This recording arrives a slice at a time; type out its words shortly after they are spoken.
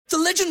The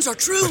legends are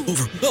true.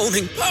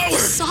 Overwhelming power!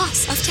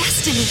 Sauce of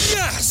destiny.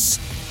 Yes!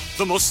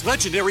 The most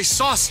legendary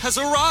sauce has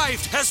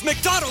arrived as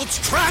McDonald's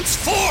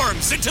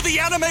transforms into the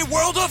anime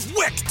world of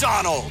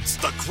WickDonald's.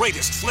 The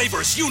greatest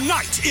flavors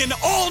unite in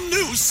all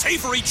new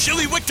savory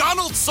chili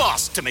McDonald's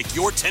sauce to make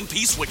your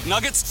 10-piece Wick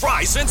Nuggets,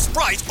 fries, and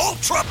Sprite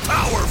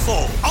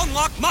ultra-powerful.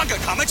 Unlock manga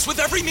comics with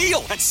every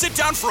meal and sit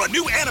down for a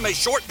new anime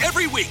short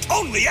every week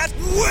only at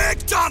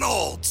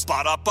WickDonald's.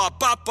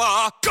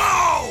 Ba-da-ba-ba-ba,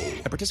 go!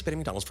 At participating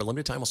McDonald's for a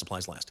limited time while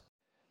supplies last.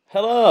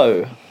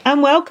 Hello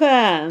And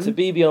welcome to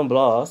BB on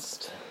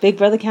Blast. Big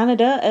Brother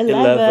Canada 11.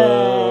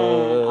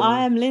 11.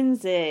 I am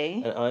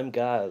Lindsay. And I'm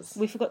Gaz.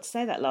 We forgot to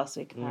say that last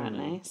week,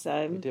 apparently.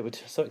 So We did. We're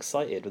so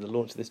excited with the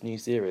launch of this new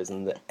series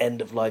and the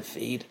end of live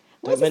feed.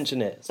 Don't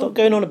mention it. Stop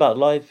going on about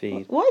live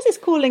feed. why is this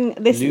calling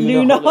this Lunar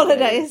Lunar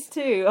Holidays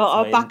too?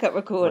 Our my- backup My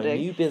recording.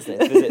 new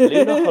business. Visit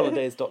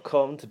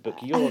lunarholidays.com to book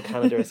your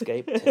Canada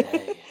escape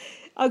today.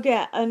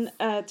 Okay, and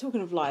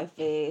talking of live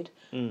feed,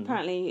 Mm.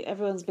 apparently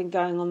everyone's been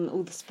going on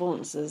all the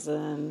sponsors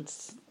and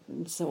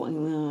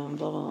sorting them,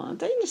 blah, blah, blah.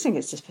 Don't you just think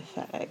it's just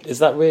pathetic? Is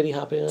that really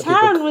happening?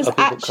 Taron was are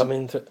people actually-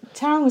 coming through,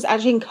 Taron was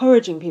actually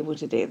encouraging people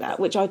to do that,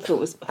 which I thought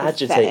was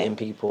pathetic. agitating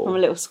people? From a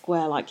little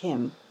square like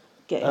him,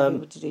 getting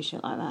people to do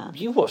shit like that.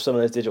 You've watched some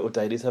of those digital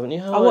dailies, haven't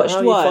you? I watched how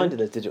are one. you finding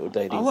those digital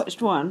dailies? I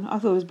watched one. I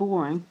thought it was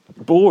boring.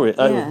 Boring.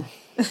 Oh, Yeah.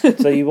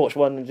 so you watched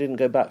one and didn't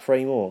go back for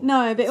any more?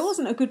 No, but it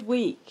wasn't a good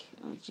week.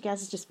 You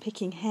guys are just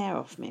picking hair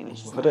off me,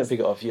 which is If I don't pick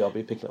it off you, I'll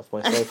be picking it off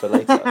my sofa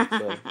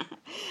later.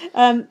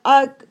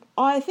 So.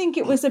 I think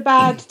it was a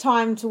bad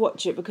time to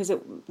watch it because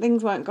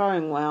things weren't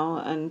going well,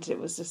 and it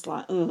was just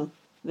like,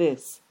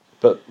 this.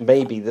 But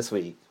maybe this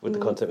week, with the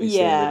content we've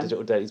Yeah. seen, the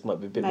digital dailies might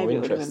be a bit Maybe more it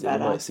would've been interesting. We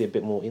better. might see a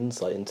bit more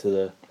insight into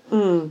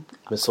the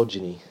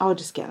misogyny. I'll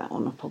just get that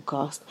on a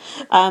podcast.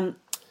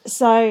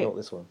 So Not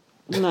this one.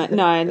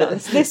 no,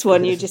 this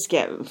one you just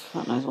get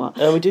God knows what.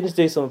 We do need to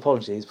do some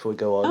apologies before we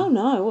go on. Oh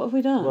no, what have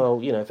we done? Well,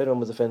 if anyone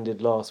was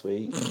offended last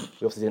week, we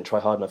obviously didn't try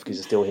hard enough because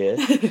you're still here.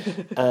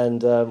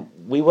 And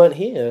we weren't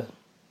here.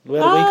 We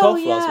had a week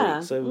off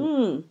last week.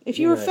 So if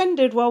you were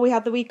offended while we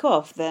had the week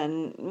off,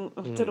 then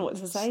I don't know what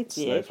to say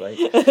to you.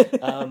 Snowflake.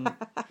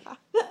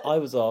 I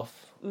was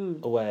off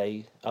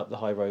away up the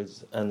high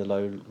roads and the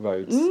low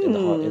roads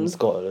in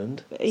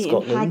Scotland.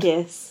 Eating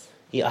haggis.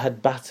 Yeah, I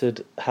had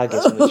battered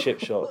haggis from the chip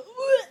shop.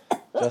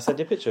 Did I send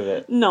you a picture of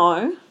it?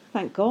 No,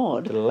 thank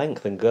God. The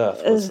length and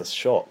girth was a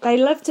shock. They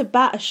love to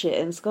batter shit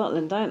in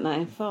Scotland, don't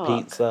they? Fuck.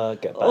 Pizza,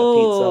 get battered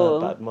pizza,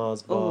 battered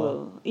Mars bar.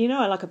 Oh, you know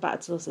I like a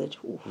battered sausage.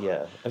 Ooh.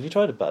 Yeah. Have you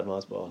tried a battered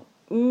Mars bar?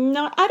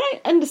 No, I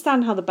don't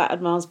understand how the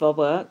battered Mars bar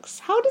works.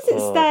 How does it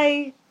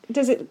stay?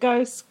 Does it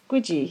go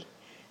squidgy?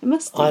 It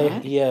must do,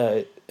 right?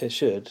 Yeah, it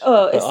should.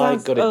 Oh, but it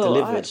sounds, I got it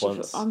delivered actually,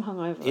 once. I'm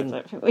hungover. I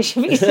don't think we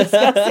should be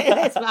discussing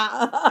this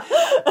matter.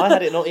 I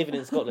had it not even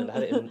in Scotland. I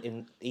had it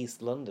in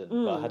East London,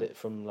 but I had it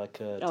from like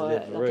a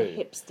Deliveroo. Like a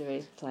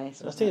hipstery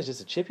place. I think it was just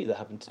a chippy that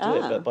happened to do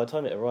it, but by the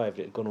time it arrived,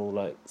 it had gone all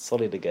like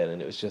solid again,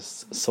 and it was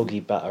just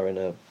soggy batter in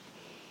a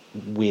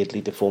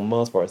weirdly deformed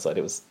Mars bar inside.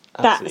 It was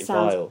absolutely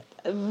vile.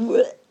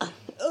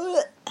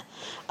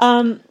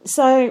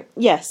 So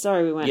yes,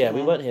 sorry we weren't. Yeah, here.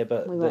 we weren't here,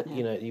 but We weren't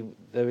here.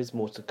 there is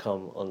more to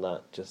come on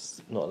that.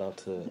 Just not allowed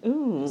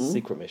to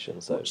secret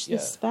mission. So Watch yeah,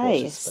 this watch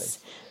this space.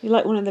 You're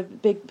like one of the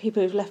big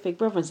people who've left Big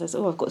Brother and says,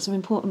 "Oh, I've got some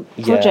important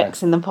Yeah.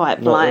 projects in the Not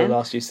pipeline." the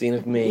last you've seen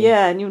of me.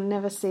 Yeah, and you'll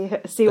never see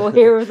or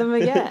hear of them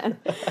again.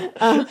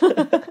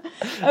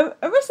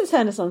 Arissa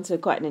turned us on to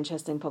quite an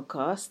interesting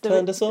podcast.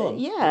 Turned us on?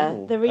 Yeah,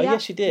 Ooh. Oh,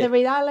 yes, she did. The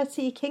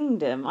Reality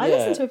Kingdom. I Yeah.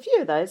 listened to a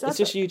few of those. It's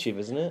just YouTube,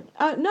 isn't it?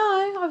 No,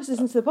 I was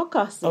listening to the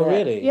podcast. Oh, of it.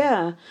 really?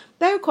 Yeah,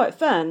 they were quite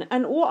fun.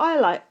 And what I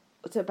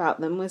liked about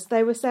them was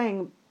they were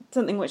saying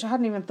something which I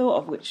hadn't even thought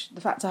of. Which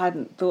the fact I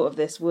hadn't thought of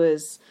this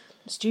was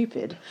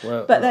stupid.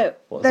 Well,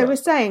 but what's they that? were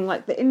saying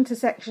like the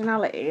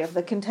intersectionality of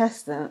the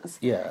contestants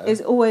Yeah.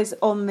 is always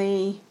on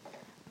the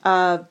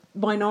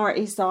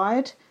minority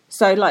side.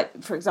 So,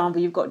 like for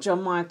example, you've got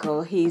John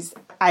Michael. He's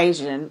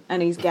Asian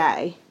and he's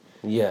gay.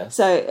 Yes.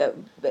 So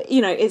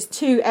it's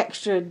two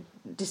extra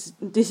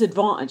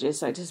disadvantages,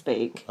 so to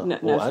speak. Or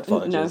No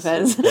advantages.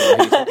 offense.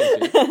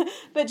 Yeah,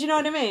 But do you know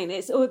what I mean?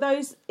 It's all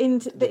those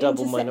the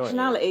double minority.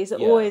 intersectionalities are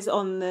Yeah. always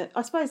on the.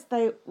 I suppose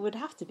they would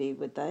have to be,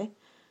 would they?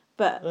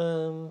 But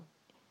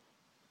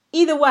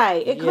either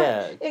way,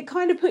 it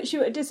kind of puts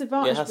you at a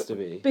disadvantage. It has to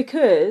be.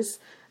 Because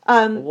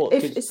What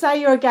if could-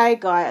 say you're a gay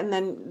guy and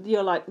then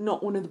you're like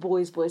not one of the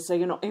boys, so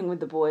you're not in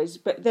with the boys,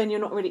 but then you're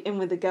not really in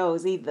with the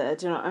girls either.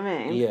 Do you know what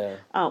I mean? Yeah.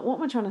 What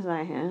am I trying to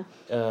say here?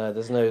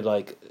 There's no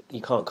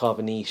you can't carve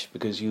a niche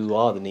because you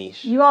are the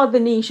niche. You are the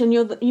niche, and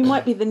you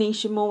might be the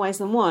niche in more ways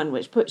than one,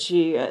 which puts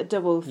you at a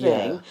double thing.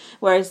 Yeah.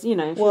 Whereas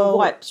if you're a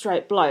white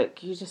straight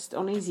bloke, you're just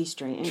on easy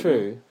street. Ain't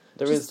True,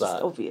 there Just- is just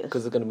that obvious.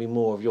 because there's going to be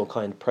more of your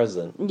kind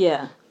present. you?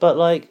 Yeah. But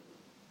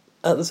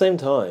at the same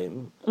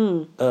time,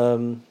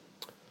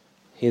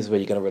 here's where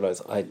you're going to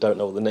realise I don't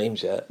know all the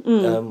names yet.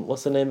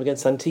 What's the name again?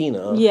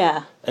 Santina.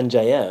 Yeah. And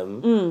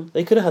JM.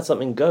 They could have had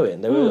something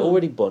going. They were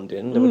already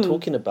bonding. They were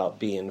talking about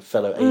being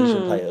fellow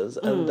Asian players,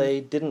 and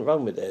they didn't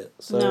run with it.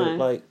 So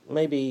No.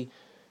 maybe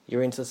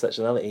your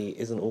intersectionality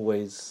isn't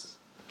always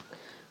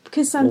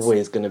because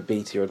always going to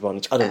be to your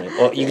advantage. I don't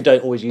know, or you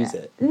don't always use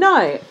it.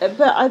 No,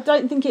 but I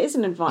don't think it is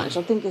an advantage.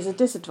 I think it's a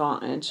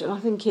disadvantage, and I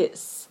think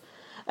it's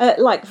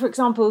like, for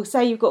example,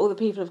 say you've got all the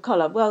people of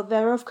colour. Well,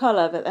 they're of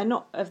colour, but they're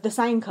not of the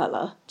same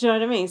colour. Do you know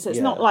what I mean? So it's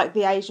not like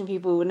the Asian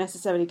people were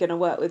necessarily going to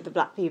work with the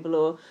black people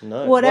or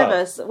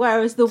whatever. Well,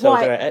 whereas the tell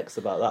white... their ex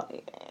about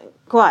that.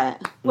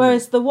 Quiet.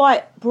 Whereas the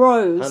white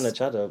bros... Hannah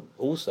Chadha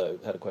also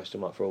had a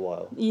question mark for a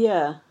while.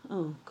 Yeah.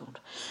 Oh,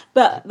 God.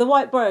 But the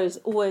white bros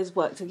always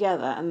work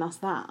together, and that's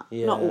that.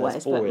 Yeah, not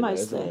always, boring, but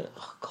mostly. though, isn't it?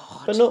 Oh,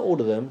 God. But not all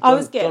of them.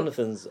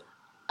 Jonathan's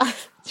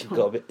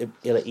got a bit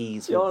ill at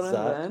ease with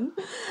Zach.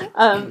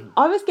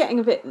 I was getting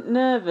a bit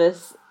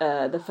nervous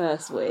the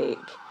first week.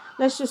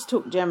 Let's just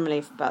talk generally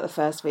about the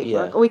first week.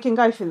 Yeah. We can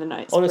go through the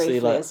notes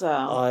Honestly, briefly as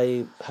well.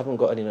 I haven't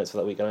got any notes for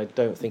that week, and I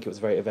don't think it was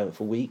a very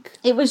eventful week.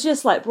 It was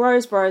just like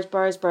bros.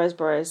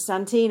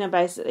 Santina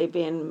basically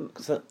being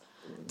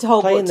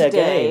told playing what their to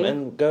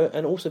game do.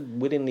 and also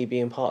willingly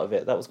being part of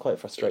it. That was quite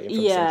frustrating from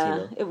Yeah,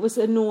 Santina. it was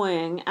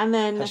annoying. And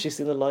then Has she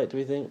seen the light, do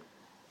we think?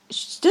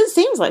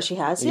 Seems like she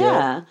has,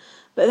 yeah.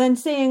 But then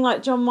seeing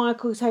like John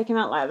Michael taken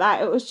out like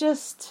that, it was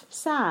just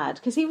sad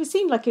because he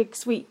seemed like a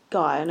sweet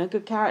guy and a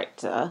good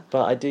character.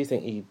 But I do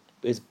think he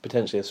is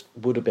potentially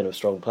would have been a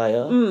strong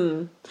player.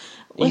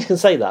 You can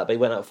say that, but he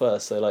went out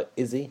first. So, like,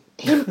 is he?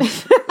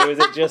 Or is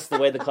it just the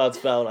way the cards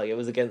fell? Like, it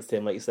was against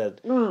him, like you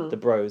said. The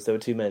bros, there were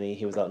too many.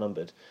 He was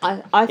outnumbered.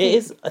 I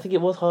think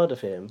it was harder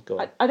for him. Go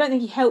on. I don't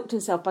think he helped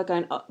himself by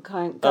going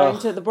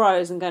to the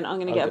bros and going, I'm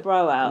going to get a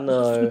bro out.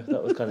 No,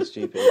 that was kind of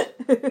stupid.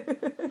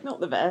 Not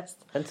the best.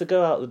 And to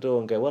go out the door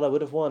and go, well, I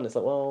would have won. It's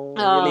like, well,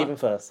 you're leaving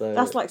first. So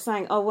that's like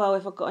saying, oh, well,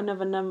 if I got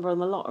another number on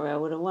the lottery, I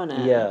would have won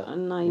it. Yeah,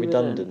 and no, you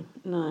redundant.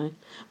 Wouldn't. No.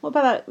 What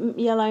about that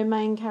yellow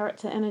main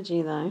character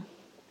energy, though?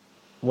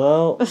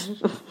 Well,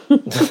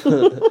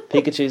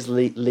 Pikachu's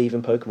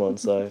leaving Pokemon,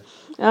 so...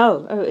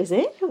 Oh, is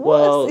he? What?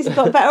 Well... He's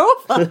got a better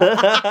offer.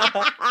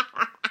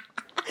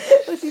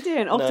 What's he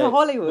doing? Off to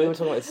Hollywood? We were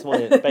talking about this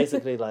morning.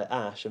 Basically, like,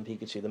 Ash and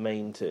Pikachu, the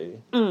main two.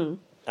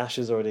 Ash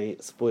is already...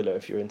 Spoiler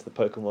if you're into the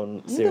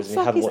Pokemon series and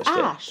you haven't watched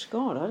Ash?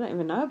 God, I don't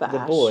even know about the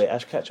Ash. The boy,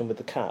 Ash Ketchum with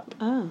the cap.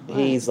 Oh, right.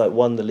 He's, like,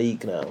 won the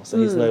league now, so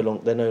he's they're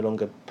no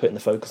longer putting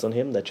the focus on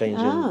him. They're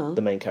changing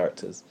the main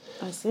characters.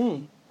 I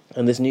see.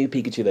 And this new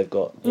Pikachu they've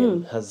got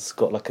has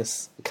got like a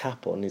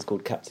cap on. He's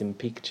called Captain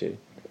Pikachu.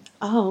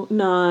 Oh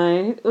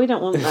no, we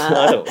don't want that.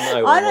 I don't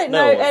know. I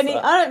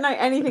don't know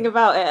anything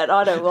about it, and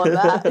I don't want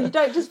that. You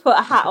don't just put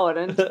a hat on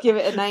and give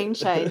it a name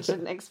change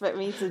and expect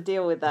me to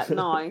deal with that.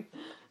 No.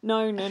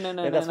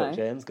 That's what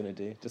JM's going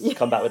to do. Just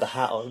come back with a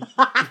hat on.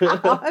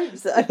 I hope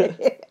so.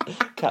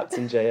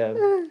 Captain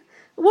JM.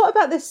 What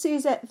about this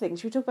Suzette thing?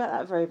 Should we talk about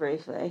that very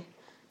briefly?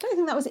 I don't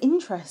think that was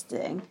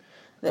interesting.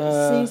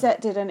 That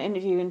Suzette did an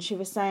interview and she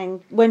was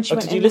saying when she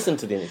went. Did you listen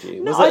to the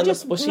interview? No,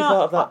 was she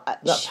part of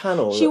that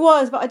panel? She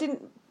was, but I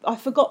didn't. I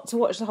forgot to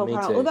watch the whole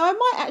panel. Too. Although I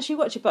might actually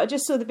watch it, but I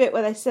just saw the bit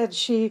where they said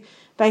she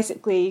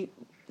basically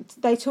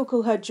they took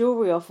all her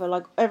jewellery off her,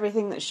 like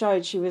everything that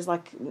showed she was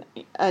like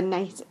a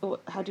native.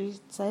 How do you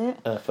say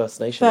it? First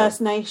Nationer. First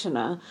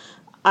Nationer.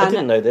 I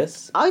didn't know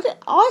this. I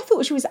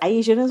thought she was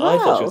Asian as well.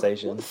 I thought she was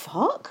Asian. What the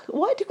fuck?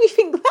 Why did we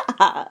think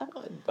that?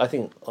 I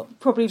think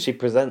probably she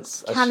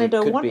presents as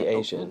Canada she could be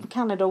Asian.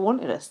 Canada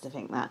wanted us to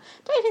think that.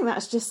 Don't you think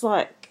that's just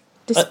like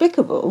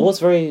despicable? What's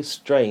very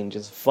strange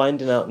is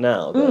finding out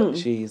now that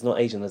she's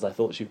not Asian as I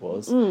thought she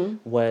was,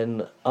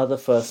 when other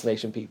First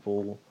Nation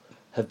people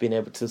have been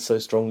able to so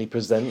strongly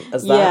present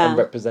as that and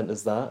represent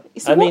as that.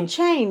 So what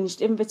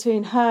changed in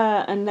between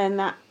her and then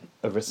that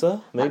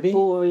Arissa, maybe?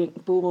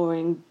 That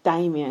boring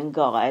Damien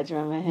guy, do you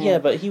remember him? Yeah,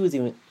 but his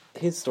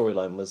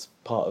storyline was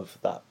part of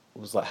that,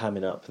 was like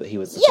hamming up that he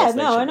was the I First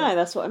Nation. know,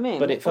 that's what I mean.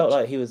 But it felt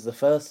like he was the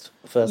first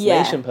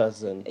Nation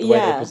person, the way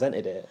they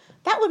presented it.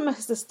 That one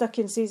must have stuck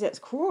in Suzette's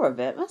craw a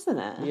bit, mustn't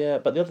it? Yeah,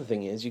 but the other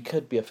thing is, you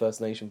could be a First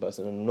Nation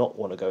person and not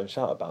want to go and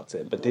shout about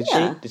it. But did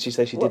she? Did she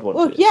say she did want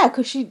to? Well, yeah,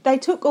 because they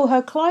took all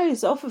her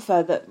clothes off of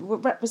her that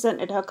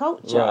represented her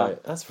culture.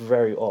 Right, that's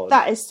very odd.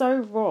 That is so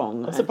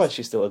wrong. I'm surprised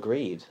she still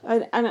agreed.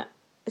 And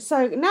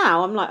so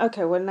now I'm like,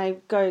 okay, when they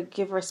go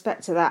give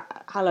respect to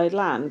that hallowed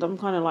land, I'm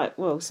kind of like,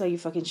 well, so you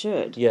fucking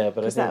should. Yeah,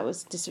 but because that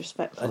was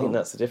disrespectful. I think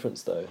that's the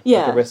difference, though.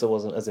 Yeah, like Arissa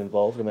wasn't as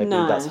involved, and maybe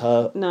that's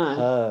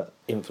her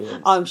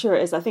influence. I'm sure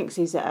it is. I think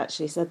Suzette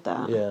actually said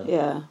that.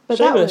 Yeah. But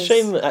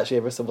shame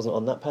actually Arissa wasn't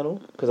on that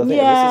panel, because I think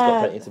Arissa's got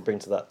plenty to bring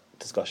to that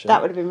discussion.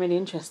 That would have been really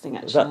interesting,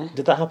 actually.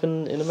 Did that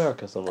happen in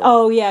America somewhere?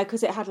 Oh yeah,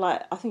 because I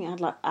think it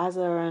had like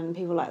Azza and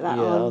people like that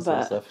on. Azza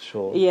was there for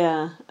sure.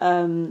 Yeah.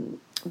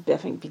 I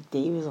think Big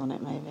D was on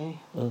it, maybe.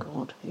 Oh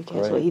God, who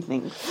cares what he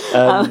thinks?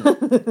 I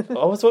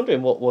was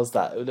wondering what was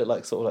that? It would look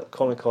like sort of like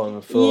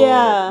Comic-Con for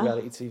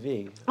reality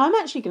TV. I'm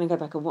actually going to go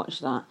back and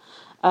watch that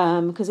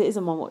because it is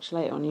on my watch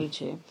later on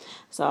YouTube.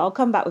 So I'll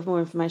come back with more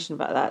information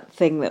about that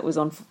thing that was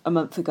on a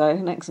month ago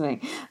next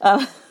week.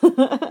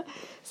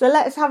 So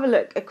let's have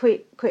a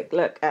quick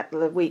look at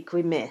the week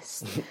we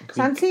missed.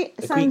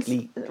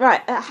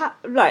 Right,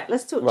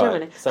 let's talk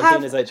Germany.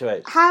 Santina's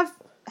HOH.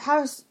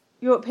 How's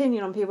your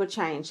opinion on people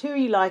change? Who are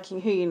you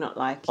liking? Who are you not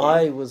liking?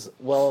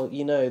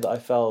 That I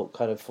felt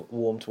kind of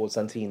warm towards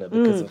Santina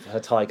because of her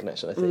Thai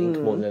connection, I think,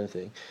 more than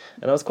anything.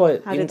 And I was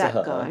quite How did into that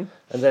her. go?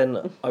 And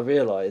then I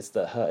realised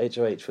that her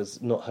HOH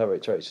was not her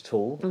HOH at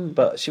all,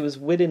 but she was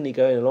willingly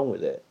going along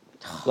with it.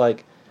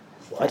 Like,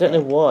 I don't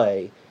know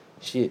why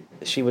she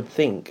would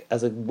think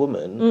as a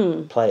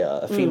woman player,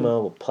 a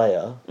female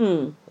player.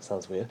 That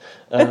sounds weird.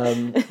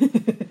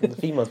 The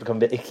female's become a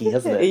bit icky,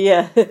 hasn't it?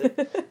 Yeah.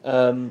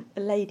 A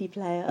lady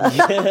player.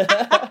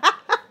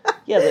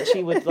 Yeah, that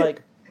she would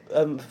like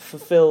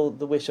fulfill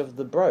the wish of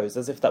the bros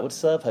as if that would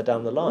serve her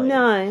down the line.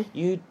 No.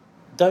 You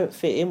don't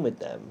fit in with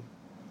them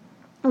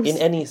in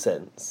any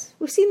sense.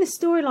 We've seen this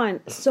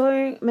storyline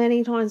so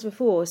many times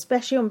before,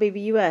 especially on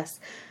BBUS.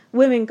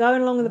 Women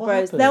going along with the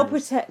bros, happens? they'll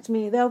protect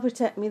me, they'll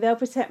protect me, they'll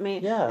protect me.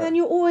 Yeah. And then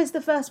you're always the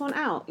first one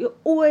out. You're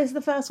always the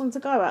first one to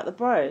go out, the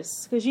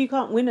bros. Because you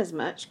can't win as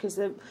much, because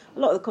a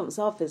lot of the comps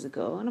are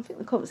physical. And I think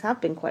the comps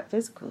have been quite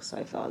physical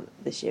so far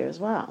this year as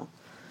well.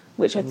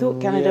 Which I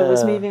thought Canada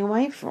was moving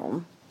away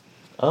from.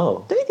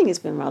 Oh. Don't you think it's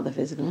been rather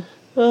physical?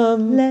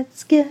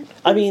 Let's get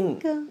physical. I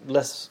mean,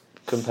 less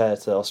compared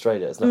to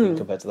Australia. It's nothing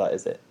compared to that,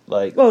 is it?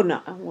 Like, Well, no.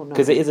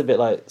 because it is a bit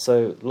like,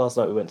 so last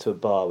night we went to a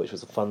bar which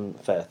was a fun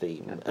fair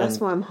theme. That's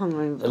and why I'm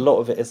hungover. a lot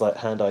of it is like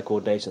hand-eye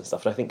coordination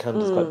stuff, and I think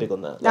Canada's quite big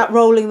on that. That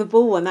rolling the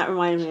ball one, that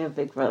reminded me of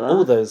Big Brother.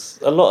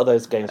 A lot of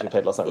those games we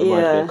played last night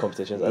reminded me of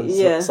competitions, and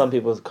Yeah. some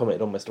people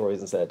commented on my stories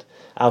and said,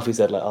 Alfie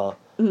said like,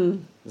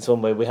 this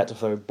one where we had to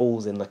throw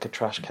balls in like a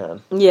trash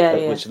can,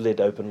 Yeah. which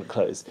lid open and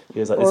close. He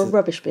was like, Or this a is,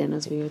 rubbish bin,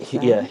 as we would say.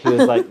 yeah, he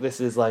was like, this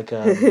is like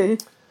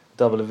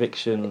double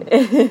eviction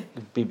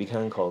BB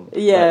Can comp.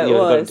 Yeah, like, it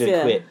got to was. do it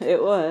Yeah, quick.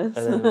 it was.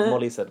 And then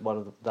Molly said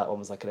that one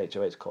was like an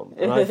HOH comp,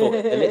 and I thought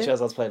literally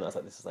as I was playing, I was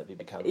like, this is like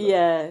BB Can.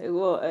 Yeah, it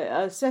was.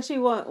 Especially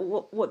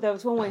what there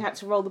was one where you had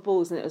to roll the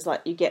balls, and it was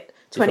like you get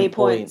 20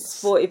 points,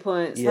 40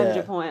 points,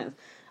 100 points.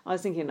 I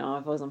was thinking, if I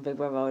was on Big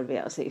Brother, I would be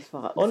absolutely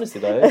fucked.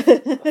 Honestly, though,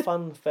 a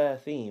fun, fair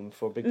theme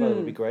for Big Brother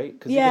would be great,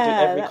 because you could do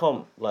every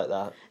comp like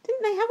that.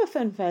 Didn't they have a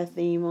Fun Fair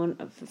theme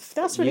on?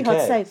 That's really UK. hard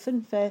to say.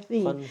 Fun Fair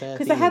theme, Fun Fair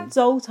because they had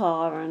theme.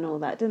 Zoltar and all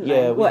that, didn't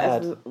they? Yeah, we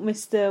had.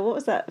 Mr. What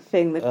was that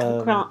thing? The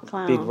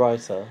clown. Big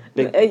Writer.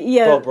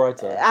 Bob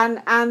Writer.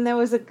 And there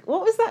was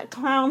what was that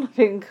clown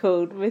thing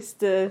called?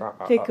 Mr.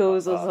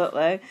 Pickles or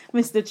something?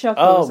 Mr.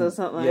 Chuckles or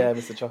something? Yeah,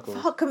 Mr. Chuckles.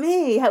 Fuck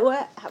me!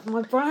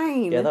 My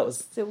brain. Yeah, that was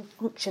still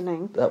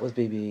functioning. That was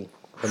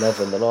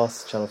BB11, the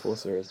last Channel 4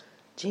 series.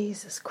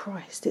 Jesus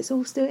Christ, it's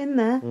all still in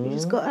there. You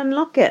just got to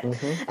unlock it.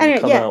 Anyway,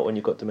 come out when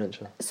you've got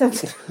dementia. So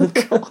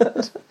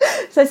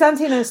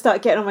Santina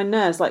started getting on my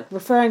nerves, like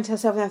referring to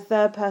herself in the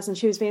third person.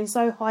 She was being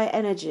so high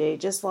energy,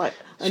 just like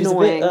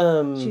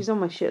annoying. She's on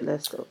my shit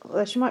list.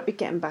 Although she might be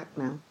getting back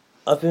now.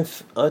 I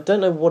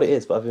don't know what it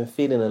is, but I've been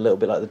feeling a little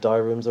bit like the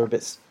diary rooms are a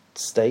bit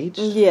staged.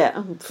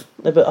 Yeah.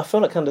 No, but I feel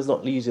like Canada's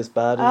not usually as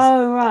bad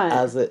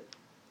as it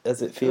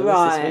feels this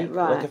week.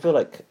 Right. Like I feel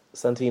like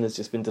Santina's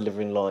just been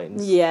delivering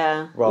lines.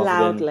 Yeah,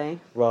 loudly.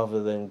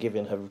 Rather than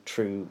giving her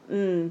true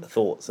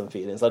thoughts and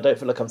feelings. I don't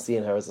feel like I'm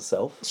seeing her as a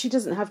self. She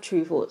doesn't have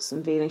true thoughts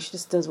and feelings. She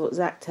just does what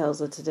Zach tells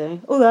her to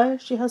do. Although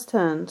she has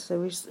turned,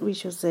 so we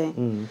shall see.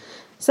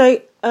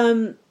 So,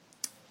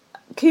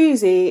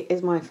 Kuzi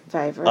is my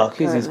favourite. Oh,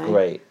 Kuzi's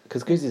great.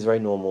 Because Kuzi's very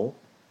normal.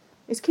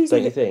 Is Kuzi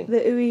Don't you think? the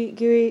ooey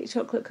gooey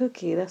chocolate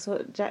cookie? That's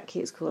what Jack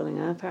keeps calling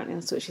her. Apparently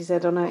that's what she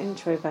said on her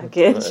intro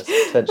package.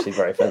 It's potentially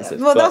very offensive.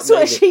 Well, that's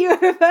what she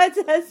referred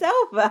to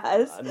herself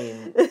as. I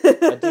mean,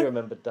 I do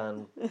remember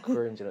Dan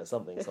cringing at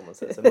something someone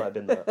said, so it might have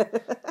been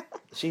that.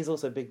 She's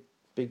also Big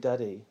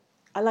Daddy.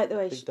 I like the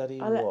way Big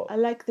Daddy I what?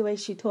 like the way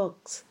she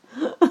talks.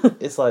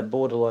 It's like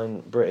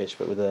borderline British,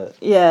 but with a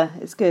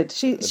it's good.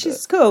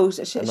 She's cool.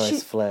 a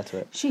nice flair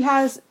to it.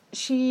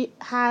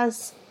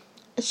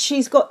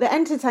 She's got the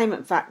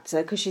entertainment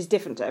factor because she's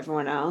different to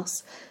everyone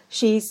else.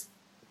 Seems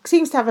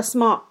to have a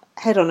smart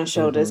head on her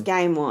shoulders,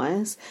 game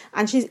wise,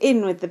 and she's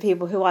in with the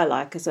people who I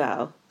like as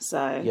well.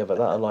 So yeah, but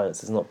that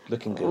alliance is not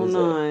looking good, is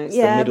no. it? It's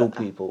the middle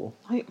people.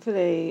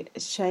 Hopefully,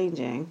 it's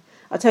changing.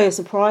 I'll tell you a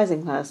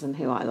surprising person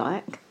who I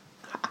like.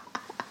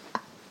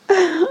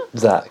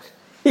 Zach.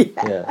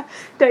 Yeah.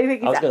 Don't you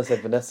think? I was going to say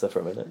Vanessa for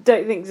a minute.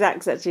 Don't you think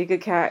Zach's actually a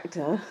good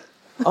character?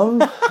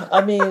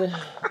 I mean,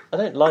 I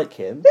don't like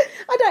him.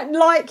 I don't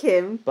like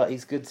him. But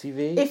he's good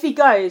TV. If he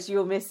goes,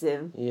 you'll miss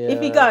him. Yeah.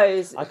 If he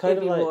goes, I kind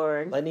it'll of be like,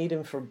 boring. I need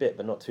him for a bit,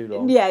 but not too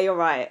long. Yeah, you're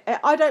right.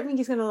 I don't think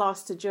he's going to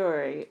last to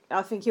jury.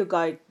 I think he'll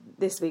go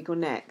this week or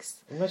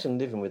next. Imagine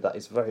living with that.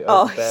 He's very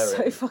Oh,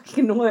 overbearing. he's so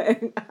fucking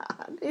annoying.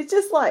 It's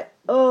just like,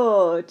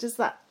 just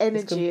that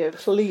energy He's of...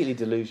 completely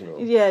delusional.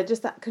 Yeah,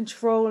 just that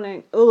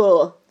controlling...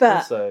 But...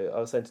 Also, I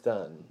was saying to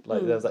Dan,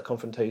 like, there was that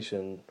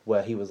confrontation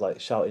where he was, like,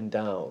 shouting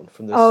down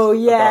from the...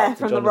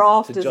 from the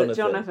rafters at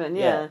Jonathan,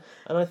 yeah.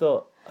 And I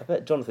thought, I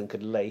bet Jonathan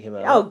could lay him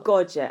out. Oh,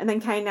 God, yeah. And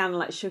then came down and,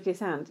 like, shook his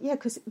hand. Yeah,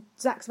 because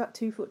Zach's about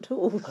 2 foot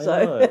tall, so...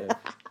 I know.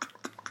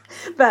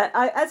 But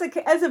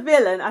as a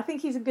villain, I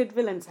think he's a good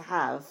villain to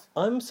have.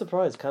 I'm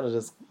surprised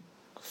Canada's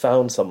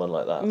found someone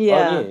like that, aren't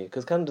you?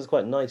 Because Canada's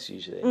quite nice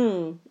usually.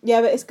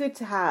 Yeah, but it's good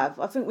to have.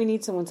 I think we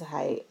need someone to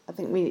hate. I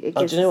think it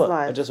gives Do you know us what?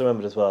 life. I just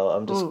remembered as well.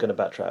 I'm just going to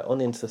backtrack on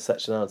the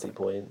intersectionality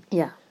point.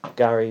 Yeah.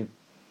 Gary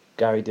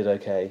did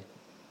okay.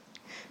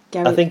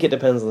 Gary, I think it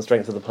depends on the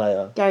strength of the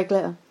player. Gary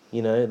Glitter.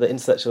 You know, the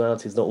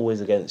intersectionality is not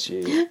always against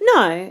you.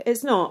 No,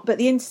 it's not. But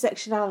the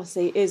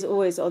intersectionality is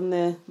always on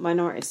the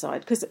minority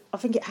side because I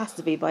think it has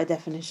to be by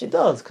definition. It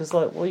does, because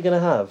like, what are you going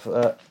to have?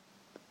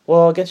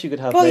 Well, I guess you could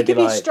have Well, you maybe could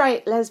be like.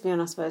 straight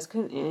lesbian, I suppose,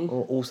 couldn't you?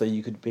 Or also,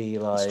 you could be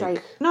like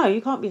Straight. No,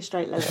 you can't be a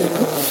straight lesbian.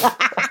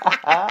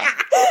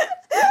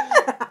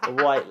 a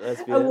white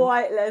lesbian. A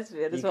white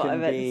lesbian is You what I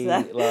can meant be to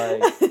say.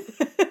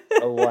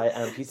 like a white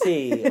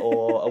amputee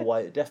or a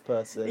white deaf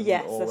person.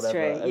 Yes, or that's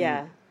whatever. true. And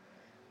Yeah,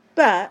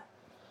 but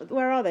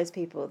where are those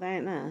people? They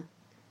ain't there.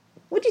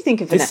 What do you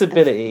think of Vanessa?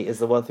 disability is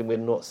the one thing we're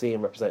not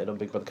seeing represented on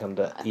Big Brother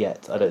Canada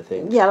yet. I don't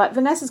think. Yeah, like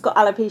Vanessa's got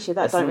alopecia.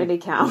 That don't really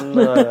count.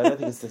 No, I don't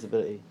think it's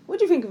disability. What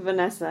do you think of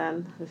Vanessa?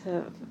 Anne?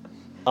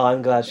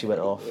 I'm glad she went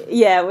off.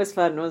 Yeah, it was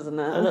fun, wasn't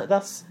it? And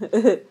that's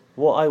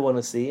what I want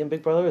to see in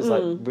Big Brother is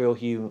like real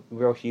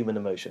human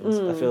emotions.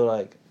 I feel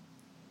like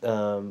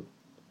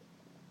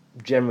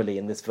generally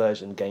in this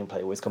version,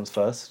 gameplay always comes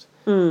first.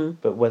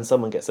 But when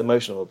someone gets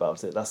emotional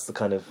about it, that's the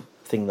kind of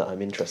thing that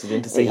I'm interested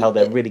in, to see how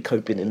they're really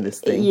coping in this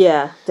thing.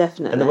 Yeah,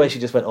 definitely. And the way she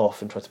just went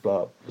off and tried to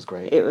blow up was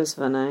great. It was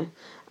funny.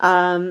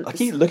 I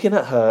keep looking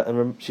at her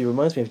and she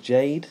reminds me of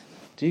Jade.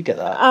 Do you get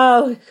that?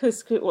 Oh,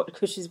 because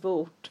she's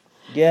bald.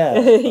 Yeah.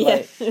 Yeah.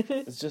 Like,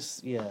 it's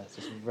just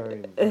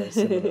very, very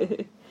similar.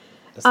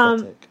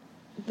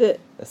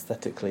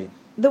 Aesthetically.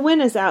 The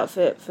winner's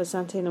outfit for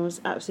Santina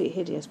was absolutely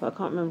hideous, but I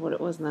can't remember what it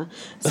was now.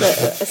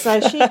 So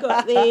she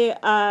got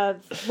the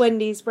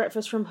Wendy's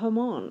breakfast from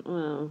Vermont.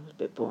 Well, it's a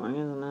bit boring,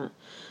 isn't it?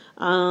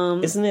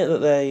 Isn't it that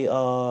they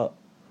are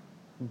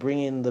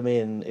bringing them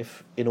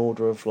in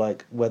order of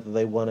like whether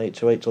they won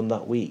HOH on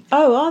that week?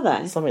 Oh, are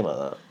they? Something like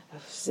that.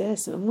 Yeah,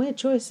 some weird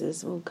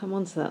choices. We'll come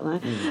on to that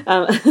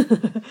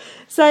though.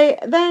 So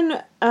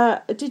then,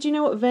 did you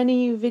know what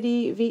Veni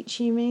Vidi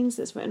Vici means?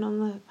 That's written on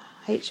the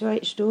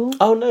HOH door.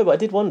 Oh no, but I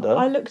did wonder.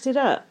 I looked it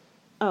up.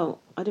 Oh,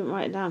 I didn't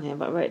write it down here,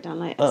 but I wrote it down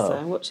later. Oh,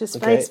 So watch your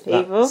space,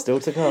 okay, people. Still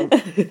to come.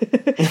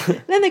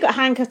 Then they got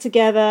handcuffed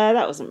together.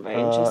 That wasn't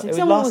very interesting.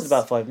 It lasted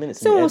about 5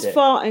 minutes. Someone was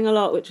farting a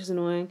lot, which was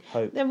annoying.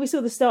 Hope. Then we saw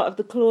the start of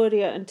the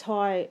Claudia and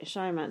Ty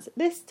showmance.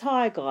 This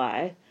Ty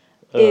guy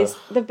is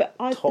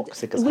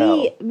toxic as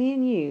hell. Me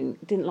and you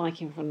didn't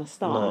like him from the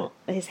start.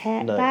 No. His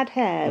hair, No. bad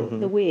hair,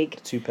 the wig.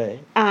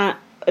 Toupee.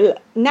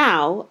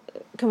 Now,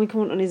 can we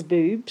comment on his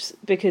boobs?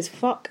 Because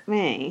fuck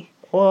me.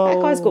 Well,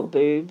 That guy's got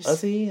boobs.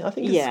 Has he? I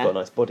think he's got a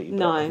nice body. But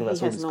No, I think that's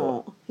he all has he's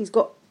not. got. He's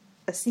got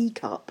a C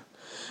cup.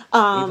 He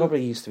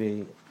probably used to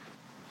be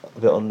a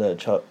bit on the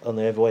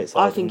overweight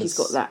side. I think he's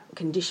got that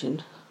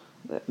condition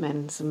that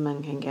some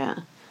men can get.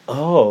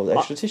 Oh, the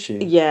extra tissue.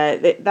 Yeah,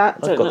 that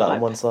I've don't got look that like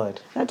on one side.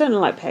 That don't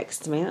look like pecs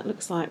to me. That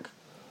looks like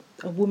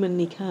a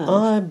womanly curve.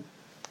 I'm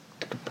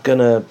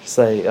gonna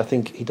say I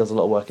think he does a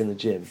lot of work in the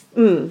gym.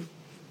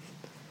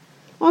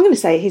 I'm going to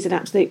say he's an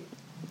absolute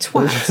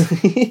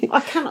twat. I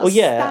cannot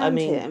stand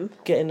him.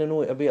 Getting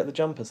annoyed. I'll be at the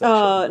jumper section.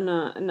 Oh,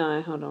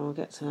 no, hold on, we'll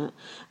get to that.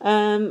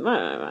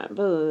 Right.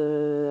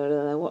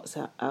 What's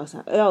that?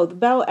 Oh, the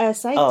Bel Air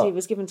safety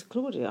was given to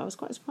Claudia. I was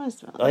quite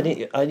surprised about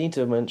that. I need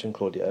to mention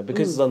Claudia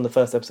because on the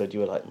first episode you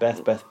were like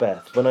Beth.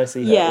 When I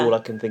see her, Yeah. all I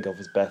can think of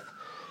is Beth.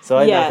 So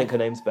I now think her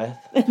name's Beth.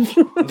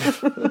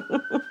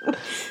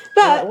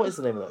 But what is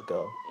the name of that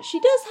girl? she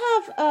does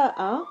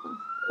have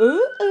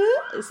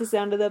it's the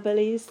sound of their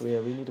bellies.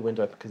 Yeah, we need a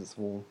window because it's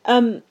warm.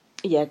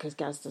 Yeah, because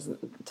Gaz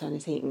doesn't turn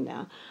his heating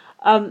down.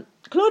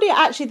 Claudia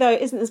actually though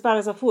isn't as bad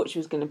as I thought she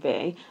was going to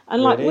be,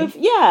 and Really?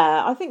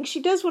 I think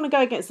she does want to go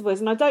against the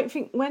boys, and I don't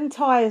think when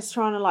Ty is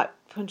trying to like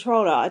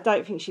control her, I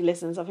don't think she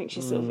listens. I think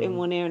she's sort of in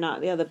one ear and out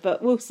the other.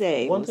 But we'll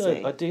see. One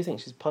thing I do think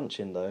she's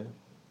punching though.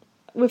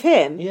 With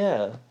him,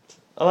 Yeah,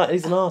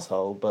 he's an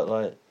asshole, but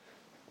like,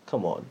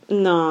 come on,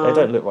 no, they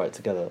don't look right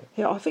together.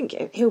 Yeah, I think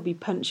he'll be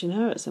punching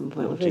her at some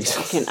point with his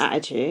Jesus. fucking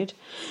attitude.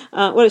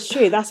 Well, it's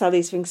true. That's how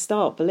these things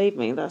start. Believe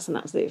me, that's an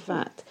absolute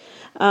fact.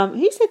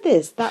 Who said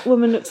this? That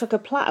woman looks like a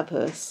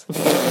platypus.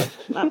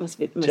 That must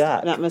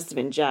Jack. That must have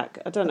been Jack.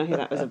 I don't know who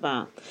that was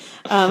about.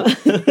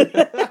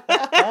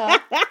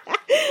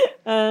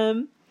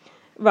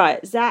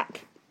 Right,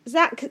 Zach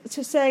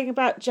to saying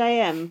about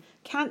JM.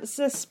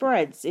 Cancer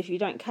spreads if you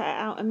don't cut it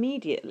out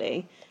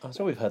immediately. I'm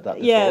sure we've heard that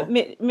before. Yeah,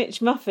 Mitch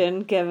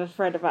Muffin gave a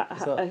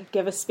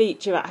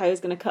speech about how he was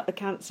going to cut the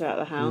cancer out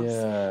of the house,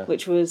 Yeah.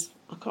 which was,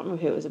 I can't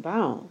remember who it was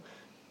about.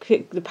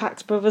 The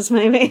Pax Brothers,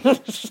 maybe.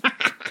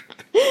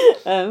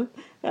 That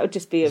would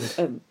just be a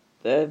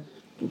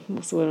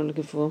what's the word I'm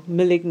looking for?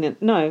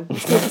 Malignant? No,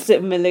 what's the opposite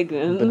of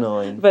malignant?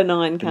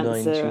 Benign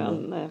cancer tumour.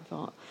 on their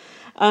part.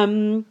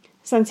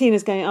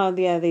 Santina's going, oh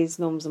yeah, these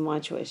norms are my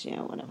choice, yeah,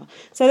 whatever.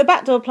 So the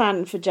backdoor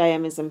plan for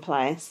JM is in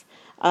place.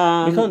 We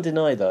can't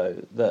deny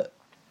though that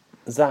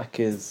Zach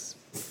is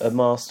a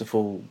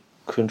masterful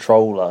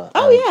controller.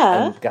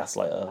 And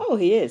gaslighter. Oh,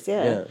 he is,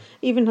 yeah.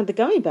 Even had the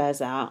gummy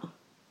bears out.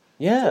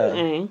 Yeah.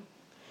 Didn't he?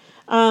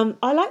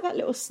 I like that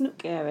little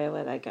snook area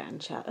where they go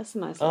and chat. That's a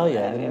nice little Oh,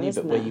 yeah, and area, then you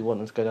isn't bit where it? you want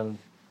them to go down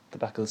the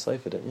back of the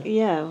sofa, don't you?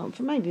 Yeah, well,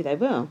 maybe they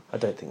will. I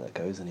don't think that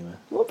goes anywhere.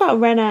 What about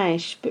Renee?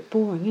 She's a bit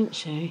boring, isn't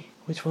she?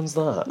 Which one's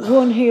that?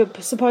 One who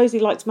supposedly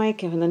likes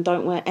makeup and then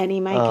don't wear any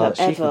makeup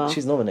ever.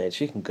 She's nominated.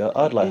 She can go.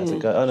 I'd like her to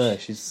go. Oh no,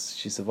 she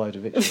survived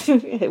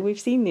eviction. Yeah, we've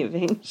seen the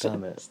eviction.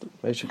 Damn it.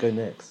 Maybe she'll go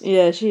next.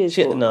 Yeah, she is.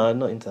 Boring. No, I'm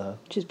not into her.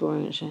 She's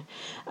boring, isn't she?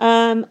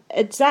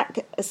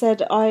 Zach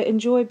said, I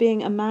enjoy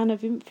being a man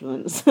of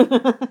influence.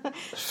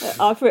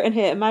 I've written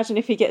here, imagine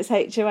if he gets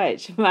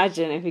HOH.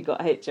 Imagine if he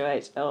got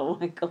HOH. Oh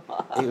my God.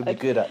 It would be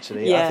good,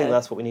 actually. Yeah. I think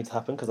that's what we need to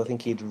happen, because I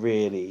think he'd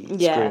really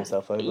screw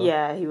himself over.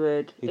 Yeah, he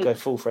would. He'd go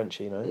full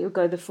Frenchie, you know? He'll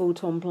go the full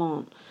Tom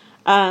Plant.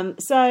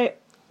 Zach's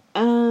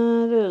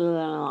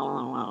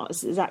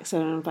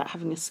saying about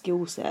having a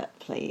skill set,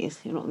 please.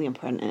 You're not The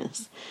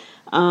Apprentice.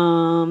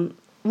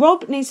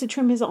 Rob needs to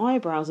trim his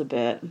eyebrows a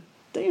bit.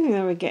 Don't you think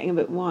they were getting a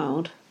bit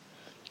wild?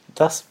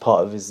 That's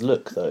part of his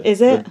look, though.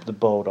 Is it? The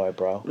bold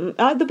eyebrow.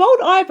 The bold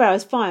eyebrow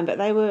is fine, but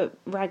they were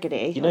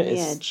raggedy You on the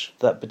notice edge.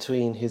 that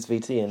between his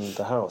VT and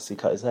the house, he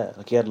cut his hair.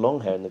 Like, he had long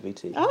hair in the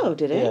VT. Oh,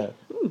 did he? Yeah.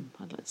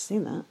 I'd like to see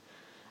that.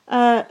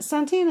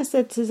 Santina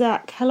said to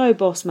Zach, hello,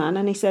 boss man,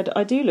 and he said,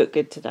 I do look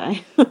good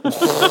today. What?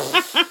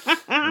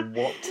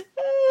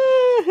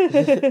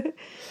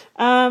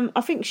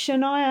 I think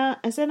Shania,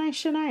 is her name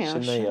Shania?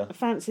 Shania.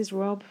 Fancies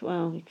Rob.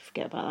 Well, you can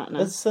forget about that now.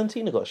 Has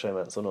Santina got a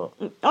showmance or not?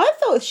 I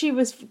thought she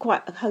was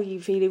quite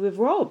huggy-feely with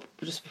Rob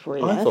just before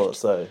he left. I thought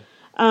so.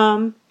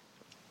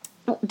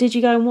 Did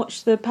you go and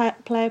watch the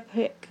player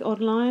pick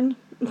online?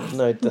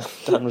 No,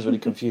 Dan was really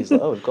confused.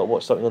 Like, we've got to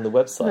watch something on the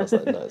website. I was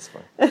like, no, it's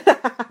fine.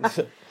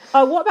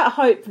 Oh, what about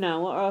Hope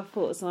now? What are our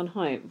thoughts on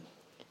Hope?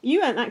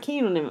 You weren't that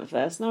keen on him at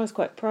first, and I was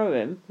quite pro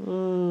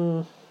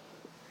him.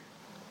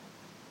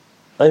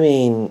 I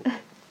mean,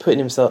 putting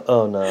himself...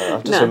 Oh, no,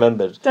 I've just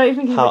remembered Don't you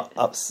think how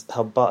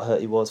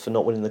butthurt he was for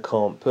not winning the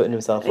comp, putting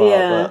himself Yeah.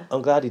 out. But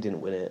I'm glad he didn't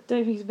win it. Don't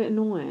you think he's a bit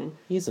annoying?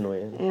 He's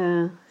annoying.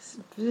 Yeah. It's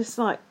just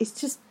like, he's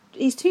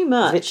too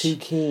much. He's a bit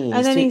too keen.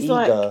 And then too he's eager.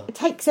 like, it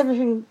takes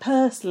everything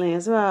personally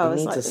as well. He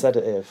It's needs like, a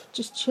sedative.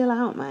 just chill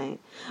out, mate.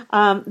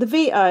 The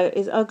veto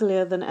is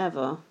uglier than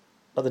ever.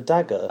 Oh, the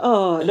dagger.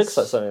 Oh, it looks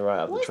like something right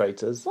out of the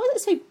Traitors. Why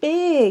is it so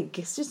big?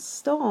 It's just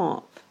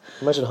stop.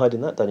 Imagine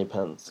hiding that down your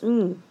pants.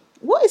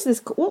 What is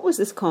this? What was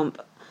this comp?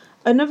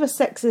 Another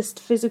sexist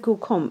physical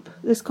comp.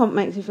 This comp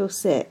makes me feel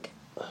sick.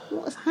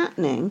 What's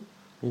happening?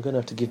 You're going to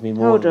have to give me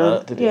more Hold than on.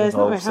 that. Did Yeah, it it's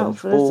not involve very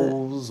helpful, some is it?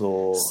 balls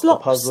or a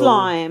Slop puzzle?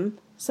 slime.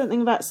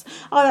 Something about...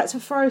 Oh, that's to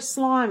throw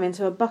slime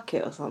into a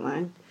bucket or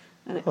something.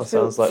 And it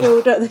sounds like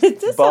filled up. It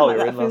does bar sound we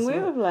like were that in thing we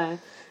last were night. playing.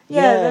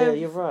 Yeah,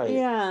 you're right.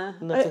 Yeah.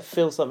 And have to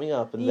fill something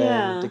up and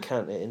then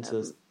decant it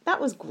into that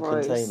was a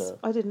gross. container.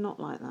 I did not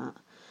like that.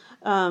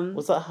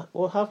 Was that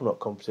have not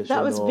competition?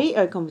 That was or...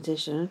 veto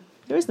competition.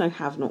 There is no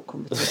have not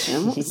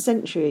competition. What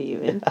century are you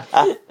in?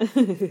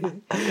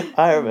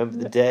 I remember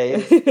the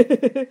days.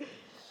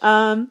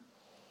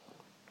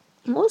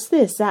 What's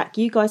this, Zach?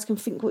 You guys can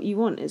think what you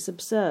want. It's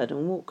absurd,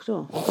 and walked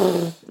off.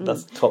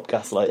 That's top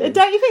gaslighting.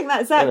 Don't you think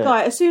that Zach Isn't it?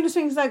 guy, as soon as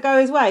things don't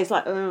go his way, he's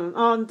like, oh,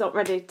 I'm not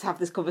ready to have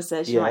this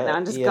conversation right now,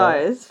 and just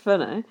goes.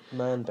 Funny.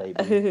 Man,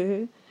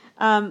 baby.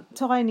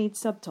 Ty needs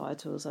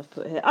subtitles, I've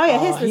put here. Oh, yeah,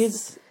 here's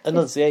his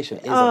enunciation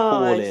is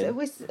appalling.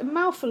 It's a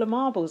mouthful of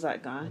marbles,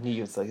 that guy. I knew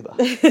you would say that.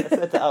 I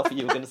said that Alfie,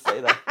 you were going to say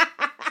that.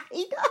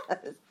 He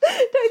does.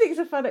 Don't think it's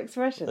a fun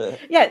expression.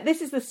 Yeah,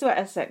 this is the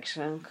sweater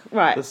section.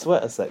 Right. The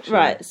sweater section.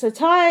 Right, so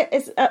Ty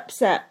is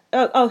upset.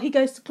 Oh, he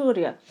goes to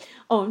Claudia.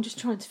 Oh, I'm just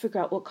trying to figure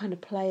out what kind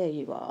of player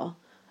you are.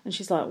 And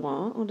she's like,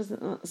 what? What does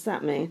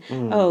that mean?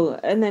 Oh,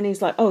 and then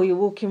he's like, oh, you're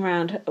walking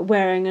around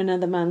wearing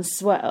another man's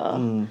sweater.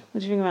 What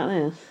do you think about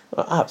this?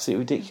 Absolutely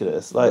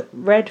ridiculous. Like,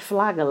 red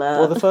flag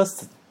alert. well,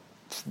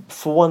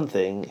 for one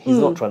thing, he's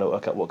not trying to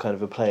work out what kind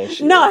of a player she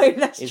is. No,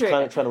 that's he's true. He's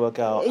kind of trying to work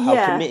out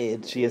how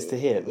committed she is to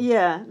him.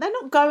 Yeah, they're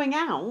not going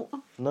out.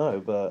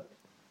 No, but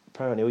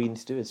apparently all you need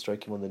to do is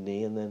stroke him on the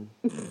knee and then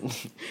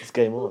it's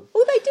game on.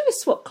 All they do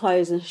is swap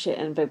clothes and shit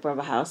in Big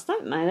Brother house,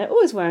 don't they? They're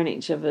always wearing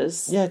each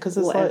other's. Yeah, because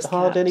there's like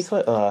hardly any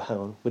clothes. Oh, hang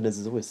on. Winners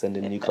is always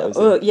sending new clothes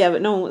in. Oh, yeah,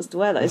 but no one wants to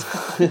wear those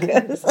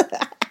clothes.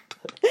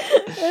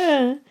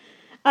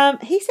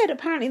 He said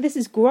apparently this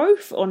is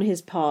growth on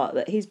his part,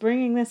 that he's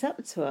bringing this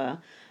up to her.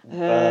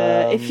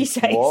 If you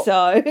say what?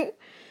 so.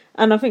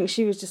 And I think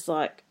she was just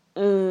like...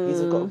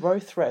 He's got a very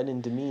threatening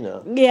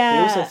demeanour.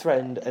 Yeah. He also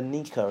threatened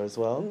Anika as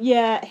well.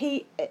 Yeah,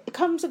 he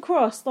comes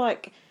across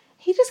like...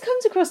 He just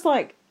comes across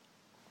like,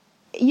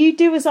 you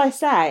do as I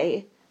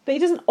say, but he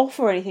doesn't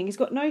offer anything. He's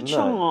got no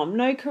charm,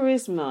 no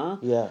charisma.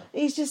 Yeah.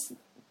 He's just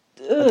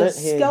don't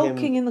hear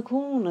skulking him- in the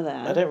corner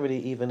there. I don't really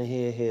even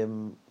hear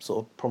him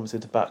sort of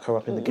promising to back her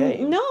up in the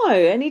game. No,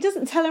 and he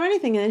doesn't tell her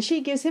anything, and then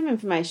she gives him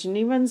information, and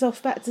he runs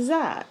off back to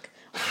Zach.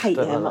 I hate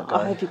Don't him. like that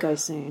guy. I hope he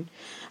goes soon.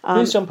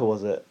 Whose jumper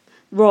was it?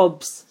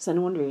 Rob's, so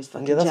no wonder he was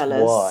fucking Yeah, that's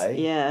jealous. why.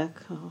 Yeah.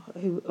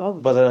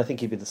 God, But then I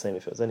think he'd be the same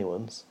if it was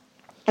anyone's.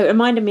 It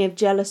reminded me of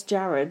jealous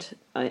Jared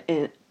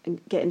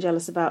getting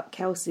jealous about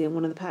Kelsey and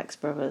one of the Pax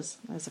brothers.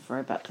 There's a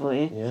throwback for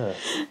you.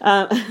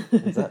 Yeah.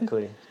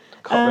 Exactly.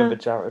 Can't remember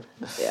Jared.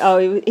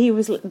 Oh, he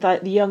was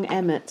like the young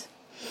Emmett.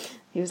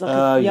 He was like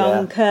a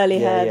young,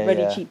 curly-haired,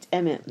 ready-cheeked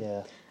Emmett.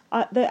 Yeah.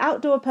 The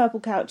outdoor purple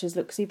couches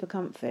look super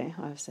comfy,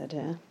 I've said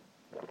here.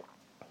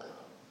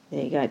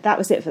 There you go. That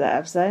was it for that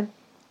episode.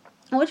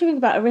 And what do you think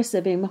about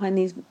Arissa being behind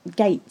these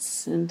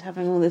gates and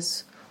having all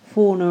this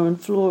fauna and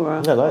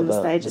flora on the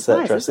stage? It's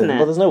nice, isn't it?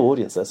 Well, there's no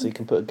audience there, so you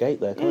can put a gate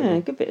there, can't you? Yeah,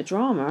 a good bit of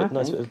drama,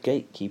 Nice bit of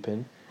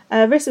gatekeeping.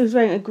 Arissa was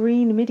wearing a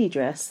green midi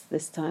dress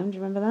this time. Do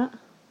you remember that?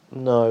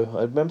 No,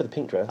 I remember the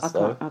pink dress,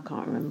 though. I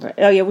can't remember it.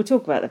 Oh, yeah, we'll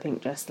talk about the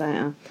pink dress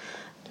later.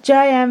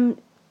 JM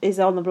is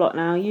on the block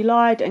now. You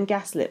lied and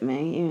gaslit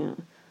me. Yeah.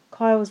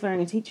 Kyle was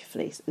wearing a teacher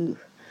fleece. Ooh.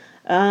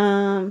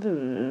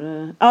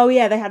 Oh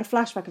yeah, they had a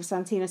flashback of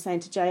Santina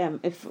saying to JM,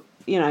 "If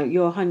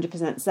you're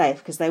 100% safe,"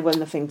 because they won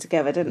the thing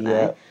together, didn't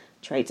they?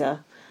 Traitor.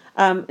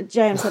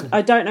 JM said,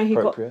 "I don't know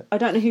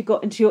who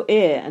got into your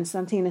ear," and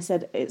Santina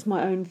said, "It's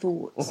my own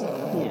thoughts."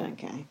 Yeah,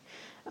 okay.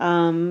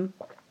 And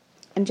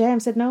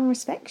JM said, "No one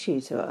respects you,"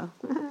 to her.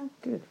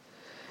 Good.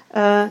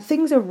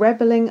 Things are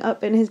rebelling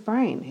up in his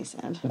brain, he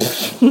said.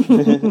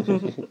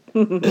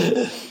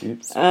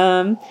 Oops.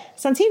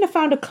 Santina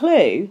found a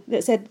clue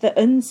that said the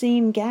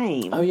unseen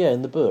game. Oh, yeah,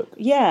 in the book.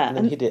 Yeah. And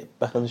then hid it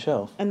back on the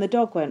shelf. And the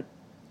dog went...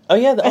 Oh,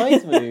 yeah, the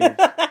eyes moved.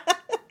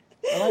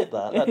 I like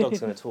that. That dog's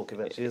going to talk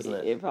eventually, isn't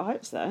it? I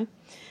hope so.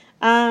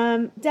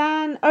 Dan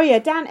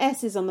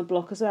S is on the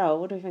block as well.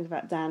 What do we think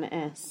about Dan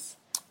S?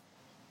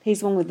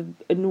 He's the one with the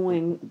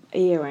annoying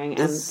earring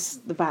and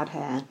the bad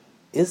hair.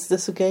 Is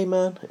this a gay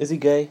man? Is he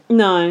gay?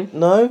 No.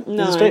 No? He's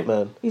a straight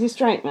man? He's a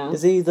straight man.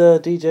 Is he the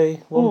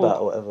DJ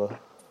Wombat or whatever?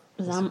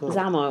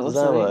 Zamo or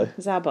something.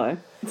 Zabo.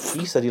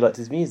 You said you liked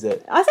his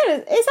music. I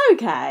said it's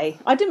okay.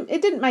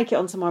 It didn't make it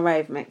onto my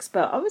rave mix,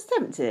 but I was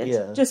tempted.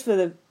 Yeah. Just for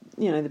the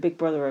the big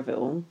brother of it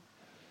all.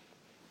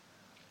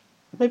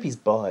 Maybe he's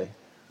bi.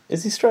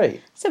 Is he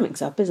straight?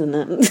 Something's up, isn't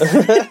it?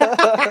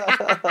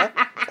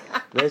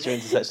 There's your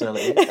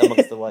intersectionality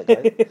amongst the white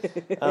guys.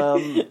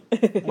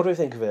 What do we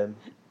think of him?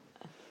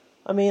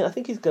 I mean, I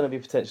think he's going to be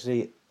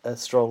potentially a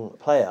strong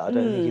player. I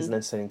don't think he's an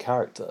entertaining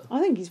character. I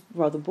think he's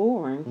rather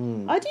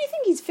boring. I do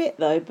think he's fit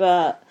though,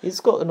 but he's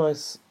got a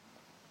nice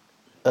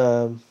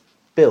build.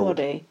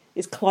 Body.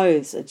 His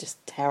clothes are just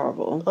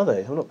terrible. Are they?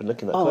 I've not been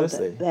looking that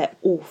closely. They're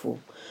awful.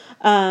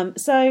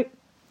 So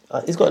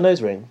he's got a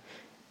nose ring.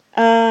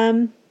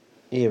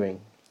 Earring.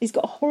 He's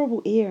got a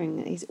horrible earring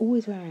that he's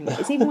always wearing it.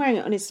 He's even wearing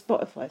it on his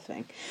Spotify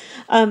thing.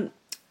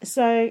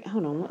 So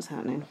hold on, what's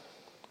happening?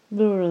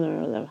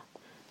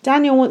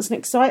 Daniel wants an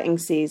exciting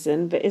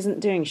season, but isn't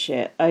doing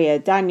shit. Oh yeah,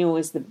 Daniel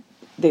is the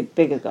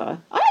bigger guy.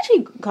 I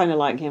actually kind of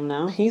like him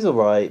now. He's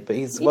alright, but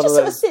he just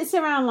sort of sits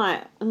around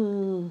like,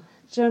 do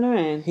you know what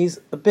I mean? He's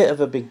a bit of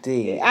a big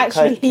D.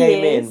 Actually, he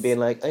came in being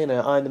like,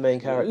 I'm the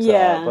main character,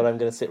 but I'm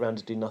going to sit around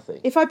and do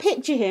nothing. If I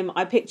picture him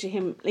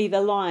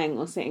either lying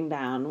or sitting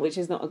down, which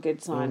is not a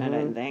good sign, I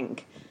don't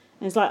think.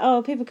 And it's like,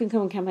 oh, people can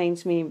come and campaign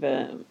to me,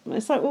 but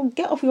it's like, well,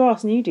 get off your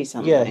ass and you do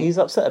something. Yeah, he's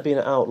upset at being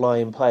an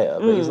outlying player,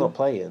 but he's not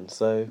playing,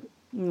 so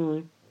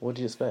what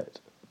do you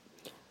expect?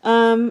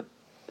 Kuzi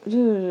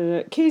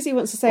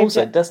wants to say...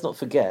 Also, let's not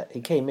forget,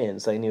 he came in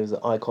saying he was an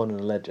icon and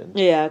a legend.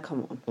 Yeah,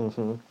 come on.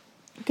 Mm-hmm.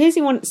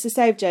 Kuzi wants to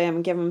save JM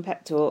and give him a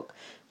pep talk.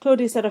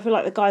 Claudia said, I feel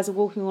like the guys are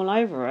walking all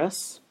over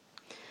us.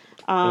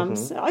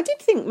 So I did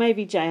think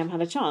maybe JM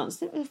had a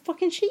chance. It was a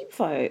fucking sheep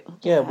vote.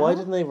 Yeah, why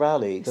didn't they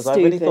rally? Because I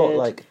really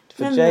thought,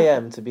 for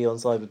JM to be on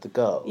side with the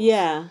girls...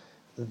 Yeah.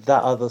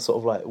 That other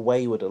sort of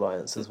wayward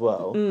alliance as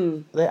well.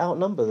 They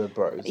outnumber the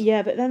bros.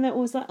 Yeah, but then they're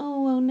always like,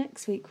 oh well,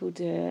 next week we'll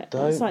do it.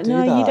 It's like,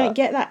 no, you don't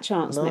get that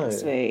chance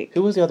next week.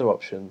 Who was the other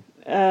option?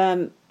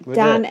 Dan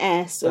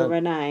S or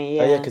Renee.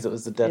 Yeah. Oh yeah, because it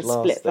was the dead last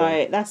split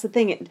vote. That's the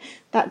thing.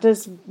 That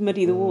does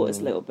muddy the waters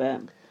a little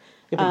bit.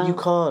 Yeah, but you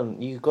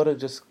can't. You've got to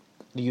just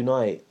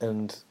unite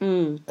and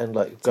go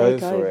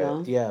for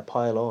it. Yeah,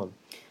 pile on.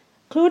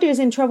 Claudia's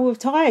in trouble with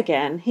Ty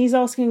again. He's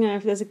asking her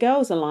if there's a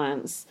girls'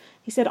 alliance.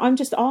 He said, I'm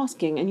just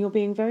asking and you're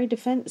being very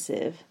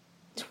defensive.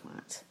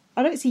 Twat.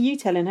 I don't see you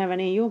telling her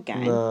any of your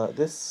game. No,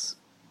 do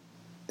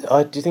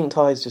you think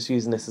Ty's just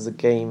using this as a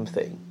game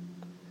thing?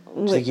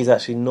 Do you think he's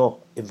actually not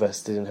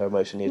invested in her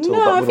emotionally at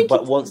all,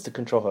 but wants to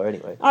control her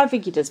anyway? I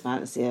think he does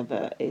fancy her,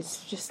 but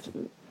it's just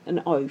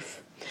an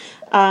oath.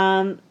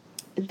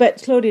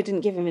 But Claudia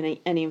didn't give him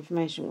any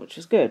information, which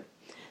was good.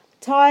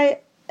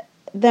 Ty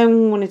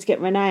then wanted to get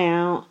Renee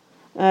out.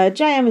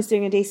 JM is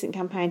doing a decent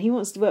campaign. He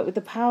wants to work with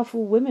the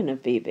powerful women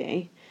of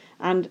BB,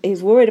 and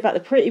he's worried about the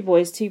Pretty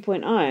Boys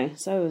 2.0.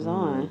 So was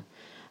I.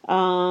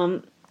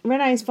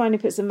 Renee's finally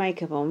put some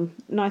makeup on.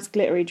 Nice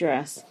glittery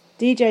dress.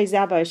 DJ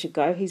Zabo should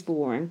go. He's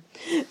boring.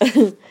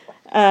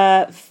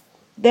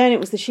 Then it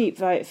was the sheep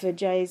vote for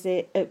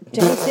Jay-Z.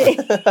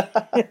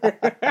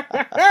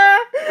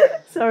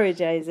 Sorry,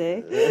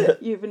 Jay-Z.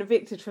 You've been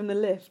evicted from the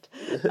lift.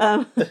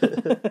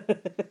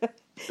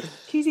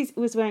 Cusie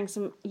was wearing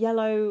some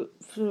yellow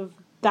sort of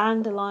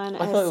dandelion.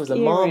 I thought it was a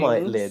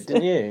Marmite lid,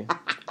 didn't you?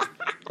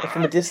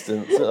 From a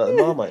distance, like a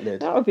Marmite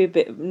lid. That would be a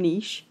bit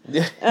niche.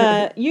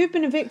 You've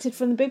been evicted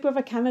from the Big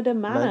Brother Canada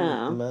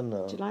Manor.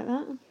 Manor. Do you like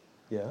that?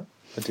 Yeah,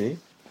 I do.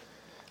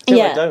 Do you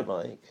know Yeah. what I don't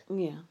like?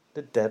 Yeah.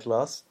 The dead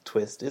last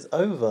twist is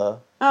over.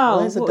 Oh,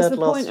 why is the what's dead the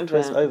last point of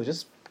twist it? over?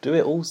 Just do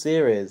it all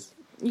series.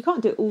 You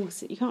can't do it all.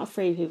 You can't have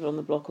 3 people on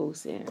the block all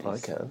series. I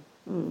can.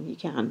 You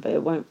can, but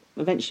it won't.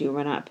 Eventually, you'll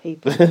run out of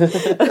people.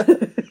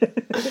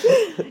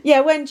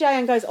 Yeah, when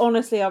JM goes,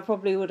 honestly, I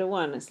probably would have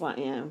won. It's like,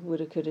 yeah,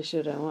 woulda, coulda,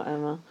 shoulda,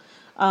 whatever.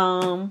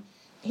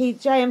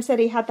 JM said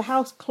he had the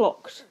house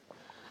clocked,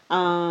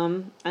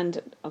 and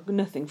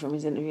nothing from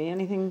his interview.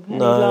 Any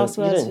No, last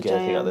you words don't for get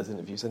anything out JM? of those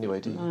interviews anyway,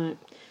 do you? Right.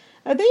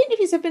 The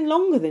interviews have been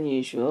longer than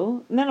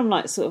usual, and then I'm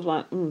like,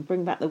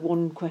 bring back the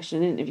one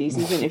question interviews.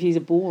 These interviews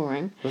are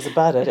boring. There was a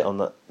bad edit on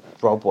that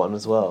Rob one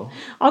as well.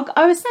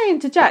 I was saying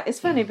to Jack, it's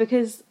funny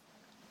because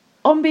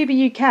on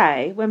BB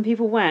UK, when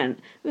people went,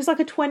 it was like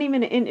a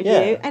 20-minute interview,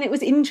 Yeah. and it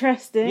was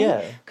interesting.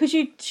 Yeah. Because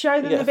you show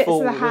You them get the a bits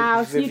full of the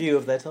house. review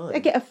of their time. They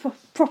get a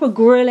proper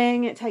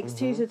grilling. It takes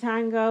 2 to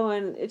tango,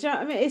 and do you know what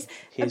I mean? It's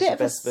Here's a your bit of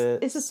best a,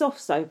 bits. it's a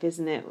soft soap,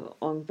 isn't it?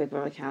 On Big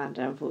Brother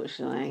Canada,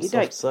 unfortunately,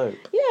 Soft soap.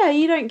 Yeah,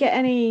 you don't get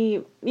any.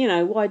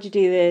 Why'd you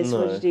do this?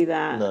 No, Why'd you do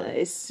that? no.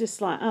 It's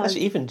just like, oh,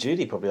 Actually, even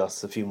Judy probably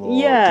asks a few more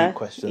Yeah, deep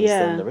questions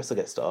yeah. than Larissa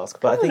gets to ask.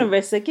 But come I on,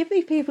 think Arissa, give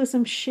these people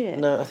some shit.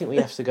 no, I think we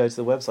have to go to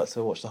the website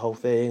to watch the whole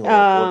thing,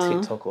 or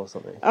TikTok or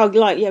something. Oh,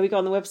 we go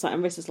on the website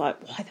and Rissa's like,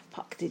 why the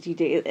fuck did you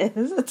do this?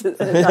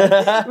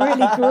 Like,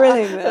 really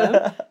grilling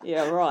them.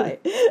 Yeah, right.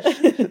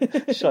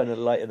 Shine a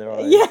light in their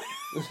eyes. Yeah.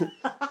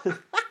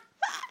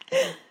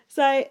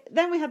 So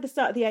then we had the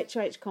start of the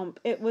HOH comp.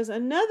 It was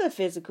another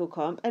physical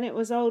comp, and it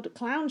was old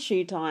clown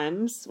shoe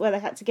times where they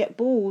had to get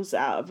balls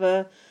out of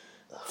a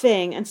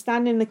thing and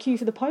stand in the queue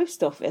for the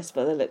post office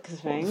by the looks of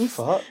things.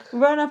 Fuck.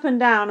 Run up and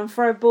down and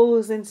throw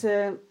balls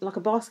into like a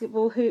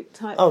basketball hoop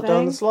type Oh, thing.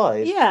 down the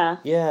slide? Yeah.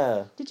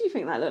 Yeah. Did you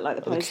think that looked like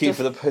the The post queue office?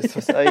 for the post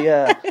office. Oh,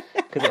 yeah.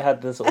 Because it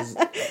had the sort of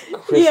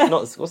Yeah.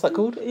 what's that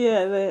called?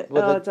 Yeah,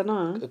 I don't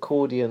know.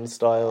 Accordion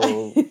style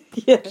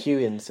Yeah.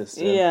 queuing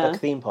system. Yeah. Like a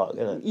theme park,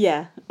 isn't it?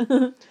 Yeah.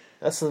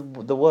 That's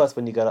the worst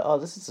when you go like, oh,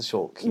 this is a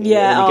short queue.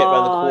 Yeah, And then you get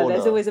around the corner.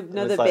 there's always and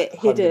another it's like bit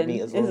 100 hidden,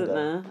 meters isn't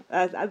longer.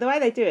 there? The way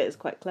they do it is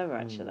quite clever,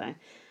 actually.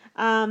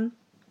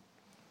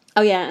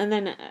 Oh, yeah, and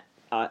then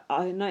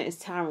I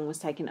noticed Taryn was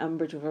taking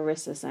umbrage with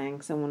Arissa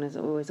saying someone is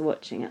always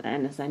watching at the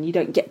end and saying, you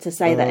don't get to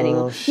say that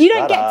anymore. You don't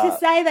shut get to up.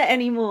 say that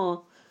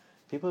anymore.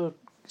 People,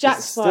 Jack's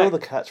it's still like- the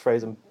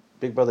catchphrase, and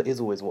Big Brother is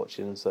always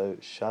watching, so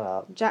shut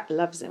up. Jack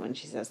loves it when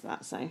she says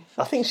that, so...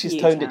 I think she's you,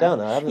 toned it Taryn. down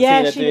now. I haven't Yeah,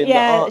 seen her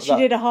doing she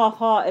did a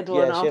half-hearted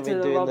one she after been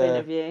the doing Rob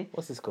interview.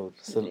 What's this called?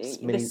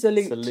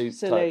 The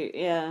salute,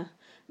 yeah.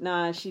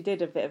 No, she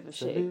did a bit of a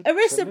shit. Salute,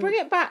 Arissa, salute. bring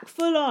it back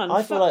full on. I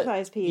Fuck feel like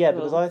those people. yeah,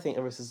 because I think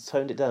Arissa's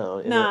toned it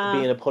down in Nah.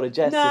 being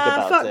apologetic Nah,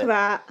 about fuck it.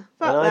 that. Fuck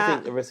and that. I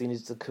think Arissa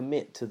needs to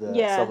commit to the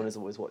Yeah. someone is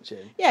always watching.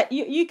 Yeah,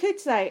 you could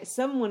say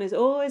someone is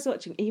always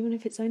watching, even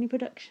if it's only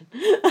production.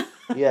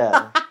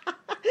 Yeah.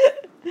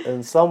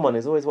 And someone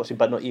is always watching,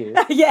 but not you.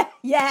 yeah,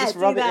 Just do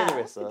rub it in, that.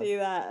 Arissa. Do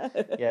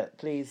that. Yeah,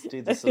 please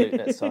do the salute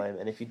next time.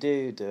 And if you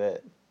do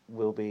it,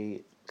 we'll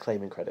be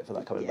claiming credit for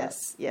that coming back.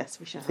 Yes,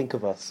 we shall. Think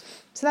of us.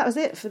 So that was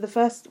it for the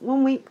first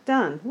 1 week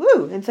done.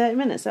 Woo, in 30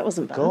 minutes. That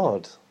wasn't bad.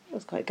 God. That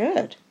was quite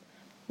good.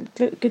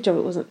 Good job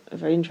it wasn't a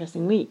very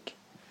interesting week.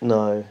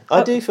 No.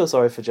 I do feel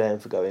sorry for JM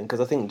for going, because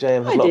I think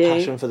JM had I a lot do. of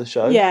passion for the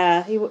show.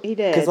 Yeah, he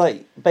did. Because,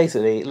 like,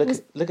 basically,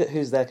 look at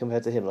who's there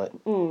compared to him. Like,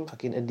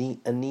 fucking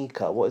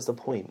Anika. What is the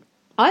point?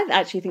 I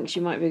actually think she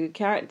might be a good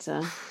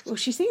character. Well,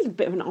 she seems a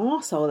bit of an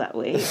arsehole that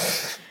week.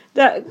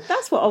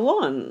 That's what I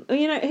want.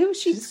 You know, who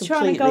was she She's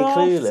trying to go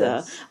completely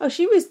after? clueless. Oh,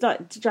 she was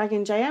like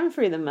dragging JM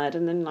through the mud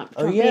and then like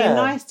Oh, being yeah.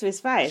 nice to his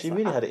face. She Like,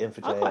 really had it in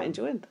for I JM. quite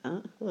enjoyed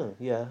that. Oh,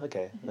 yeah,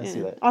 okay. I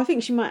see that. I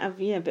think she might have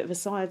a bit of a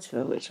side to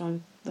her, which I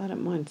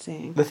don't mind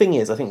seeing. The thing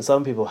is, I think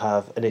some people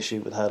have an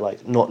issue with her,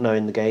 like, not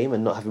knowing the game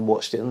and not having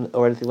watched it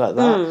or anything like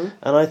that.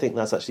 And I think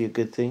that's actually a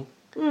good thing.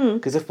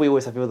 Because if we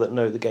always have people that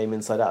know the game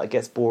inside out, it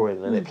gets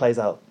boring and it plays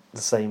out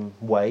the same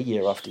way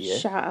year after year.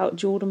 Shout out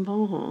Jordan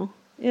Parha.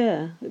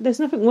 Yeah, there's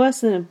nothing worse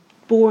than a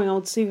boring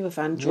old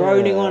superfan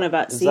droning on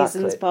about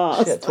seasons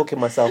past. Shit, talking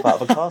myself out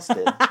of a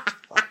casting.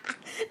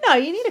 No,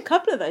 you need a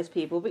couple of those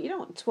people, but you don't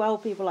want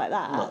 12 people like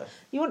that. No.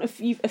 You want a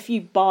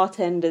few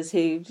bartenders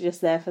who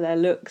just there for their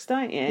looks,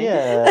 don't you?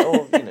 Yeah,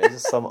 or,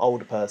 just some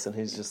older person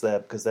who's just there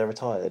because they're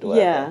retired or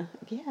whatever.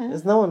 Yeah.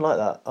 There's no one like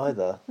that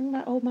either. What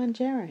about old man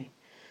Jerry?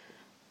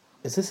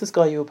 Is this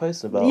guy you were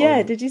posting about?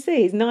 Yeah, did you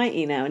see? He's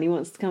 90 now and he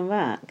wants to come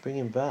back. Bring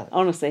him back.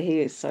 Honestly, he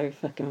is so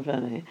fucking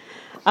funny.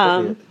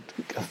 Probably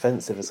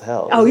offensive as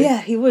hell. Oh, isn't he?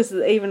 yeah, he was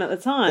even at the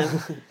time.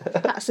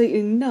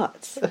 Absolutely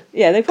nuts.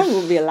 Yeah, they probably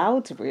wouldn't be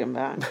allowed to bring him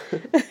back.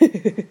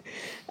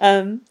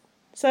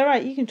 So,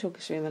 right, you can talk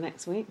us through the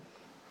next week.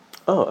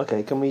 Oh,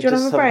 okay. Can we Do you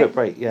want just to have have a quick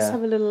break? Yeah. Let's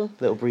have a little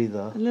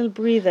breather. Right, And we'll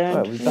be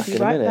we'll back be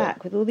in a right minute.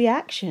 back with all the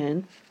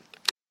action.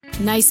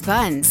 Nice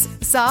buns,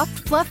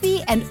 soft,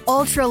 fluffy, and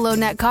ultra low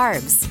net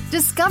carbs.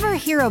 Discover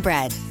Hero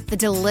Bread, the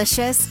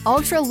delicious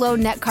ultra low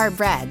net carb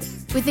bread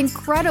with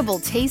incredible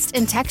taste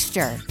and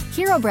texture.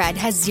 Hero Bread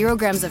has 0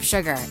 grams of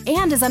sugar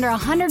and is under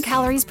 100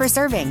 calories per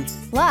serving.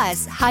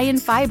 Plus, high in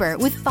fiber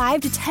with 5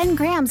 to 10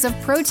 grams of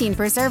protein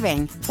per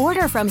serving.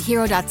 Order from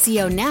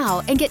hero.co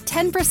now and get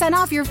 10%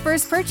 off your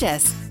first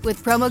purchase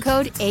with promo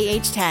code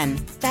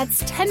AH10.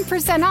 That's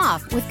 10%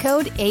 off with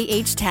code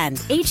AH10.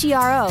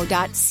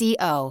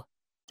 HERO.co.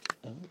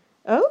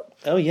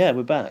 Oh, yeah,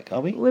 we're back,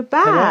 are we? we're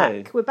back.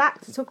 Hello. We're back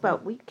to talk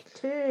about week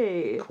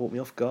 2. Caught me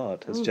off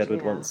guard, as Oh, Jedward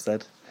dear. once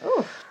said.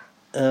 Oh,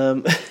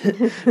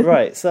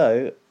 Right,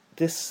 so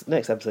this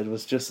next episode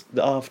was just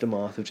the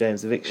aftermath of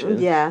James' eviction.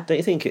 Yeah. Don't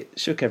you think it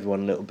shook everyone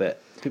a little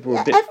bit? People were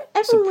a Yeah, bit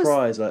everyone was-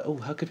 surprised, like, oh,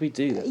 how could we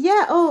do this?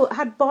 yeah. Oh,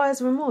 had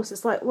buyer's remorse.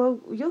 It's like, well,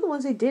 you're the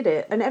ones who did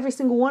it, and every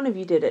single one of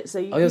you did it. So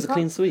you. Oh, it was a can't-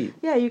 clean sweep.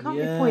 Yeah, you can't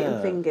be pointing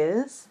Yeah.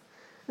 fingers.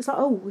 It's like,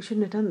 oh, we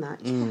shouldn't have done that.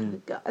 Mm.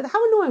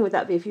 How annoying would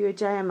that be if you were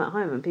JM at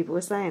home and people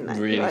were saying that?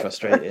 Really You're like,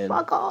 frustrating.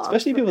 Fuck off.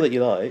 Especially people that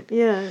you like.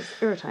 Yeah, it's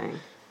irritating.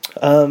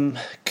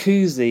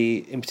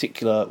 Kuzi, in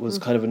particular, was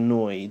kind of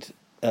annoyed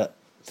at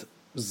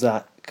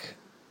Zach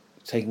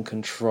taking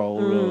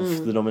control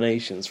of the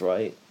nominations,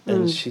 right?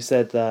 And she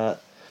said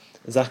that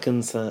Zach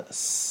and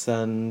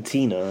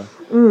Santina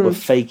were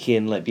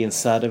faking, like, being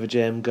sad over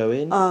JM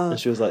going. And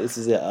she was like, this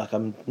is it. Like,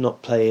 I'm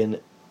not playing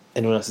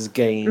anyone else's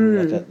game.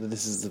 Like,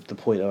 this is the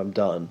point where I'm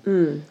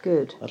done.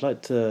 Good. I'd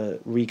like to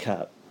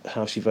recap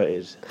how she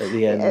voted at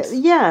the end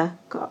Yeah.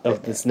 God.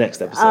 of this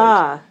next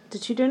episode.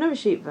 Did she do another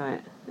sheep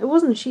vote? It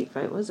wasn't a sheep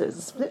vote, was it? It was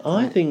a split vote.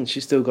 I think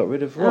she still got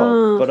rid of Rob.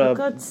 Oh, but for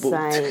God's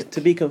sake.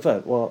 to be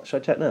confirmed. Well, should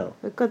I check now?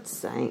 For God's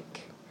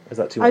sake. Is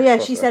that too Oh much? yeah,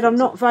 cross she said, I'm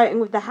not referencing? voting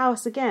with the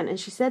house again. And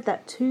she said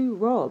that to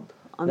Rob.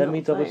 I'm Let not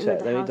me double voting check.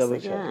 with the Let me house double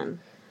check. again.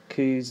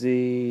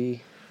 Kuzi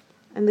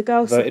And the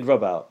girl voted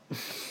Rob out.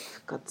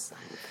 for God's sake.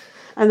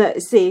 And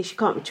that, see, she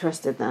can't be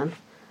trusted then.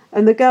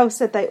 And the girl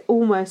said they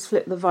almost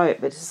flipped the vote,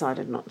 but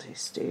decided not to.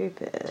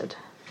 Stupid.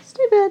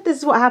 This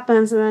is what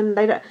happens, and then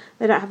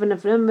they don't have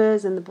enough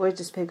numbers, and the boys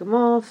just pick them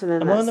off, and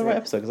then Am I that's on the right it.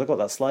 episode? Because I got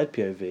that slide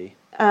POV.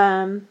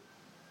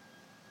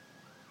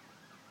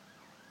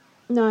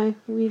 No,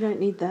 we don't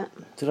need that.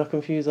 Did I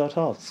confuse our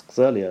tasks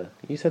earlier?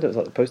 You said it was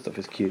like the post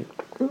office queue.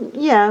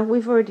 Yeah,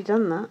 we've already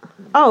done that.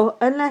 Oh,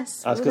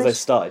 unless That's because they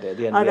started it at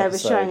the end of the they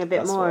episode. were showing a bit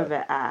That's more why. of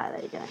it. There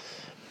you go.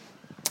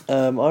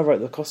 I wrote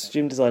the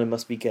costume designer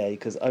must be gay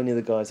because only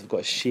the guys have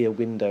got a sheer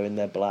window in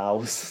their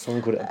blouse.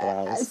 Someone called it a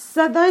blouse.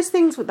 So those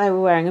things what they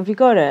were wearing, have you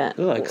got it? It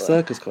looked like a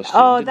circus costume.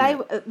 Oh,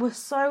 didn't they it? were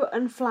so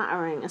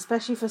unflattering,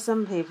 especially for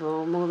some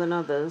people more than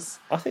others.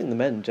 I think the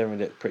men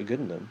generally look pretty good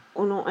in them.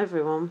 Or not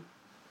everyone.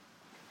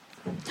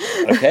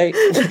 Okay.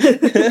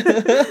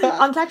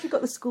 I'm glad you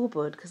got the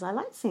scoreboard because I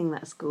like seeing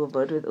that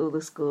scoreboard with all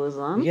the scores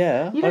on.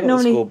 Yeah, you I don't got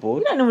normally the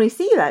scoreboard. you don't normally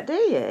see that, do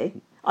you?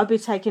 I'd be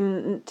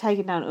taking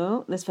down.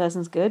 Oh, this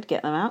person's good.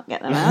 Get them out.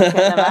 Get them out.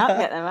 Get them out.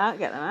 Get them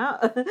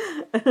out.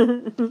 Get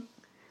them out.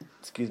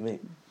 Excuse me.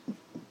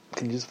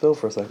 Can you just fill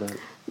for a second?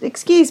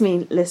 Excuse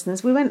me,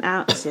 listeners. We went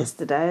out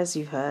yesterday, as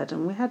you've heard,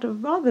 and we had a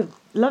rather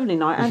lovely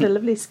night. I had a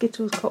lovely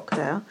Skittles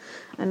cocktail,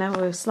 and now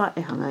we're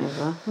slightly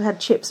hungover. We had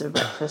chips for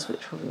breakfast,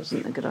 which probably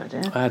wasn't a good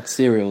idea. I had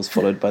cereals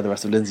followed by the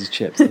rest of Lindsay's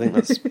chips. I think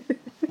that's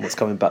what's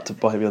coming back to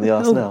bite me on the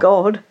arse Oh now.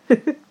 God!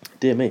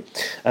 Dear me.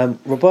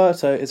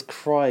 Roberto is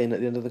crying at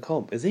the end of the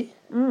comp, is he?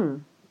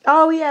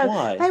 Oh yeah,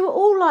 Why? they were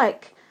all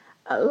like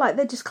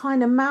they're just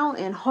kind of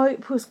mounting.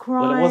 Hope was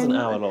crying. Well, it was an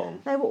hour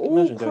long. They were all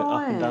Imagine crying. going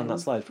up and down that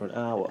slide for an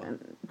hour.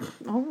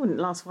 I wouldn't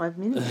last 5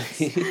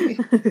 minutes.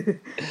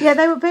 Yeah,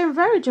 they were being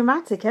very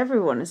dramatic.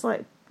 Everyone, it's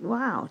like,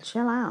 wow,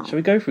 chill out. Shall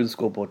we go through the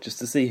scoreboard just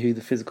to see who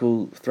the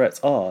physical threats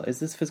are? Is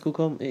this physical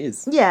comp? It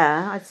is.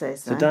 Yeah, I'd say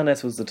so. So Dan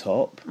S was the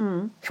top,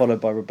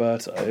 followed by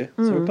Roberto.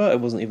 So Roberto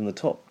wasn't even the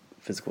top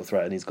physical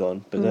threat and he's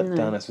gone. But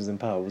Dan S was in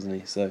power, wasn't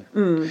he? So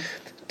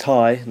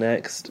Ty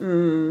next.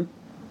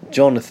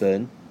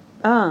 Jonathan.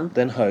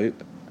 Then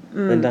Hope.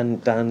 Then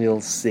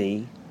Daniel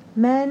C.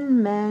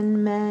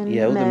 Men.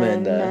 Yeah, all the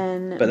men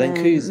there. But then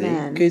Kuzi.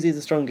 men. Kuzi's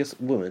the strongest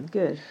woman.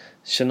 Good.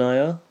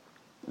 Shania.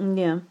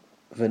 Yeah.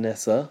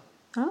 Vanessa.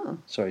 Oh.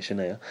 Sorry,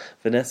 Shania.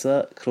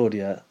 Vanessa,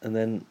 Claudia, and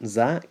then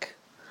Zach.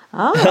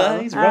 Oh.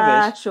 He's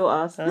rubbish. Short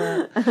ass.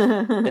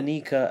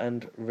 Anika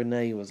and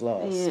Renee was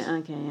last. Yeah.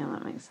 Okay. Yeah,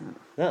 that makes sense.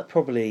 That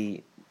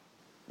probably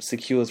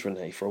secures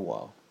Renee for a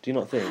while. Do you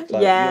not think?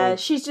 Yeah, you're-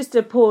 she's just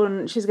a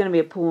porn. She's going to be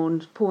a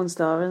porn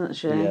star, isn't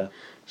she? Yeah.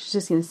 She's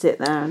just going to sit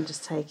there and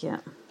just take it.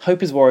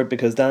 Hope is worried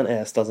because Dan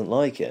S doesn't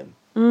like him.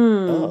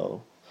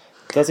 Oh.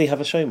 Does he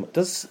have a showman?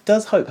 Does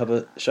Hope have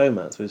a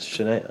showmance with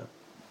Shania?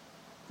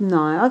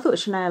 No, I thought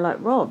Shania liked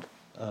Rob.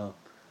 Oh.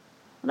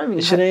 I don't really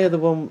Is Shania the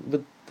one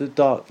with the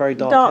very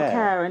dark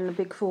hair and the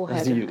big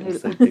forehead. You were gonna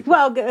say big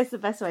Well, that's the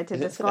best way to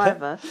describe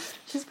her.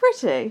 She's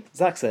pretty.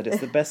 Zach said it's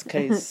the best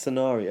case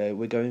scenario.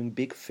 We're going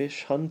big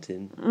fish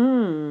hunting.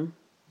 You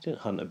don't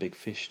hunt a big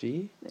fish, do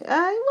you?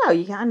 Well,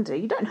 you can do.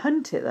 You don't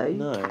hunt it though. You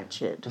No.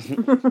 catch it.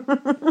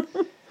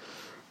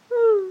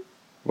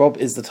 Rob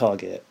is the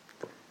target.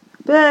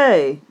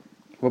 Boo.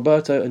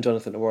 Roberto and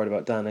Jonathan are worried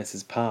about Dan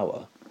S.'s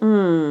power.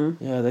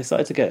 Yeah, they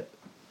started to get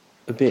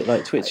a bit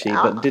like twitchy,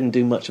 but didn't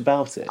do much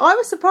about it. I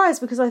was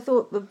surprised because I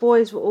thought the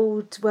boys were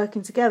all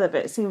working together,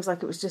 but it seems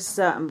like it was just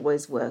certain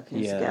boys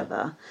working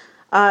together.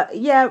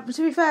 To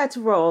be fair to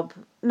Rob,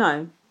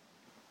 no.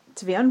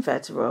 To be unfair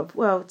to Rob,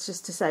 well,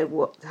 just to say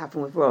what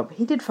happened with Rob,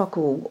 he did fuck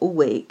all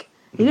week.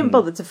 He didn't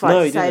bother to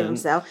fight to save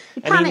himself.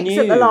 He panicked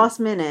at the last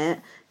minute,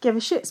 gave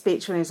a shit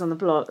speech when he was on the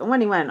block, and when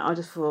he went, I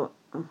just thought,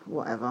 oh,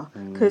 whatever.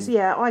 Because,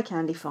 eye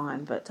candy,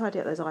 fine, but tidy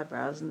up those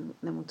eyebrows and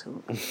then we'll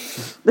talk.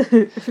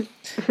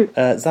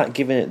 Zach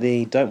giving it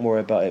the "don't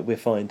worry about it, we're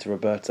fine" to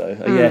Roberto.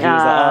 He was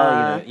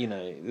like,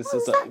 this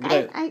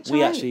is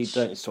we actually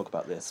don't need to talk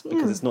about this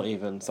because it's not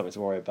even something to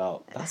worry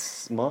about.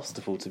 That's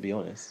masterful, to be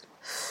honest.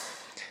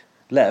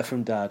 Letter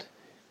from Dad.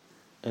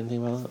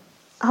 Anything about that?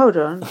 Hold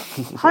on.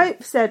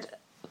 Hope said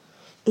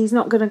he's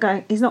not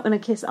gonna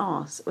kiss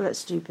arse. Well, that's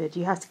stupid.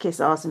 You have to kiss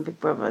arse in Big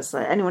Brother. So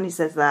anyone who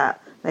says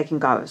that, they can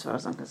go, as far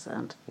as I'm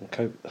concerned.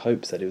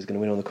 Hope said he was going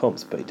to win all the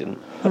comps, but he didn't.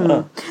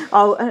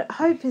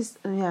 Hope is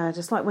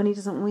just like when he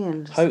doesn't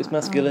win. Hope's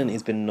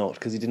masculinity's been knocked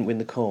because he didn't win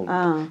the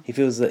comp. He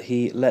feels that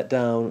he let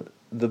down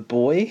the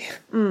boy.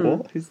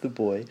 What? Who's the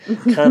boy?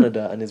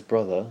 Canada and his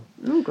brother.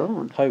 Oh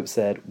God. Hope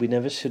said, "We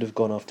never should have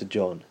gone after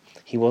John.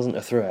 He wasn't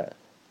a threat.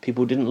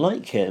 People didn't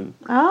like him."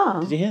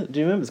 Oh. Do you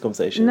remember this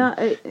conversation? No.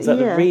 Is that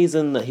the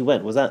reason that he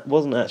went?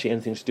 Wasn't actually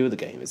anything to do with the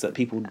game? Is that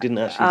people didn't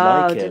actually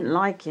like him? Didn't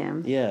like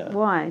him. Yeah.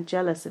 Why?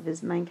 Jealous of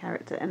his main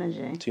character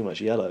energy. Too much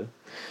yellow.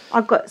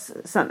 I've got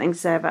something to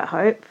say about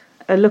Hope.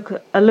 A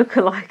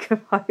lookalike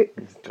of Hope.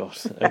 God.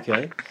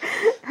 Okay.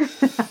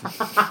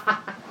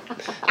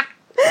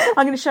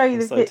 I'm going to show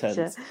you the picture.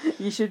 Tense.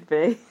 You should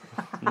be.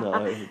 No,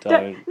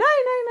 don't. No.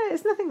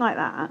 It's nothing like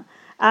that.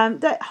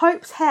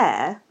 Hope's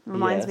hair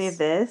reminds me of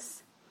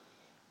this.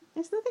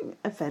 It's nothing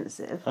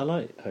offensive. I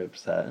like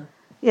Hope's hair.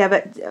 Yeah,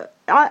 but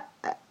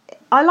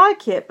I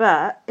like it,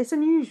 but it's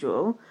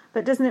unusual.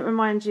 But doesn't it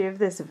remind you of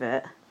this a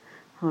bit?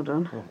 Hold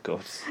on. Oh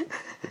God,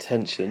 the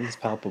tension is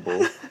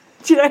palpable.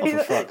 Do you know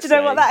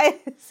what that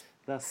is?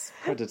 That's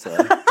Predator.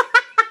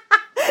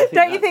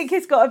 Don't you think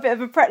it's got a bit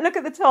of a look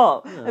at the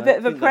top? No, a bit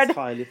of a predator.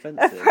 Highly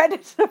offensive. A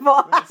predator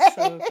vibe. That's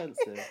so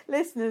offensive.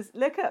 Listeners,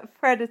 look at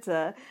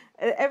Predator.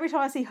 Every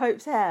time I see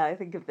Hope's hair, I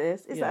think of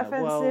this. Is that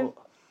offensive?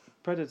 Well,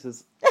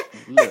 Predator's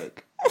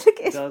look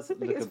does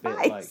look a bit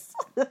face.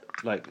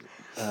 like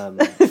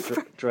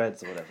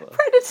dreads or whatever.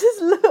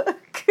 Predator's look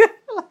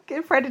like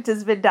a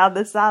predator's been down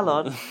the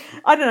salon.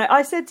 I don't know.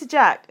 I said to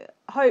Jack,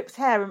 Hope's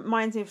hair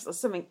reminds me of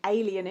something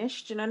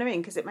alienish. Do you know what I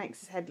mean? Because it makes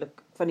his head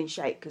look funny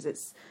shape. Because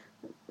it's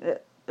I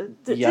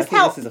think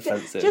this is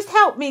offensive. Just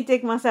help me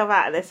dig myself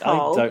out of this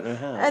hole. I don't know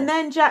how. And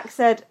then Jack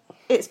said,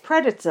 "It's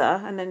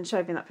Predator," and then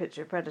showed me that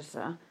picture of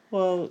Predator.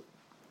 Well,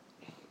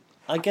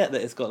 I get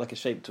that it's got like a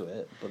shape to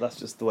it, but that's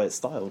just the way it's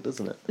styled,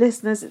 isn't it?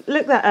 Listeners,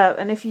 look that up,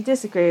 and if you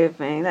disagree with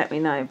me, let me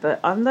know. But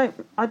I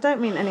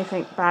don't mean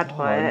anything bad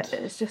by it.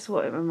 It's just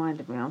what it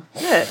reminded me of.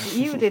 Look,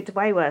 you did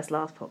way worse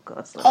last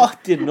podcast. So. I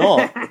did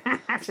not.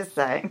 Just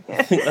saying.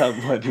 I think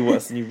that might be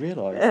worse than you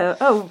realise.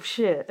 Oh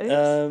shit!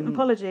 Oops.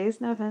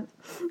 Apologies, no offence.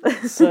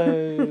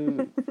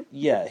 So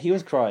yeah, he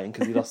was crying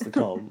because he lost the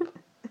comp.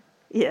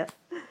 Yeah.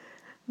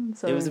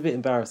 It was a bit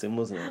embarrassing,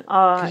 wasn't it?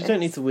 Because you don't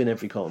need to win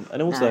every comp,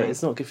 and also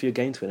it's not good for your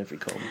game to win every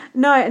comp.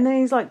 No, and then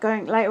he's like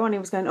going later on. He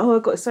was going, "Oh, I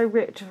got so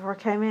ripped before I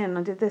came in.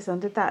 I did this, I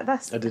did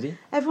that." Oh, did he?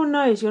 Everyone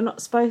knows you're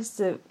not supposed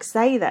to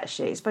say that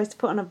shit. You're supposed to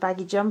put on a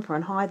baggy jumper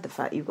and hide the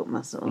fact you've got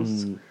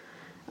muscles.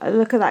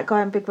 Look at that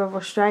guy in Big Brother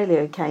Australia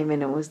who came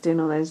in and was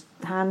doing all those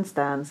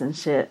handstands and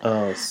shit.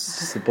 Oh,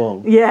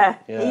 Sabong. Yeah,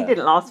 he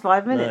didn't last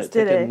 5 minutes,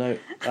 did he? A note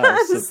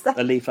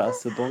a leaf out of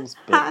Sabong's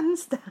book.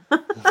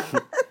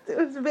 Handstand. It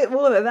was a bit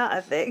more than that,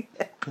 I think.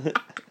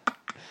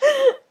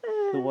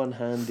 The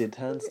one-handed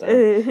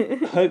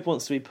handstand. Hope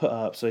wants to be put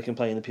up so he can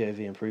play in the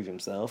POV and prove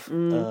himself.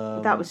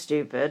 That was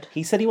stupid.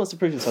 He said he wants to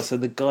prove himself so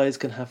the guys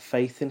can have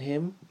faith in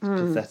him.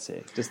 It's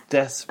pathetic. Just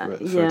desperate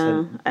for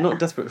attention. Not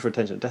desperate for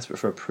attention, desperate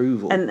for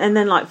approval. And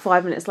then like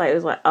 5 minutes later, it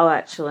was like, oh,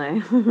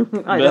 actually,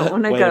 I don't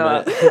want to go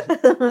up.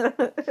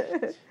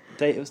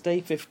 It was day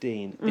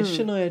 15. Is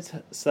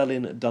Shania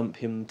selling dump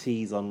him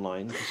teas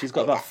online? Because she's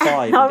got about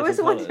 5 I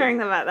was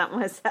wondering about that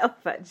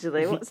myself,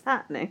 actually. What's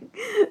happening?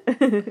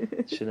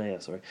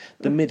 Shania, sorry.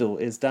 The middle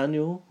is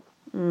Daniel,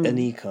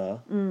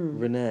 Anika,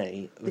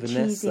 Renee,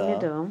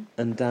 Vanessa,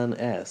 and Dan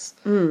S.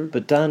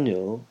 But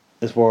Daniel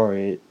is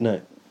worried,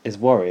 and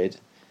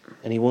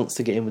he wants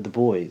to get in with the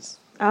boys.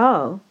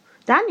 Oh,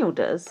 Daniel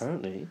does?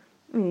 Apparently.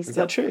 Is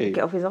that true?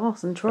 Get off his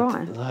arse and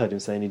try. I heard him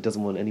saying he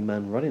doesn't want any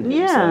man running him.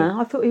 Yeah,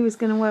 I thought he was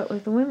going to work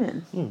with the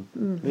women.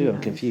 Maybe I'm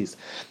confused.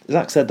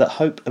 Zach said that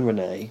Hope and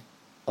Renee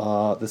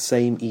are the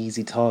same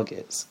easy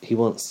targets. He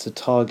wants to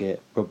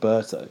target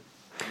Roberto.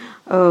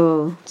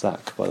 Oh.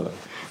 Zach, by the way.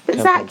 But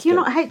Zach, you're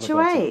not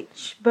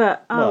HOH.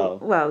 But,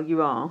 well,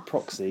 you are.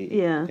 Proxy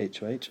yeah.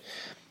 HOH.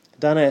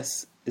 Dan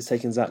S is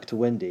taking Zach to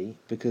Wendy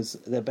because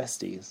they're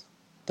besties.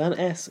 Dan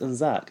S and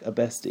Zach are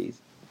besties.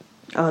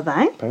 Are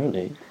they?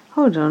 Apparently.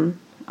 Hold on.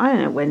 I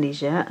don't know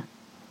Wendy's yet.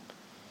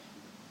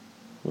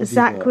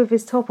 Zach with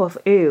his top off.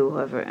 Ooh,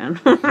 I've written.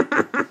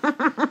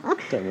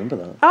 Don't remember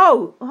that.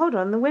 Oh, hold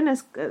on. The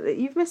winners.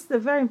 You've missed the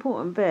very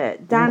important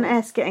bit. Dan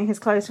S getting his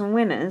clothes from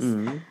Winners.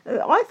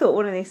 I thought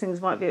one of these things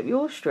might be up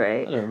your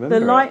street. I don't remember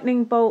the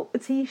lightning bolt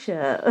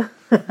T-shirt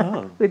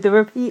with the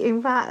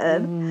repeating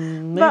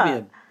pattern.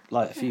 Maybe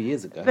a few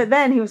years ago. But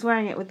then he was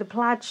wearing it with the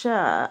plaid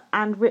shirt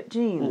and ripped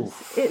jeans.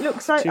 Oof, it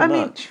looks like. too mean,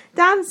 much.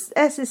 Dan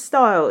S's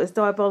style is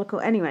diabolical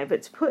anyway.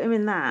 But to put him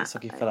in that, It's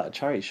like he fell out of a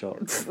charity shop.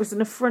 was an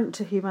affront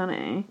to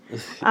humanity.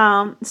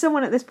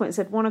 Someone at this point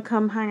said, "Want to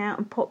come hang out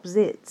and pop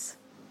zits?"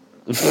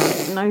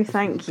 No,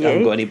 thank you. I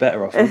haven't got any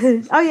better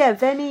offers. Oh yeah,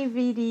 Veni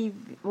Vidi,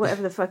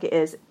 whatever the fuck it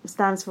is,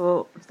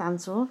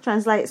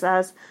 translates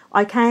as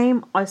 "I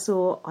came, I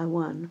saw, I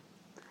won."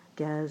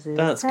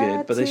 That's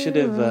good, but they should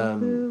have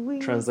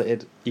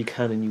translated "you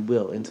can and you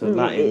will" into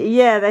Latin.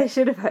 Yeah, they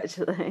should have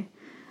actually.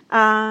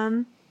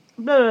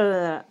 Blah, blah,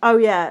 blah. Oh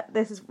yeah,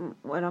 this is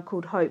when I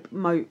called Hope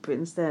Mope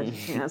instead. I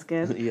think that's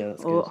good. Yeah,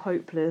 that's or good.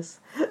 Hopeless.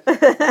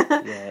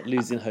 Yeah,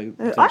 Losing Hope,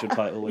 potential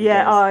title.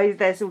 Yeah,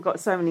 they've still got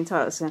so many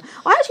titles. I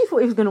actually thought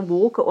he was going to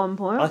walk at one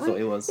point. I thought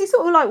he was. He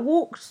sort of like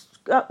walked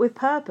up with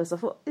purpose. I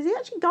thought, is he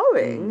actually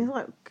going? He's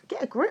like,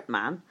 get a grip,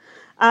 man.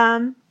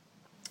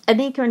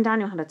 Anika and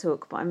Daniel had a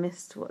talk, but I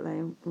missed what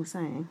they were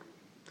saying.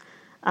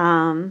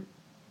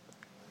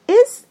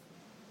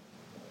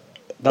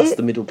 That's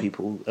the Middle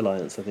People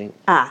Alliance, I think.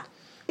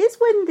 Is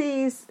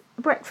Wendy's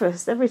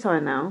breakfast every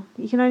time now?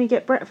 You can only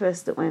get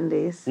breakfast at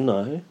Wendy's.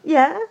 No.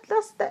 Yeah,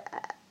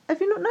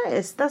 have you not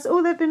noticed? That's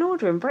all they've been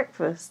ordering,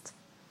 breakfast.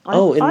 In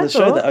the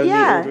show they're only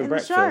ordering in the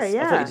breakfast. show,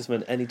 yeah. I thought you just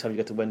meant any time you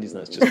go to Wendy's now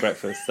it's just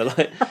breakfast. They're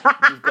like,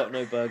 you've got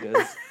no burgers.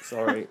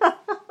 Sorry.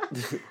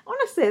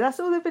 Honestly, that's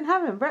all they've been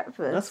having,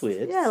 breakfast. That's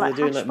weird. Yeah, so like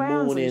they're doing hash like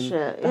browns morning. and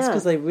shit. That's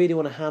because they really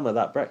want to hammer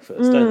that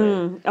breakfast,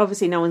 don't they?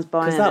 Obviously, no one's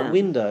buying it. Because that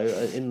window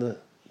in the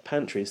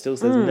pantry still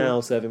says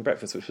now serving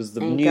breakfast, which was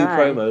the And new go.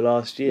 promo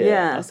last year.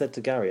 Yeah. I said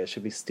to Gary, I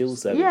should be still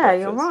serving Yeah,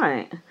 breakfast. you're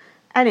right.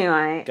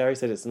 Anyway, Gary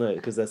said it's no,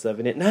 because they're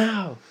serving it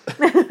now.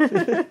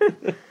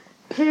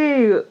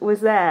 who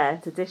was there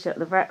to dish up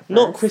the breakfast?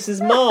 Not Chris's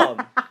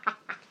mum.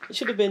 It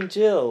should have been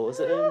Jill. Was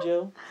it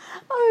Jill?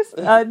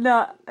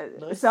 No,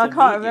 Nice so I to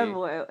can't meet you. remember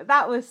what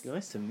that was.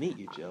 Nice to meet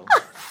you, Jill.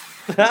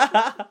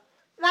 That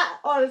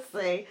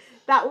honestly,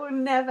 that will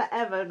never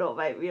ever not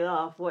make me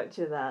laugh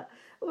watching that.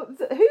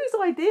 Whose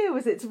idea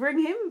was it to bring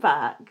him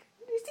back?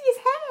 You see his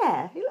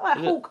hair? He looked like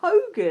Hulk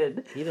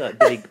Hogan. You look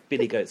like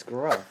Billy Goat's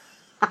gruff.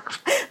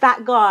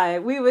 That guy,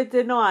 we were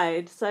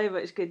denied so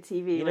much good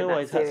TV. You know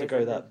why he's had to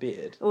grow that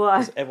beard? Why?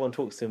 Because everyone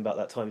talks to him about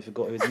that time he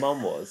forgot who his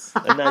mum was,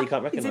 and now you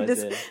can't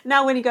recognise him.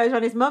 Now when he goes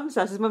around his mum's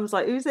house, his mum's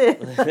like, "Who's it?"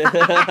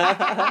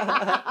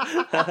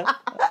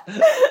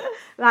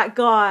 That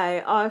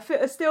guy, I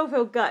still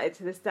feel gutted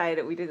to this day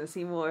that we didn't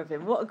see more of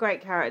him. What a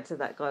great character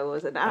that guy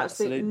was. An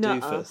absolute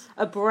nutter. doofus.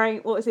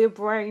 A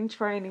brain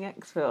training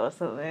expert or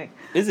something.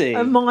 Is he?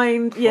 A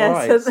mind,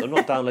 yes. Christ, I'm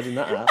not downloading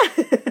that app.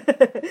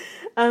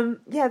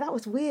 Yeah, that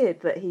was weird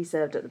that he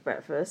served at the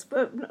breakfast.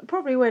 But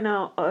probably when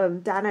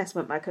Dan S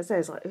went back, I say,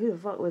 it's like, who the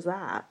fuck was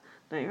that?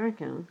 Don't you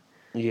reckon?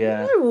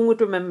 Yeah. No one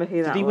would remember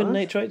who that was. Did he win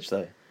an HOH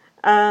though?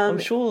 I'm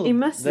sure he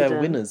must have they're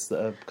done. winners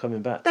that are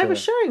coming back. They were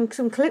showing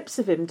some clips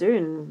of him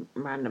doing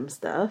random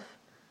stuff.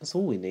 That's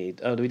all we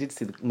need. Oh, we did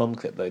see the mum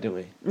clip though, didn't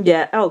we?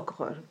 Yeah. Oh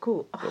god,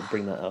 cool. Got to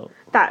bring that out.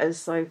 That is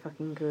so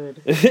fucking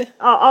good.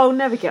 I'll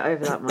never get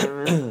over that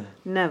moment.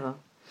 Never.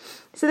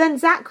 So then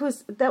Zach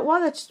was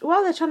while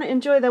they're trying to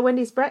enjoy their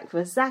Wendy's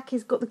breakfast, Zach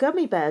has got the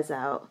gummy bears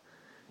out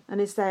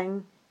and is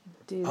saying,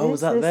 "Do this,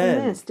 was that this, then?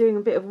 and this," doing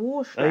a bit of war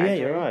Oh yeah, strategy.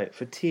 you're right.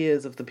 For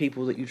tiers of the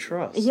people that you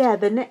trust. Yeah,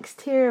 the next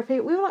tier of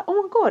people. We were like,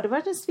 "Oh my god!"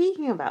 Imagine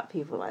speaking about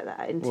people like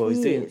that in Well,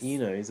 he's doing.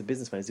 tiers. He's a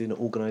businessman. He's doing an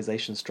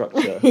organisation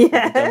structure.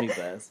 Yeah. With the gummy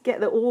bears.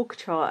 Get the org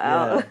chart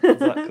out. Yeah,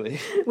 exactly.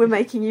 We're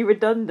making you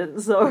redundant.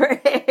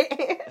 Sorry.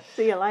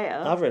 See you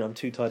later. I've written. I'm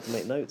too tired to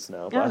make notes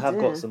now, but Oh, I have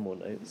dear. got some more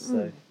notes.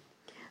 So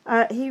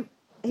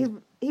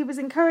He was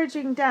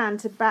encouraging Dan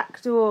to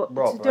backdoor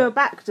Rob, to do a right?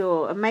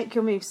 backdoor and make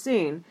your move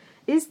soon.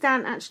 Is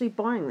Dan actually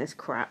buying this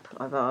crap?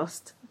 I've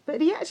asked,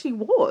 but he actually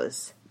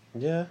was.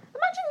 yeah.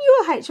 Imagine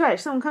you're HOH,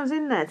 someone comes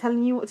in there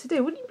telling you what to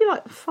do. Wouldn't you be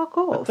like, "Fuck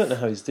I off"? don't know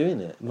how he's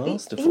doing it.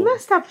 Masterful. He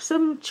must have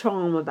some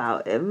charm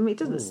about him. He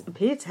doesn't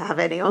appear to have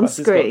any on Perhaps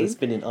he's got screen. the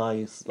spinning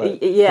eyes. Like,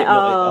 Yeah,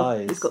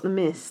 hypnotic eyes. he's got the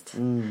mist.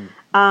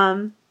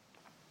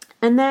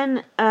 And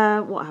then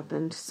what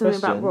happened? Something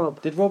about Question,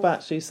 Rob. Did Rob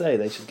actually say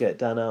they should get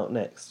Dan out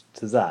next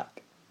to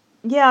Zach?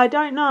 Yeah, I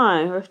don't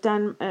know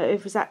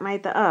if Zach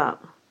made that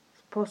up.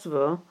 It's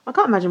possible. I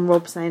can't imagine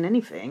Rob saying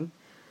anything.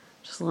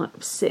 Just like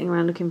sitting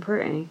around looking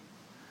pretty.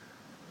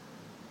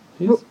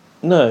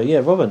 No, yeah,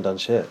 Rob hasn't done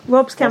shit.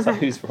 Rob's I was like,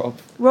 campaign. who's Rob?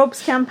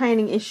 Rob's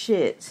campaigning is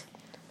shit.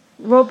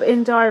 Rob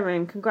in Diary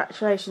Room,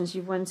 congratulations,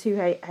 you've won 2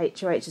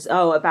 HOHs.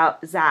 Oh,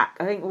 about Zach.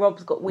 I think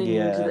Rob's got wind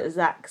Yeah. that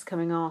Zach's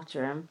coming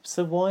after him.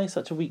 So why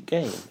such a weak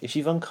game? If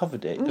you've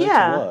uncovered it, go to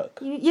Yeah, work.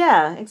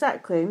 yeah,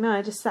 exactly. No,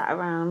 I just sat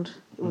around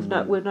with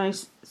no Rolled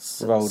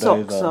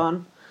socks over.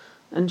 on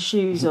and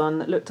shoes on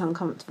that looked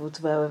uncomfortable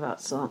to wear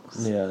without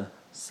socks. Yeah.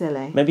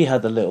 Silly. Maybe he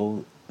had the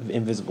little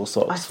invisible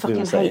socks. I we fucking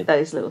were saying. hate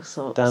those little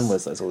socks. Dan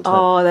wears those all the time.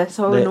 Oh, they're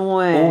so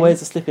annoying.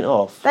 Always are slipping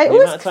off. They the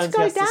always amount of times go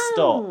he has down. to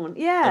stop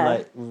Yeah. and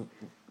like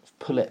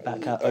pull it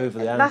back out over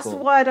the ankle.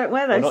 That's why I don't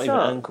wear those not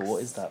socks. even ankle.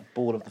 What is that?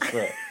 Ball of the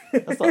foot.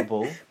 That's not a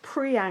ball.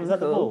 Pre-ankle. Is that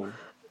the ball?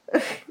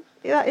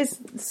 That is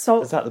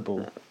sock. Is that the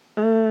ball?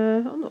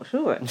 I'm not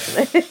sure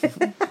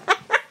actually.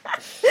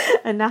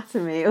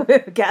 Anatomy or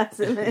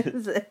orgasm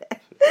is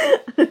it?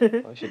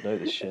 I should know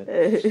this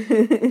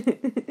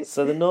shit.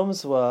 So the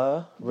noms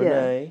were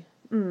Renee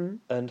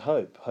and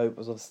Hope. Hope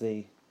was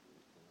obviously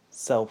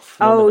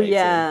self-nominating. Oh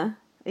yeah,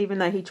 even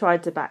though he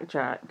tried to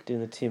backtrack.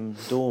 Doing the Tim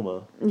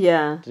Dormer.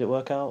 Yeah. Did it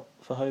work out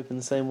for Hope in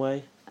the same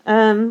way?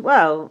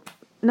 Well,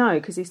 no,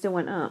 because he still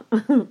went up.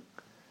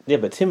 Yeah,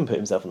 but Tim put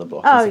himself on the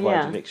block Oh, and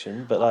survived yeah.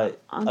 eviction. But like,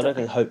 I don't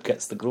think Hope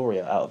gets the glory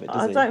out of it, does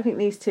I he? don't think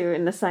these two are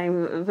in the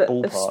same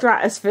Ballpark.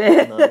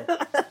 stratosphere. No.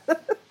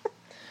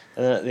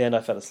 And then at the end,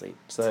 I fell asleep.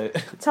 So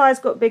Ty's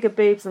got bigger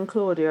boobs than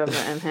Claudia, I've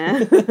met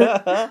him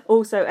here.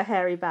 Also a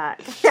hairy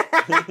back.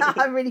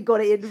 I really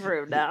got it in for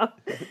him now.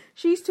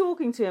 She's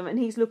talking to him and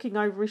he's looking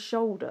over his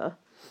shoulder.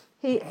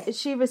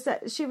 She was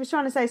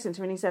trying to say something to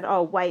him and he said,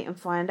 "Oh, wait and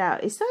find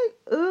out." He's so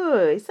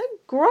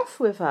gruff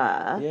with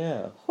her.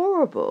 yeah,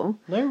 Horrible.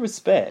 no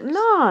respect.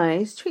 No,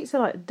 he treats her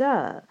like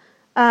dirt.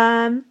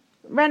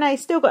 Renee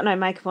still got no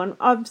makeup on.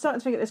 I'm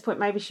starting to think at this point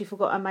maybe she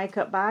forgot her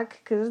makeup bag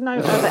because there's no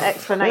other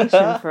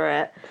explanation for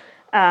it.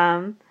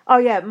 Oh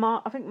yeah,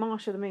 I think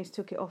Marsha the Moose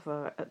took it off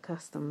her at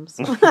customs.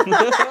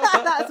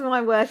 That's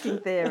my working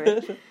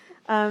theory.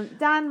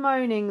 Dan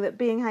moaning that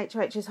being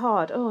HOH is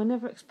hard. Oh, I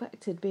never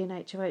expected being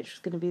HOH was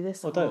going to be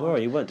this hard. Well, don't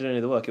worry, you weren't doing any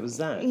of the work. It was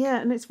Zach. Yeah,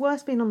 and it's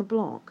worse being on the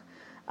block.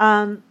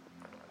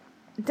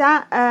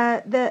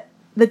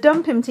 The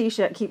Dump Him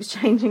t-shirt keeps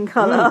changing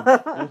colour.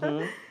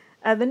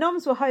 The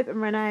noms were Hope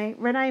and Renee.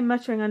 Renee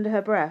muttering under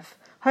her breath.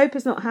 Hope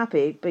is not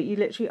happy, but you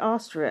literally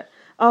asked for it.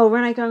 Oh,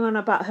 Renee going on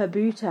about her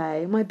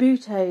bootay. My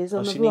bootay is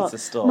on the she block. needs to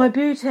stop. My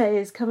bootay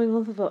is coming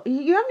off the block.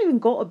 You haven't even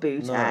got a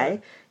bootay.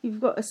 No. You've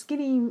got a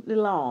skinny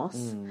little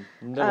arse.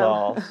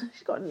 No laugh.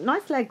 She's got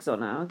nice legs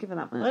on her, I'll give her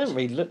that much. I haven't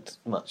really looked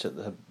much at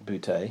the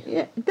bootay.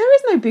 Yeah, there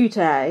is no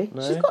bootay.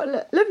 No? She's got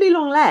lovely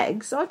long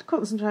legs. I'd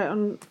concentrate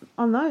on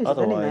those, if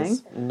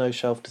Otherwise, anything. no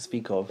shelf to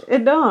speak of.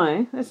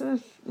 No.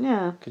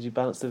 Yeah. Could you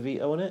balance the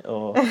veto on it,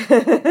 or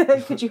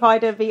Could you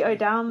hide her veto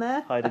down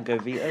there? hide and go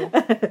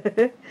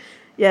veto?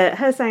 Yeah,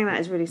 her saying that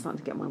is really starting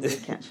to get my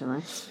week,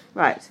 actually.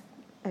 Right,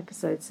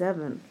 episode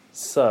 7.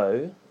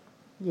 So,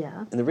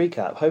 Yeah. in the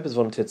recap, Hope has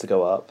volunteered to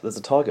go up. There's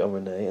a target on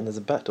Renee, and there's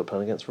a backdoor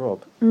plan against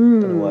Rob. Don't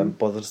know why I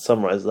bothered to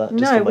summarise that.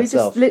 Just No, for we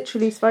myself. just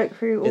literally spoke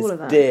through all of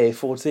that. It's day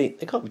 14.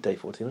 It can't be day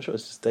 14. I'm sure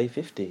it's just day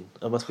 15.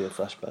 It must be a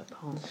flashback.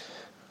 Oh.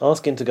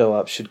 Asking to go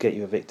up should get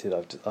you evicted.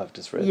 I've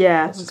just written.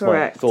 Yeah, That's just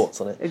correct. my thoughts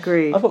on it.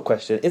 Agreed. I've got a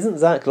question. Isn't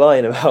Zach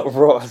lying about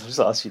Rob? I'll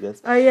just ask you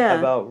this. Oh, yeah.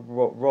 About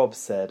what Rob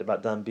said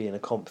about Dan being a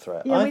comp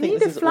threat. Yeah, I we think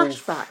need a this is all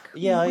flashback.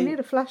 Yeah, we need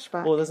a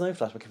flashback. Well, there's no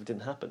flashback if it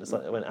didn't happen. It's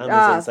like when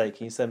Amazon say,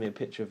 "Can you send me a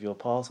picture of your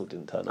parcel?"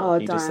 Didn't turn up. Oh,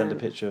 you just send a don't.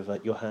 picture of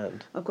like your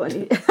hand. I've got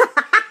an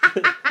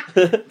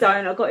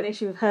I've got an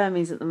issue with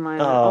Hermes at the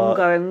moment. Oh,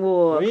 ongoing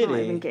war. I can't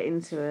really? even get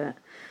into it.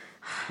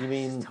 You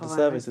mean the tired.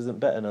 service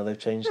isn't better now? They've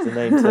changed the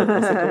name to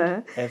what's it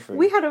called? Every.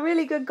 We had a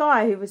really good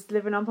guy who was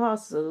delivering our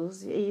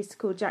parcels. He used to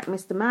call Jack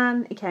Mr.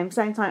 Man. He came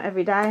same time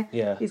every day.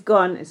 Yeah. He's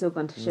gone. It's all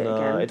gone to shit No,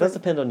 again. it does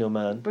depend on your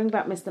man. Bring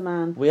back Mr.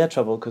 Man. We had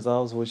trouble because I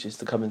was always used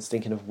to come in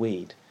stinking of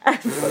weed,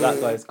 but that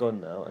guy's gone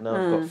now, and now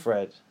I've got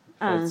Fred.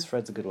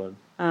 Fred's a good one.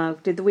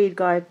 Did the weed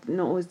guy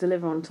not always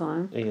deliver on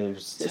time? He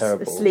was Just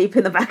terrible. asleep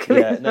in the back of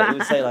Yeah, his no, he van.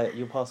 would say like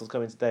your parcel's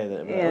coming today. Then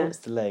it'd be like, Yeah. oh, it's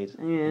delayed.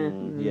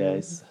 Yeah.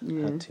 He's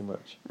had too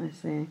much. I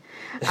see.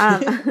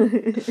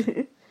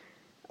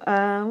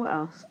 What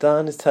else?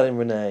 Dan is telling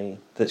Renee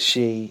that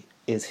she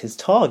is his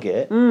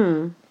target,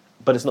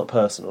 but it's not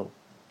personal.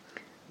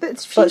 But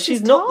she's, But she's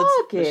his not.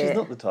 target. She's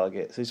not the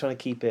target, so he's trying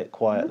to keep it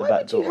quiet at the Why back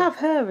would door. you have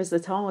her as the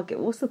target?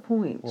 What's the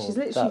point? Well, she's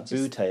literally that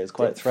just bootay is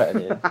quite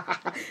threatening.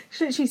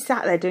 she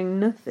sat there doing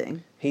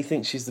nothing. He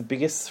thinks she's the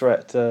biggest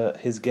threat to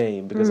his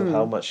game because of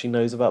how much she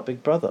knows about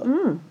Big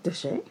Brother. Does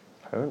she?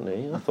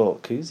 Apparently, I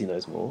thought Kuzi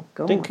knows more.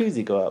 God. Didn't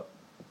Kuzi go up?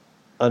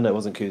 Oh no, it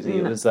wasn't Kuzi.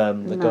 It was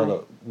the girl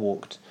that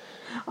walked.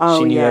 Oh,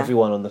 She knew yeah.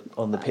 everyone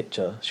on the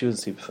picture. She was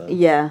a super fan.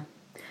 Yeah.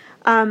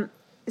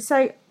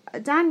 So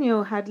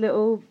Daniel had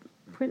little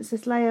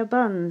Princess Leia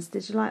buns.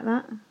 Did you like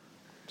that?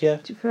 Yeah.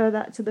 Do you prefer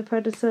that to the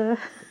Predator?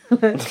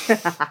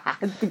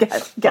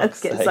 Gaz gets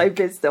sake. so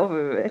pissed off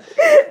with me.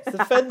 It's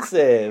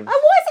offensive.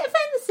 Oh, why is it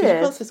If you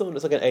offensive? can't say someone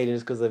looks like an alien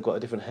just because they've got a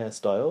different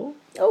hairstyle.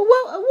 Oh,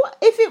 well, what,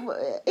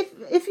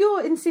 if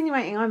you're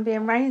insinuating I'm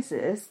being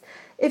racist,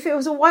 if it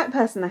was a white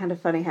person that had a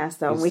funny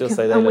hairstyle You'd and still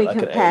say they we look like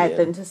an compared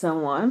alien. them to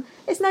someone,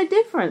 it's no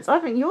difference. I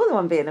think you're the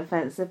one being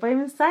offensive by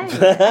even saying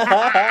it.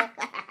 How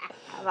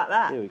about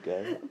that? Here we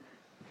go.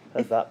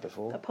 Heard that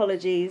before.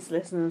 Apologies,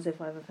 listeners, if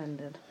I've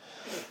offended.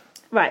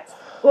 Right.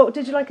 Well,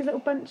 did you like his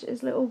little bunch?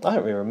 His little. I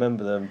don't really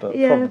remember them, but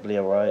Yeah. probably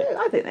alright.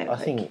 I think they. I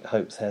think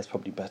Hope's hair's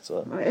probably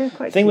better. They're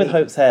quite The thing with cute.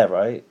 Hope's hair,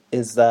 right,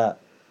 is that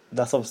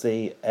That's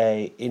obviously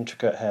a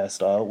intricate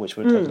hairstyle, which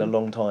would take a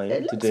long time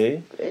to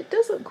do. It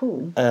does look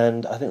cool.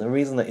 And I think the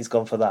reason that he's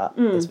gone for that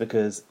is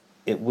because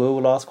it will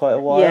last quite a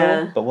while.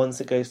 Yeah. But once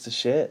it goes to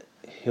shit,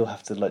 he'll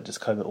have to like just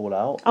comb it all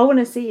out. I want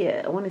to see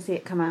it. I want to see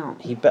it come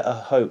out. He better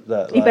hope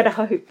that. He better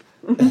hope.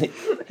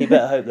 He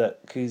better hope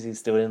that Kuzi's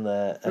still in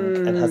there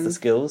and has the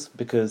skills,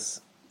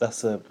 because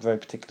that's a very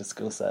particular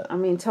skill set. I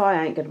mean,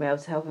 Ty ain't going to be able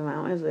to help him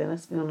out, is he?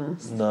 Let's be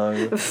honest. No.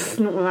 Not with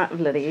that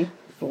bloody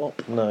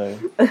flop. No.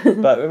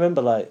 But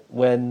remember, like,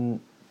 when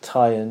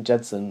Ty and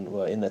Jedson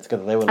were in there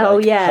together, they were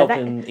like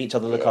helping each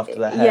other look after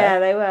their hair. Yeah,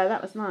 they were.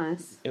 That was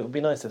nice. It would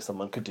be nice if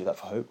someone could do that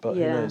for Hope, but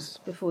who Yeah, knows?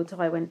 before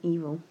Ty went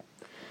evil.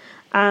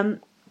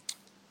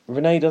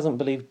 Renee doesn't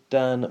believe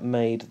Dan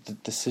made the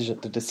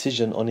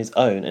decision on his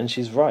own, and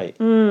she's right.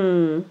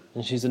 Mm.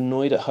 And she's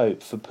annoyed at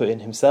Hope for putting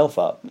himself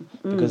up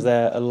because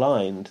they're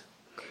aligned.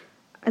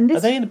 And this,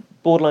 Are they in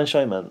borderline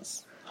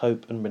showmance?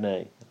 Hope and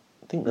Renee?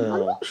 I think they I'm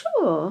are. not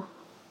sure.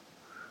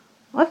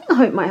 I think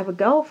Hope might have a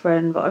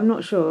girlfriend, but I'm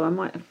not sure. I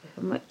might have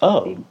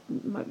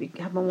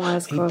my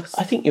wires crossed.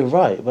 I think you're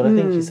right, but I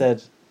think he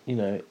said, you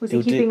know... Was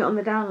he keeping it on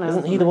the down low?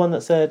 Isn't he the one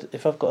that said,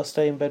 if I've got to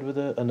stay in bed with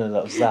her... Oh, no,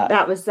 that was Zach.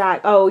 That was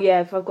Zach. Oh, yeah,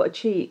 if I've got to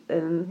cheat,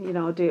 then, you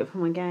know, I'll do it for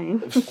my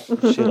game.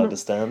 She'll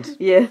understand.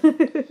 Yeah.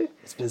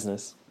 It's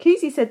business.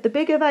 Kesey said, the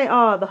bigger they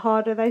are, the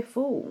harder they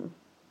fall.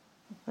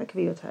 That could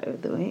be your title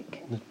of the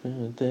week.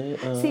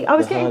 See, I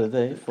was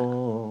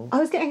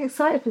getting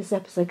excited for this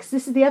episode, because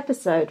this is the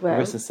episode where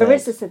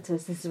Arissa said to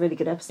us, this is a really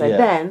good episode. Yeah.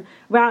 Then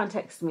Rowan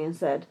texted me and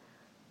said,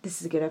 this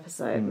is a good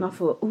episode. And I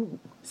thought, ooh.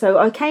 So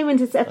I came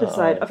into this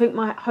episode, I think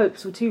my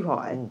hopes were too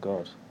high. Oh,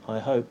 God. High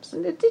hopes.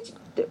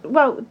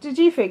 Did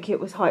you think it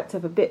was hyped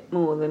up a bit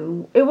more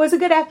than... It was a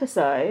good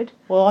episode.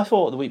 Well, I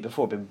thought the week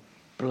before had been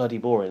bloody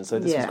boring, so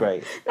this was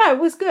great. No, it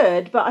was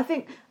good, but I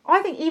think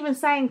even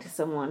saying to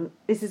someone,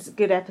 this is a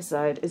good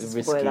episode, is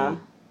a spoiler.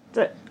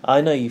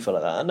 I know you feel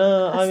like that.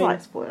 No, I mean...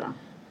 slight spoiler.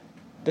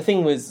 The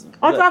thing was...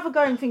 I'd rather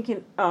go in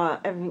thinking,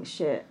 everything's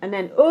shit, and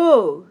then,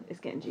 it's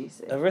getting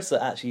juicy. Arissa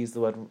actually used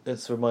the word,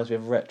 this reminds me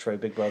of retro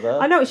Big Brother.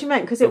 I know what you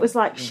meant, because it was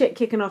like shit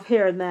kicking off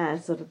here and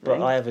there, sort of thing.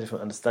 But I have a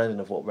different understanding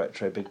of what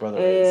retro Big Brother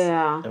is.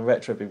 Yeah. And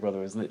retro Big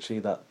Brother is literally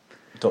that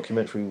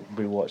documentary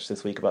we watched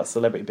this week about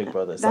celebrity Big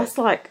Brother. It's that's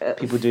like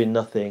people doing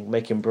nothing,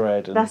 making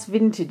bread. And... That's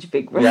vintage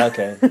Big Brother. Yeah,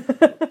 okay.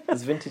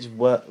 It's vintage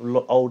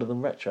older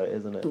than retro,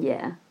 isn't it?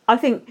 Yeah. I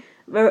think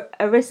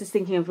Arissa's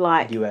thinking of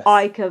like US.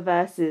 Ica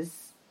versus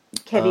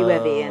Kebby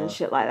Webby and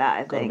shit like that,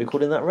 I think. We're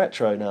calling that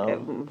retro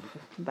now.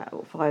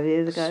 About 5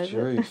 years ago.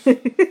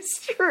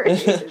 It's true.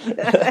 It's true.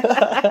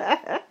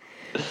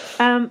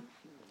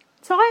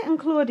 Ty and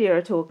Claudia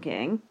are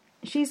talking.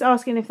 She's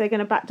asking if they're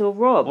going to backdoor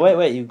Rob.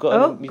 Wait, you've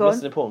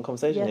missed an important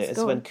conversation here. It's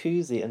when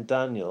Kuzi and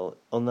Daniel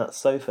on that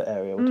sofa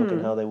area were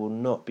talking how they will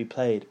not be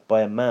played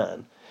by a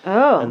man.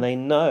 Oh. And they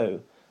know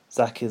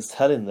Zach is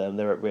telling them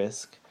they're at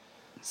risk,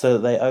 so that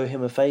they owe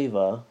him a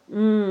favour.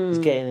 He's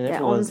getting in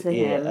everyone's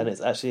ear, and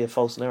it's actually a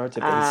false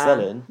narrative that he's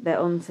selling. They're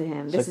onto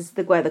him. This is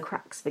where the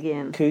cracks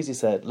begin. Kuzi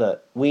said,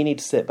 look, we need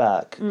to sit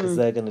back, because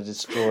they're going to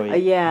destroy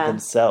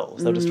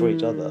themselves. They'll destroy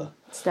each other.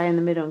 Stay in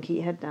the middle and keep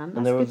your head down.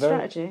 That's a good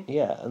strategy.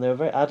 Yeah, and they were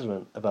very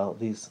adamant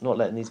about not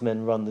letting these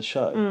men run the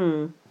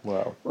show.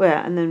 Well,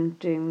 and then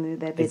doing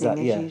their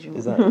bidding as usual.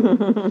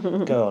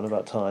 Exactly. Go on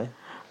about Ty.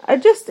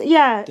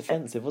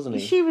 Defensive, wasn't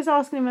he? She was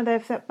asking him whether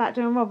they're back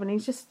doing Rob, and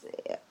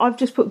I've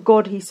just put,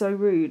 God, he's so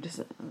rude.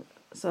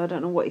 So I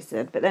don't know what he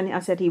said. But then I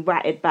said he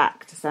ratted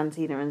back to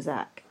Santina and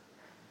Zach.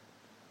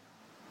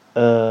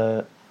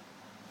 Yeah,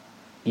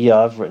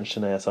 I've written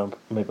Shania, so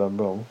maybe I'm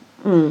wrong.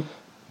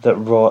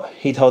 That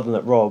he told them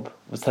that Rob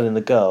was telling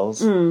the girls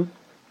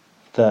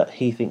that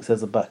he thinks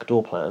there's a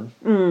backdoor plan.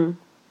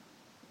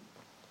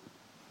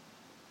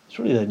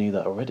 Surely they knew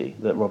that already,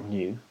 that Rob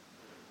knew.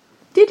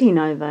 Did he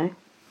know, though?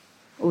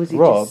 Or was he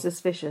just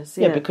suspicious?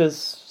 Yeah, because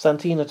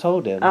Santina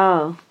told him.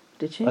 Oh,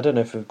 did she? I don't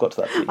know if we've got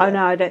to that bit yet. Oh,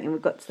 no, I don't think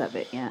we've got to that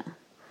bit yet.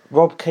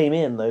 Rob came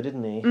in, though,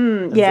 didn't he?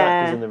 And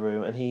Zach was in the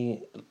room, and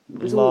he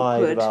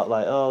lied about,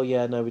 like, oh,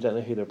 yeah, no, we don't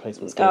know who the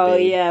replacement's going to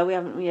be. Oh, yeah, we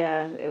haven't,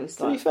 it was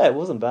To be fair, it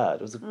wasn't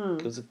bad.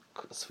 It was a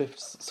swift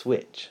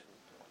switch.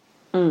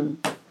 Do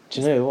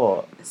you know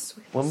what?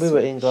 When we were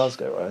in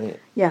Glasgow, right?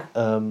 Yeah.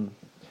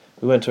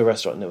 We went to a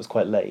restaurant, and it was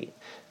quite late.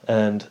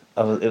 And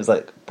it was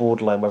like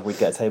borderline whether we'd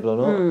get a table or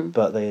not,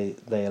 but they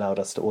allowed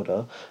us to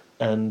order.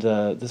 And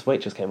this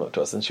waitress came up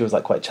to us, and she was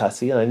like quite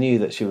chatty, and I knew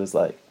that she was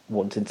like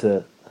wanting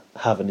to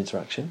have an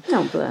interaction.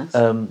 Oh, bless.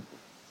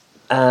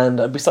 And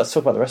we started to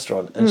talk about the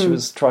restaurant, and she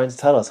was trying to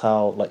tell us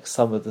how like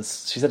some of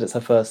this. She said it's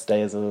her first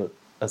day as a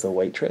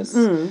waitress,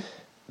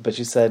 but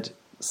she said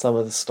some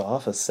of the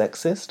staff are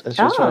sexist, and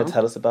she was trying to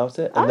tell us about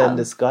it. And then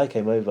this guy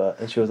came over,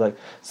 and she was like,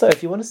 "So,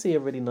 if you want to see a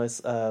really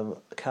nice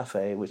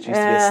cafe, which used to be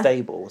a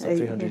stable, it's like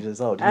 300 years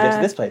old, you can go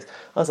to this place."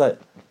 I was like,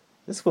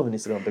 "This woman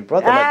needs to go on Big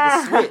Brother."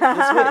 Like the switch,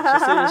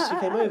 as soon as she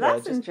came over,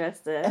 that's just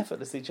interesting.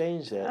 Effortlessly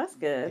changed it. That's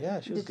good. Yeah,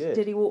 she was good.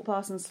 Did he walk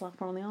past and slap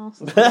her on the arse?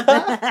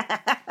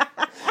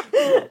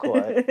 Not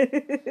quite.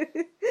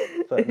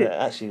 But no,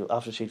 actually,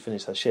 after she'd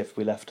finished her shift,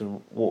 we left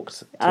and walked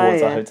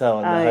towards our hotel,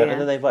 and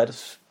then they invited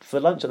us for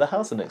lunch at the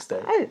house the next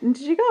day. Oh, and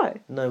did you go?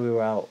 No, we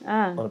were out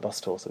on a bus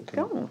tour, so we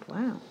couldn't. God,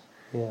 wow.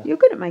 Yeah. You're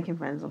good at making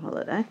friends on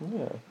holiday.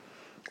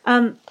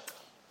 Yeah.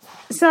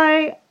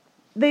 So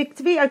the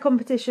veto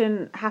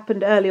competition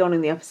happened early on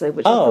in the episode,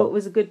 which I thought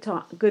was a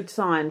good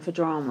sign for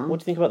drama. What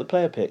do you think about the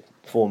player pick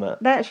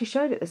format? They actually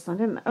showed it this time,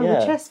 didn't they? Oh, Yeah.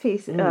 the chess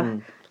piece. This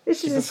Do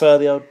is you prefer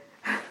the old...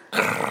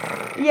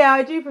 Yeah,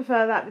 I do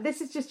prefer that. But this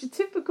is just a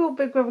typical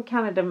Big Brother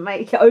Canada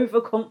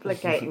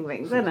overcomplicating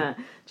things, isn't it?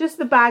 Just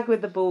the bag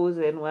with the balls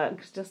in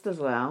works just as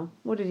well.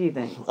 What did you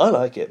think? I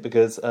like it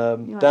because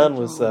like Dan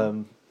the was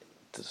drama.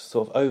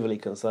 sort of overly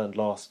concerned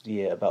last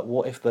year about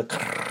what if the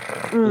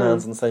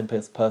lands on the same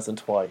person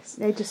twice.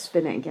 They just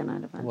spin it again, I'd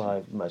imagine. Well,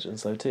 I imagine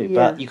so too.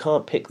 Yeah. But you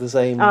can't pick the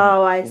same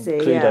I see,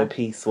 Cluedo yeah.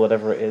 piece,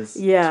 whatever it is,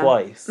 Yeah.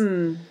 twice. I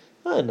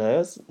don't know,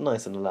 it's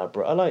nice and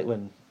elaborate. I like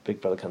when Big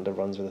Brother Canada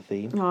runs with a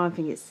theme. Oh, I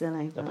think it's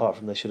silly. But... Apart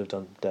from they should have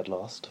done Dead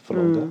Last for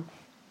longer.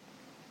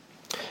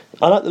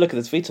 I like the look of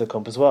this veto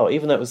comp as well,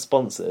 even though it was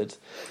sponsored.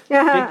 Big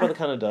Brother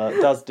Canada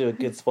does do a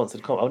good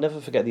sponsored comp. I'll never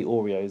forget the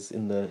Oreos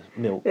in the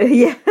milk.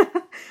 Yeah.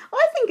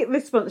 I think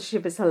this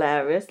sponsorship is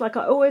hilarious. Like,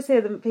 I always hear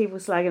them people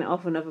slagging it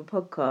off on other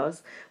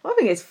podcasts. I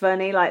think it's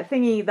funny, like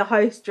thingy the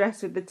host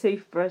dressed with the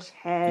toothbrush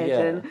head,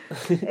 and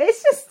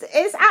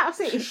it's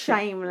absolutely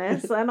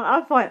shameless. And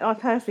I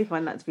personally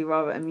find that to be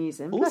rather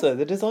amusing. Also,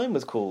 the design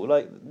was cool.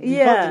 Like, you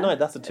can't deny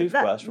that's a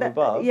toothbrush from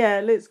above. Yeah,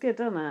 it looks good,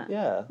 doesn't it?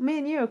 Yeah. Me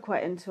and you are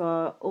quite into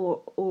our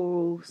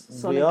oral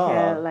sonic We are.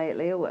 care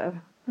lately, or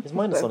whatever. Is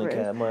mine a Whatever sonic it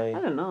is. care? My,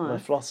 I don't know. my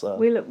flosser.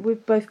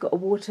 We've both got a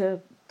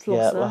water flosser.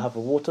 Yeah, well, I have a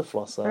water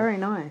flosser. Very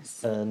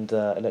nice. And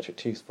electric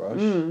toothbrush.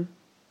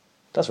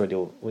 That's really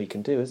all you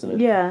can do, isn't it?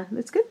 Yeah,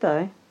 it's good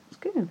though. It's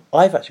good.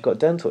 I've actually got a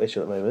dental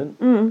issue at the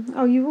moment.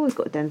 Oh, you've always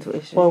got a dental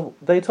issue. Well,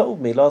 they told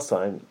me last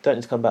time, don't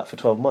need to come back for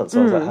 12 months.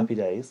 So I was like, happy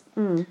days.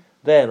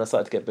 Then I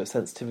started to get a bit of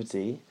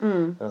sensitivity.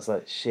 And I was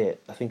like,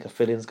 shit, I think a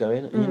filling's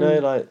going. And you know,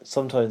 like,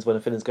 sometimes when a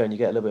filling's going, you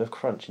get a little bit of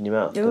crunch in your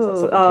mouth.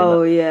 'Cause that's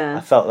something yeah.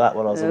 I felt that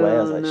while I was away.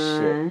 I was like,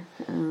 shit.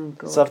 Oh,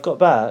 God. So I've got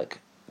back,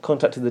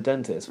 contacted the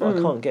dentist, but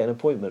I can't get an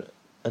appointment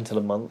until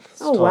a month's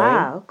time.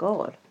 Wow,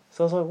 God.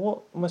 So I was like,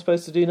 what am I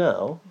supposed to do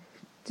now?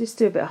 Just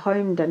do a bit of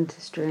home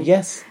dentistry.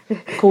 Yes. I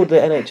called the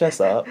NHS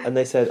up and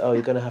they said, oh,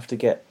 you're going to have to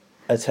get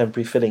a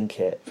temporary filling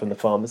kit from the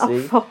pharmacy.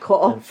 Oh, fuck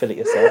off. And fill it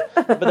yourself.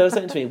 But they were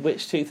saying to me,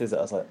 which tooth is it?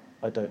 I was like,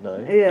 I don't know.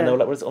 Yeah. And they were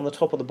like, was it on the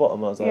top or the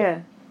bottom? I was like,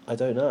 I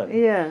don't know.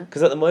 Yeah.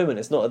 Because at the moment,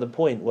 it's not at the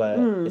point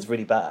where it's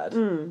really bad.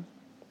 Oh,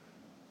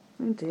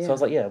 dear. So I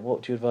was like, yeah,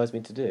 what do you advise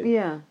me to do?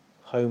 Yeah.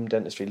 Home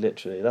dentistry,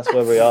 literally. That's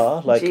where we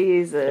are. Like,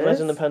 Jesus.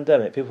 imagine the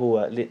pandemic. People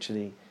were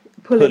literally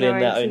Pulling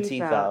their own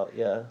teeth out.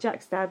 Yeah.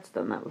 Jack's dad's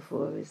done that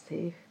before with his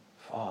teeth.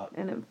 Fuck.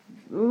 And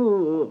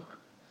ooh.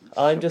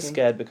 I'm just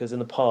scared because in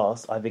the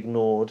past I've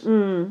ignored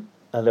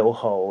a little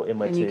hole in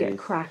my And tooth. you get a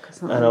crack or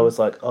something. And I was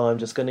like, oh, I'm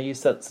just going to use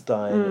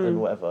Sensodyne and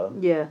whatever.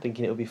 Yeah.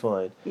 Thinking it would be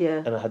fine.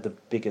 Yeah. And I had the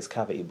biggest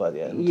cavity by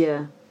the end.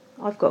 Yeah.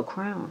 I've got a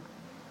crown.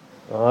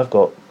 Oh, I've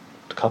got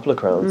a couple of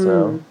crowns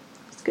now.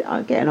 It's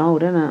getting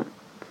old, isn't it?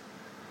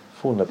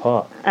 Falling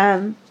apart.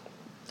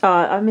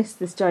 I missed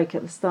this joke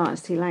at the start.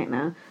 It's too late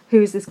now.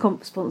 Who is this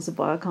comp sponsored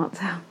by? I can't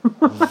tell.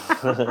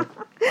 That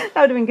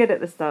would have been good at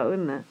the start,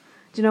 wouldn't it?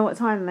 Do you know what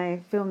time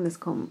they filmed this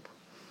comp?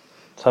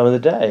 Time of the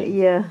day?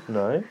 Yeah.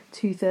 No.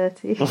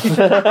 2:30.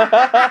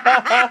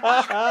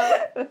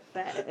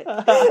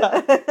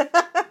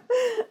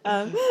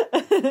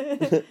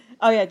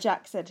 Oh yeah,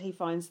 Jack said he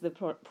finds the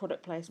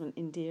product placement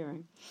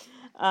endearing.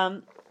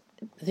 The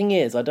thing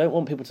is, I don't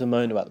want people to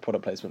moan about the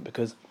product placement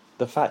because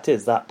the fact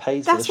is that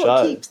pays for the That's show.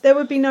 what keeps. There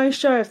would be no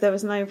show if there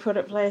was no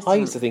product placement. I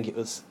used to think it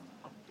was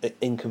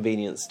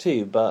inconvenience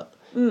too, but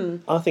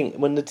I think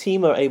when the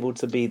team are able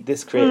to be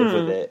this creative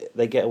with it,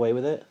 they get away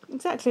with it.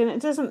 Exactly, and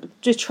it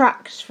doesn't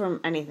detract from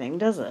anything,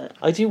 does it?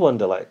 I do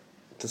wonder, like,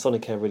 does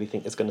Sonicare really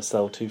think it's going to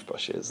sell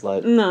toothbrushes?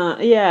 Like, No,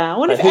 yeah. I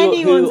wonder Like, if who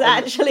anyone's on-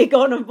 actually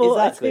gone and bought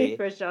exactly. a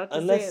toothbrush after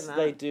Unless seeing that.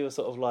 they do a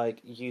sort of like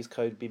use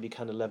code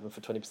BBCAN11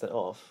 for 20%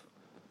 off.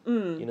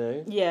 You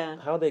know? Yeah.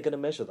 How are they going to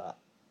measure that?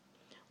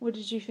 What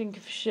did you think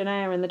of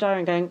Shania in the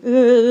diary going?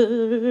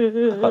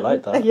 I quite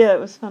like that. Yeah, it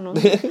was fun.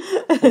 Wasn't it?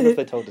 I wonder if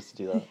they told us to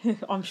do that.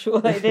 I'm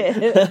sure they did.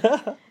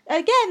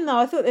 Again, though,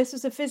 I thought this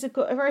was a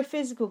very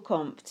physical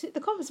comp. The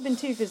comps have been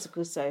too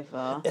physical so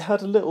far. It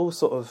had a little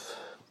sort of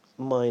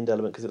mind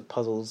element because it was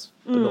puzzles,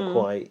 but not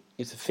quite.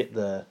 You had to fit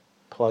the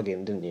plug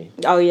in, didn't you?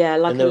 Oh yeah,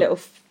 like And a there- little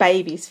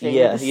baby's thing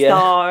Yeah, with a yeah,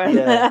 star. And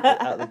yeah.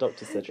 At the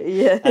doctor's surgery.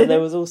 Yeah. And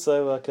there was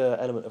also like an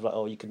element of like,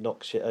 oh, you could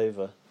knock shit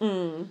over.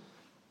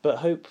 But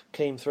Hope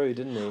came through,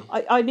 didn't he?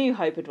 I knew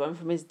Hope had won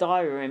from his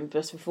diary room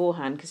just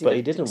beforehand because But he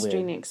looked didn't win.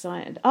 extremely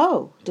excited.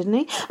 Oh, didn't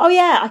he? Oh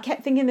yeah, I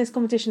kept thinking this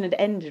competition had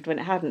ended when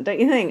it hadn't. Don't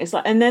you think? It's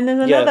like, and then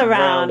there's Yeah, another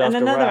round round and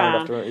after another round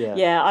round. after round, yeah.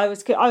 Yeah, I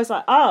was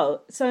like,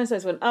 oh, so and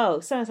so's won. Oh,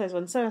 so and so's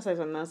won. So and so's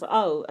won. And I was like,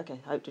 oh, okay,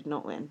 Hope did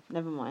not win.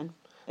 Never mind.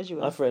 As you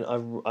were.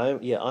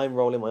 I'm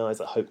rolling my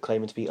eyes at Hope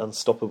claiming to be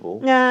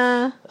unstoppable.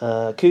 Yeah.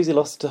 Kuzi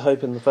lost to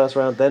Hope in the first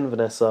round, then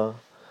Vanessa.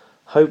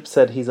 Hope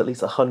said he's at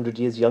least 100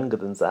 years younger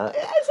than Zach.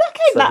 Zach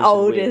think that he should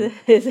old win.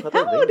 is. I don't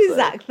How old think is so.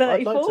 Zach? I'd like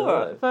to 34.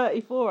 know.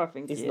 34, I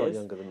think He's he not is.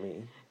 younger than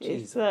me. He's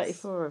Jesus.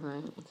 34, I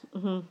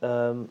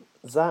think.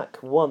 Zach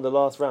won the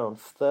last round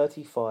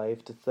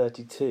 35 to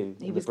 32.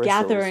 He was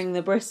gathering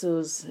the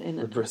bristles in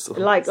The bristles.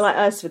 like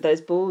us with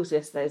those balls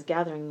yesterday. He was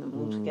gathering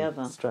them all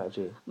together.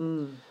 strategy.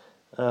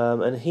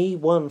 And he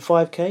won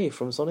 5k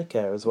from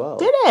Sonicare as well.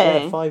 Did he?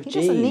 Yeah, 5Gs. He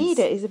doesn't need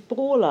it. He's a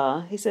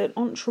baller. He's an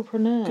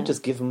entrepreneur. Could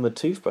just give him a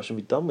toothbrush and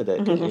be done with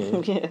it,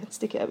 couldn't you? yeah,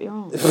 stick it up your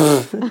arm.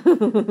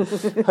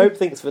 Hope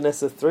thinks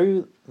Vanessa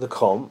threw the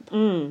comp.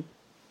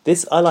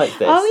 This I like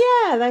this.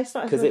 Oh yeah, they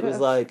started because it was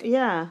like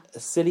yeah. a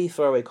silly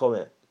throwaway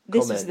comment.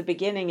 This was the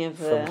beginning of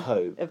from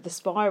Hope. of the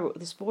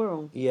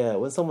spiral. Yeah,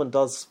 when someone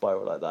does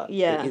spiral like that,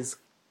 Yeah. it is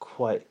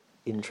quite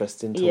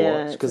interesting to Yeah,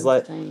 watch it's because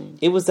like entertaining.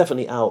 it was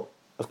definitely out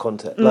of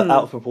context, like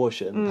out of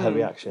proportion. Her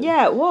reaction.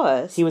 Yeah, it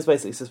was. He was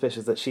basically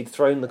suspicious that she'd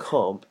thrown the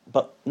comp,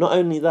 but not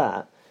only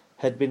that,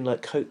 had been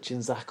like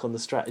coaching Zach on the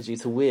strategy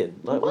to win.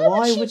 Like,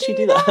 why would she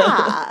do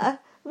that?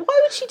 Why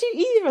would she do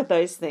either of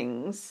those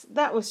things?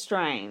 That was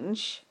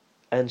strange.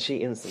 And she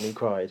instantly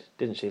cried,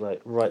 didn't she?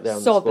 Like right there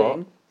on the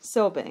spot.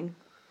 Sobbing.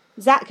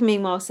 Zach,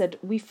 meanwhile, said,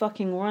 "We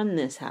fucking run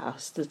this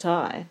house," to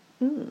Ty.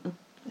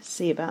 Let's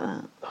see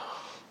about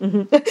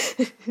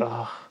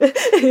that.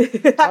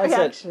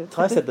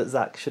 Ty said that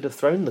Zach should have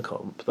thrown the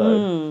comp,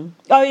 though.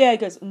 Oh yeah, he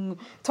goes.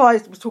 Ty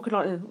was talking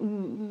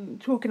like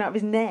talking out of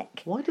his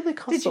neck. Why do they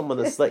cast someone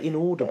that's like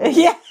inaudible?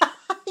 Yeah,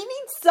 he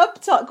needs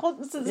subtitle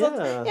constant.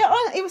 Yeah.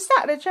 He was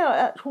sat in a chair like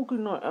that,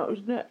 talking like out of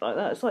his neck like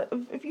that. It's like,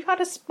 if you had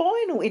a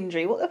spinal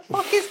injury, what the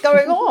fuck is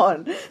going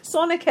on?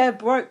 Sonicare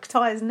broke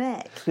Ty's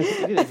neck. He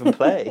didn't even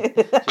play.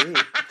 Gee.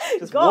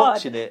 Just God,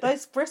 watching it.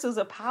 those bristles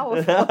are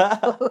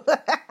powerful.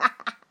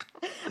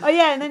 Oh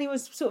yeah, and then he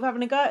was sort of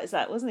having a go at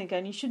Zach, wasn't he?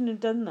 Going, "You shouldn't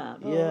have done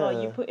that. Blah, blah, blah.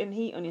 Yeah. You put in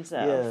heat on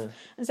yourself." Yeah.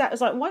 And Zach was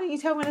like, "Why didn't you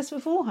tell me this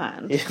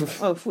beforehand?" Yeah.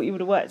 Oh, I thought you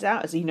would have worked it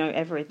out, as you know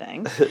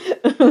everything.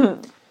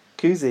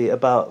 Kuzi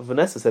about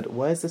Vanessa said,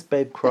 "Why is this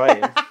babe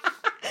crying?"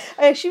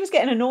 She was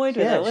getting annoyed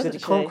with her, she wasn't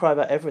said, she? "You can't cry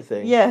about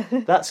everything." Yeah.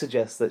 That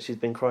suggests that she's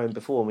been crying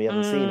before and we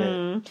haven't seen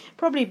it.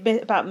 Probably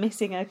about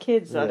missing her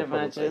kids, Yeah, I'd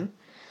imagine.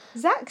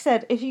 Zach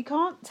said, "If you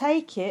can't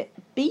take it,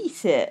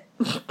 beat it.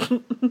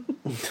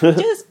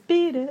 Just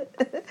beat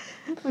it."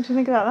 What do you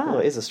think about that? Well,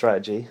 it is a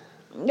strategy.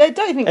 Yeah,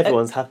 don't you think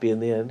Everyone's happy in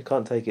the end.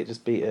 Can't take it,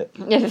 just beat it.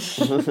 don't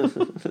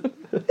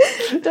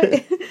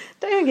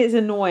think it's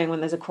annoying when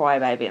there's a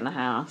crybaby in the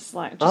house?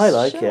 Like, just I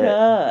like shut it.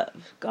 up.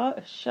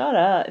 Shut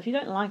up. If you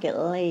don't like it,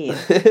 leave.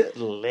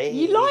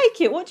 You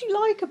like it. What do you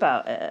like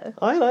about it?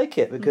 I like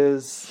it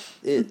because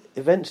it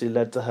eventually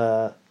led to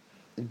her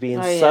being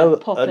Oh, yeah, so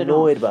popping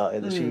annoyed off. about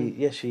it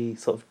that she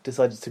sort of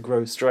decided to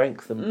grow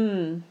strength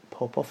and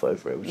pop off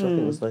over it, which I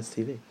think was nice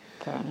TV.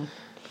 Fair enough.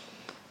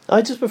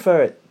 I just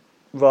prefer it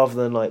rather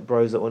than like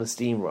bros that want to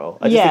steamroll.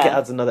 I just think it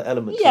adds another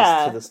element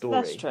to the story.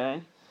 That's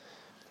true.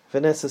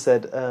 Vanessa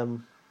said,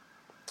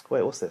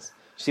 wait, what's this?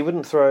 She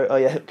wouldn't throw... Oh,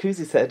 yeah,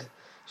 Kuzi said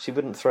she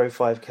wouldn't throw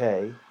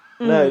 5k.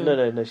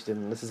 No, she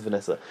didn't. This is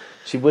Vanessa.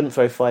 She wouldn't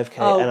throw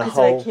 5k and a 'cause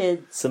her whole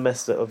kids.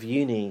 semester of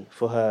uni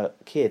for her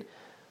kid.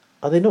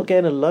 Are they not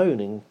getting a loan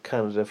in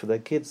Canada for their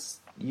kids'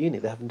 uni?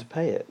 They're having to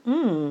pay it.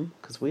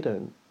 Because we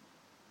don't.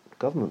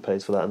 Government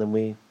pays for that and then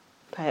we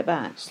Pay it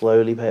back.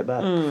 slowly pay it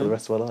back for the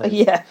rest of our lives.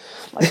 Yeah.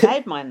 I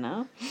paid mine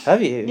now.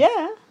 Have you?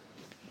 Yeah.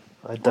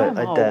 I I'm daren't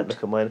old.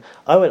 look at mine.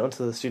 I went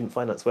onto the student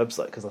finance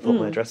website because I thought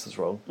my address was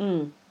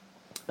wrong.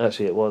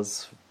 Actually, it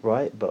was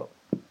right, but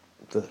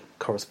the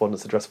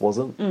correspondence address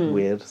wasn't.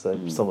 Weird,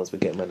 so someone's been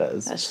getting my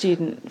letters. That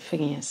student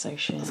thingy is so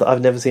shit. So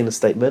I've never seen a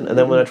statement, and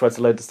then when I tried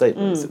to load the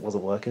statements, it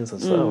wasn't working, so I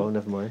was like, oh,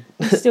 never mind.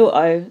 Still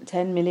owe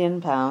 £10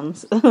 million.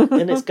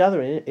 And it's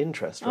gathering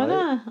interest, right?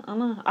 I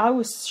know. I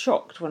was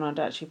shocked when I'd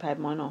actually paid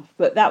mine off.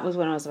 But that was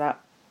when I was about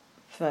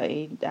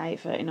 38,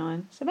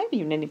 39. So maybe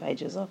you nearly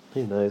paid yours off.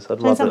 Who knows? I'd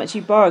Depends how rather... much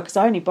you borrowed, because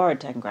I only borrowed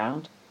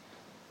 £10,000.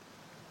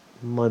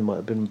 Mine might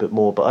have been a bit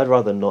more, but I'd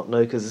rather not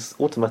know, because it's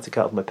automatic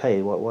out of my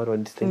pay. Why do I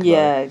need to think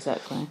Yeah, about it?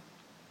 exactly.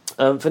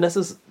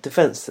 Vanessa's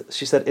defence,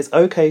 she said, it's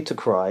okay to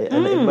cry,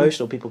 and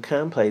emotional people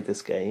can play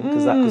this game,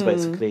 because that was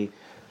basically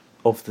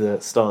of the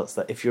stance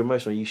that if you're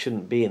emotional, you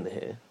shouldn't be in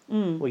here.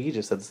 Well, you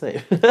just said the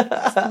same.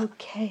 It's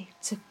okay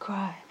to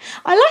cry.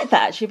 I like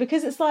that, actually,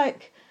 because it's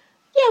like,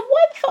 yeah,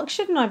 why the fuck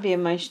shouldn't I be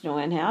emotional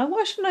in here?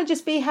 Why shouldn't I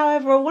just be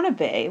however I want to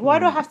be? Why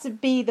do I have to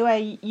be the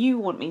way you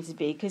want me to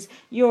be because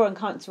you're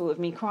uncomfortable with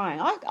me crying?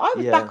 I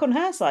was back on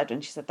her side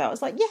when she said that. I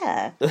was like,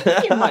 yeah,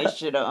 be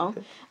emotional.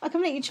 I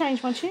completely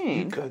changed my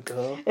tune. Good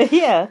girl.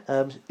 Yeah.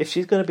 If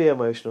she's going to be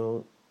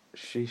emotional,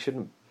 she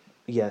shouldn't...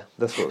 Yeah,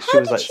 that's what she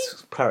was did like she-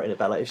 parroting it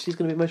back. Like, if she's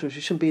going to be emotional,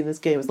 she shouldn't be in this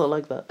game. It's not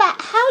like that. But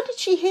how did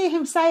she hear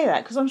him say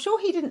that? Because I'm sure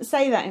he didn't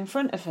say that in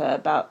front of her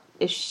about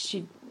if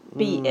she'd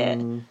beat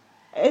it.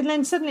 And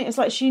then suddenly it's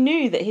like she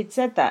knew that he'd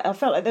said that. I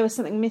felt like there was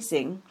something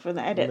missing from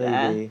the edit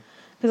there. Maybe.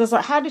 Because I was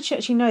like, how did she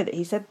actually know that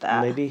he said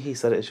that? Maybe he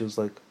said it. She was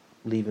like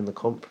leaving the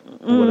comp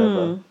or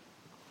whatever.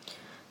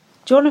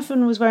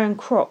 Jonathan was wearing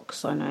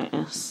Crocs, I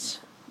noticed.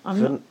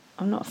 I'm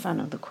not a fan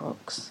of the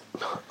Crocs.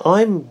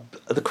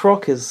 The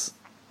Croc is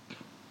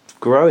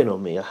growing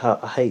on me.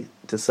 I hate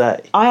to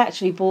say. I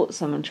actually bought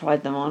some and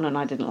tried them on, and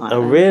I didn't like them.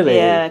 Oh, really?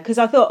 Yeah, because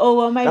I thought, oh,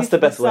 well, maybe That's for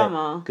the best way,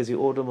 summer. because you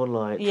order them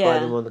online, try Yeah.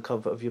 them on the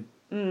comfort of your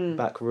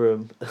back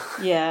room.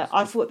 Yeah,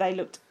 I thought they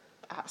looked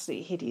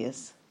absolutely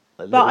hideous.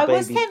 Like But I little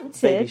was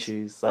tempted. Baby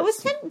shoes. I was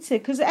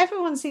tempted because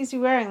everyone seems to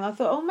be wearing them. I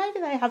thought, oh, maybe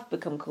they have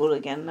become cool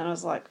again. And I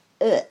was like,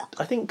 ugh.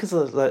 I think because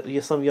like,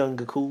 some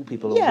younger cool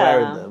people are Yeah,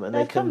 wearing them, and they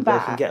they've can come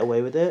back. get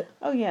away with it.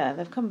 Oh, yeah,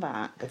 they've come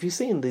back. Have you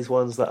seen these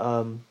ones that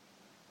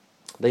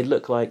they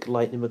look like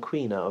Lightning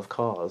McQueen out of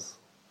Cars?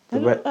 They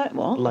look like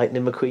what?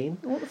 Lightning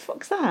McQueen. What the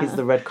fuck's that? He's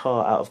the red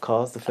car out of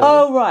Cars, the film.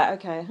 Oh, right,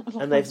 okay.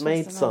 And they've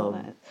made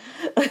some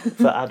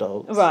for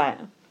adults. Right.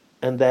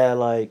 And they're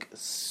like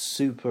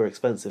super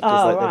expensive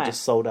because they've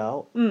just sold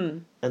out.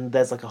 And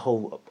there's like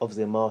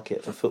obviously a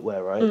market for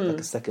footwear, right? Like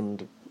a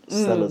second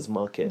seller's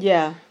market.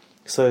 Yeah.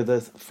 So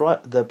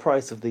the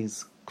price of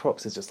these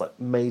Crocs is just like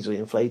majorly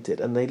inflated,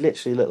 and they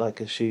literally look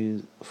like a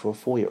shoe for a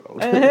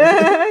 4-year-old.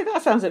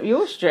 That sounds up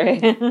your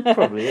street.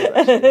 Probably is,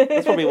 actually.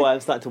 That's probably why I'm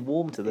starting to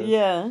warm to them.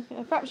 Yeah.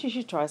 Perhaps you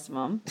should try some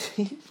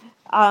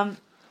on.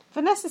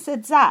 Vanessa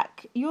said,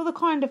 Zach, you're the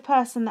kind of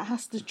person that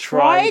has to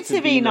try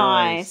to be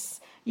nice.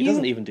 He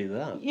doesn't even do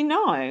that. You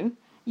know,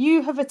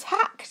 you have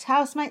attacked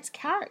housemate's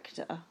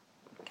characters.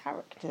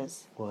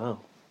 Wow.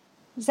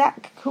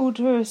 Zach called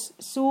her a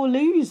sore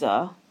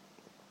loser.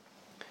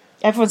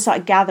 Everyone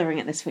started gathering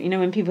at this point. You know,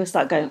 when people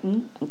start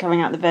going, and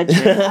coming out the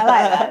bedroom. I like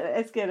that.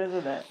 It's good,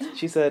 isn't it?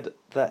 She said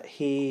that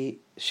she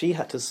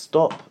had to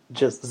stop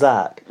just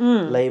Zach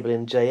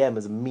labelling JM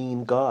as a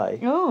mean guy.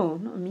 Oh,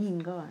 not a mean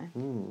guy.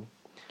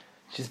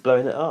 She's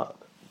blowing it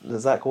up.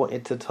 Zach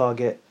wanted to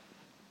target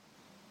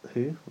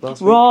who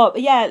last week? Rob,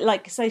 yeah,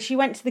 like, so she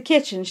went to the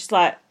kitchen, she's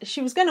like,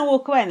 she was going to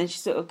walk away, and then she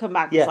sort of come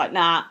back and was like,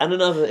 nah. And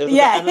another, it was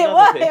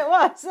it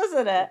was,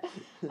 wasn't it?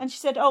 And she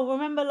said, oh,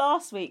 remember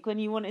last week when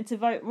you wanted to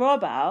vote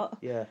Rob out?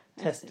 Yeah,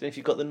 test if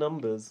you got the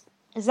numbers.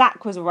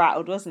 Zach was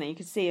rattled, wasn't he? You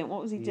could see him.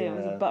 What was he doing?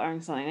 Yeah. Was he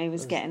buttering something? He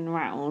was getting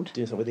rattled.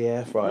 Doing something with the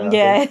air fryer.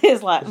 Yeah, he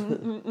was like,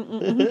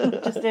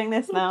 just doing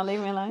this now,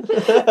 leave me alone.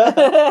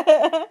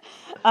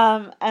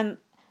 And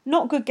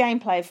not good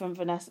gameplay from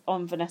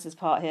Vanessa's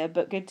part here,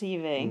 but good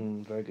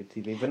TV. Very good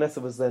TV.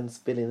 Vanessa was then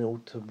spilling all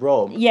to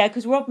Rob. Yeah,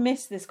 because Rob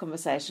missed this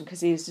conversation because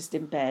he was just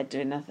in bed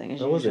doing nothing as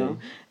usual. Was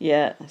he?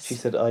 Yeah. She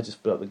said, I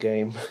just blew up the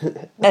game.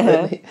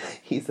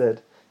 He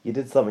said, you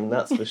did something,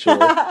 that's for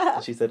sure.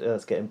 And she said,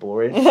 it's getting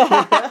boring.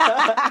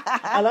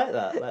 I like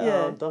that. Like,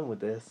 Yeah. I'm done with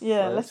this.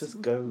 Yeah, let's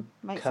just go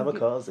make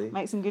kamikaze.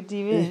 Make some good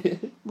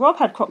TV. Rob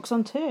had Crocs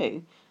on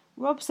too.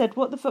 Rob said,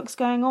 what the fuck's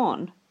going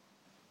on?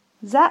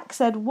 Zach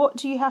said, what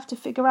do you have to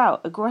figure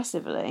out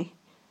aggressively?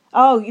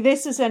 Oh,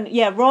 this was when,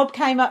 Rob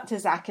came up to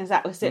Zach, and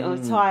Zach was sitting on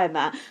a tie and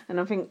that.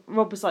 And I think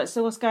Rob was like,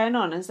 so what's going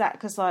on? And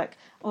Zach was like,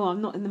 oh, I'm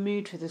not in the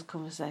mood for this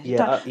conversation.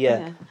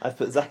 Yeah. I've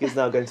put Zach is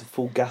now going to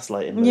full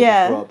gaslighting mode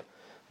Yeah. with Rob.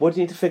 What do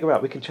you need to figure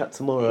out? We can chat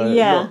tomorrow.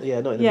 Yeah.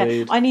 Not in the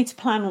mood. I need to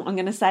plan what I'm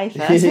going to say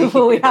first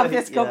before we have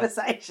this Yeah.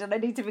 conversation. I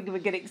need to think of a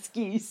good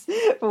excuse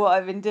for what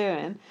I've been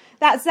doing.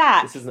 That's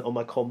Zach. This isn't on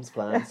my comms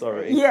plan,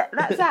 sorry. Yeah,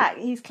 that's Zach.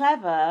 He's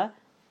clever,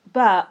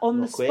 but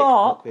on Not the quick,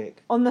 spot, not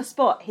quick. on the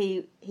spot,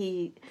 he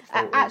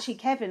Folded. actually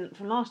Kevin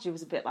from last year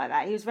was a bit like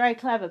that. He was very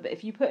clever, but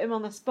if you put him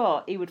on the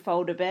spot, he would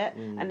fold a bit.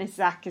 And this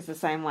Zach is the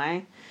same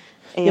way.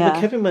 Yeah,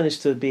 but Kevin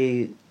managed to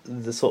be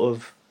the sort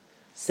of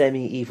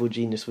semi-evil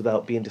genius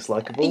without being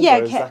dislikable, Yeah,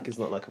 whereas Zach is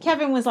not likable.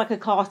 Kevin was like a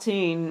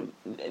cartoon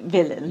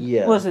villain,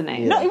 Yeah, wasn't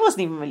he? yeah. No, he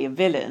wasn't even really a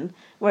villain.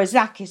 Whereas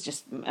Zach is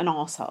just an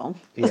arsehole.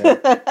 Yeah,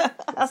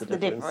 That's the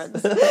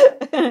difference.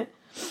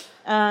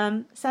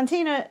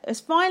 Santina has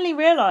finally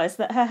realised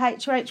that her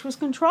HOH was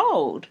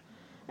controlled.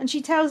 And she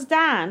tells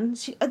Dan,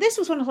 this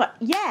was when I was like,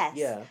 yes.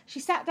 Yeah. She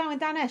sat down with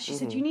Dan S. She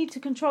said, you need to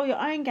control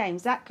your own game.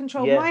 Zach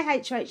controlled Yeah. my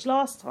HOH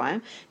last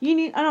time.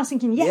 And I was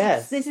thinking,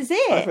 yes, this is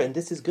it. I've written,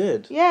 this is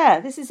good. Yeah,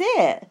 this is it.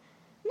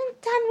 And then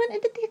Dan went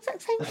and did the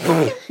exact same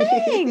fucking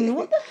thing.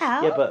 What the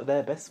hell? Yeah, but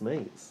they're best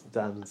mates,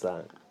 Dan and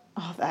Zach.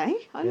 Are they?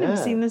 I've never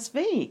Yeah. seen them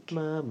speak.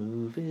 My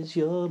move is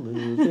your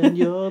move, and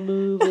your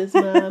move is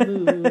my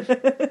move.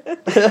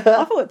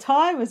 I thought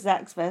Ty was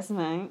Zach's best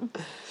mate.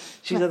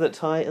 She said that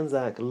Ty and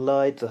Zach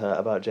lied to her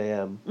about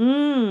JM.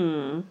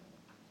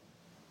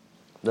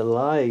 The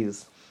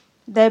lies.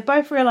 They're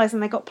both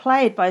realising they got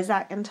played by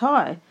Zach and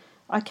Ty.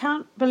 I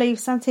can't believe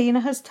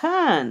Santina has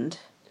turned.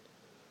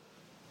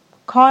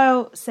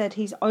 Kyle said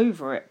he's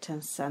over it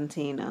to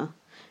Santina.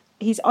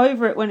 He's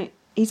over it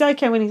he's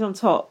okay when he's on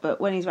top,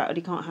 but when he's rattled,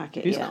 he can't hack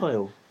it. Who's yet.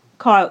 Kyle?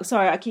 Kyle,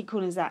 sorry, I keep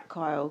calling Zach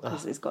Kyle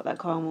because it's got that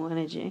Kyle Moore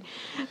energy.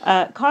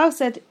 Kyle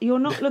said, you're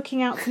not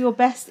looking out for your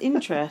best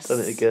interests.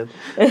 Done it again.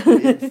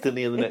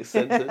 Instantly in the next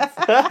sentence.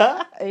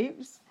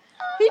 Oops.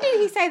 Who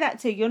did he say that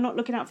to? You're not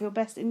looking out for your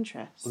best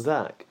interests.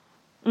 Zach.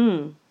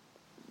 Who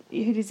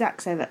did Zach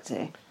say that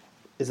to?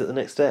 Is it the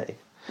next day?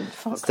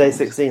 Fuck It's day off.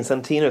 16.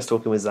 Santina's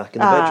talking with Zach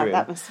in the bedroom.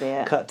 That must be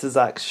it. Cut to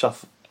Zach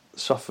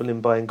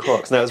shuffling buying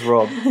Crocs. No, it was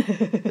Rob.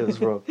 It was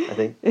Rob, I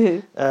think.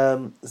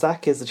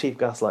 Zach is the chief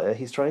gaslighter.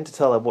 He's trying to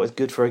tell her what is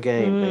good for a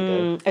game. There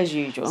you go. As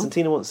usual.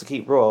 Santina wants to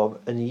keep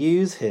Rob and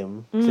use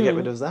him to get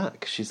rid of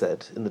Zach, she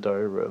said in the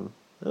diary room.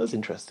 That was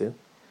interesting.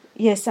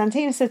 Yes,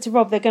 Santina said to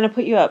Rob, they're going to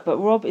put you up, but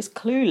Rob is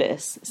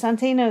clueless.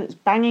 Santina's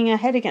banging her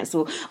head against the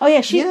wall. Oh,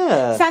 yeah,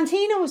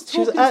 Santina was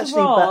talking to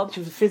Rob. She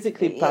was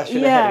physically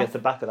bashing her head against the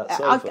back of that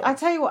sofa. I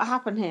tell you what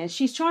happened here.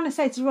 She's trying to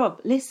say to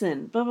Rob,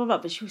 listen, blah, blah, blah,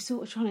 but she was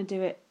sort of trying to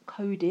do it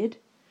coded.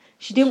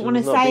 She didn't want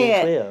to say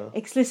it clear.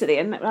 Explicitly,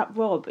 and that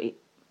Rob...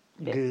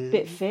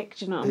 Bit thick,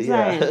 do you know what I'm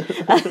saying?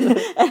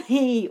 And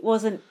he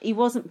wasn't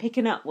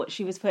picking up what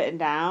she was putting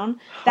down.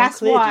 That's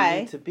clear why do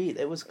you need to be?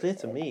 It was clear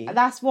to me.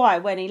 That's why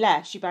when he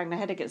left, she banged her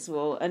head against the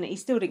wall, and he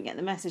still didn't get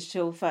the message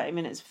till 30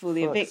 minutes before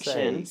the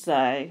eviction.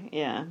 So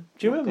yeah.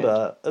 Do you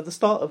remember at the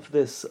start of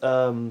this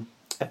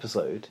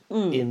episode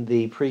in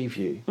the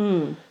preview,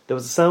 there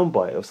was a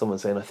soundbite of someone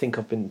saying, "I think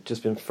I've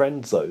just been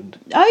friend zoned."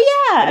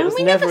 Oh yeah, and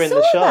we never in saw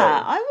the show.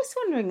 that. I was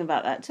wondering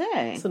about that too.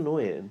 It's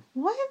annoying.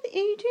 Why are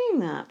you doing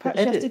that? Perhaps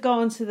you have to go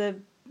onto the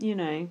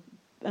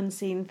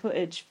unseen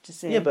footage to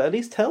see. Yeah, but at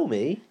least tell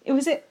me. It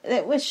was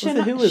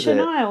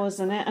Shania,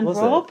 wasn't it? And was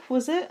Rob,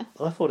 was it?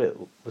 I thought it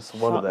was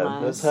one of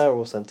them. It was her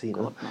or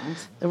Santina.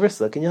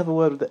 Arissa, can you have a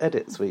word with the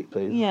edit suite,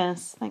 please?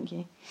 Yes, thank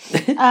you.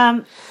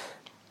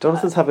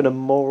 Jonathan's having a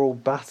moral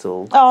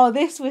battle. Oh,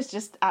 this was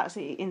just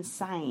absolutely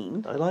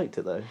insane. I liked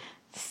it though.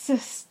 It's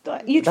just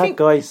that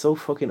guy's so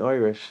fucking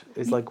Irish.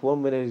 It's like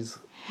 1 minute he's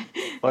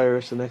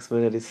Irish, the next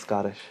minute he's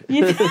Scottish. Me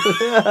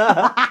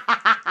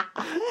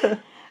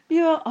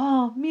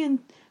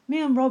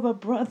and Rob are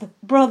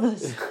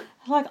brothers.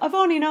 Like, I've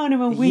only known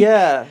him a week.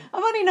 Yeah.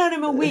 I've only known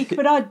him a week,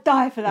 but I'd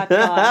die for that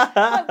guy.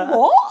 Like,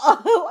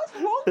 what? What's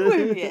wrong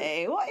with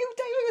you? What?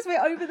 Don't you think it's a bit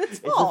over the top?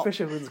 It's a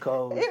fisherman's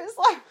cove. It was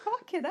like,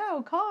 fucking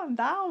hell, calm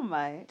down,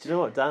 mate. Do you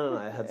know what? Dan and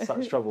I had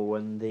such trouble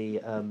when the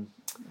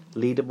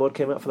leaderboard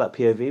came out for that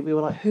POV. We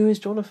were like, who is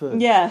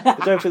Jonathan? Yeah.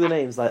 We're going through the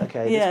names, like,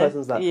 okay, this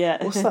person's that.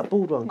 Yeah. What's that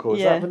bald one called?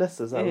 Is that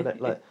Vanessa? Is that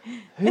Vanessa? Like,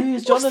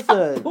 who's Jonathan?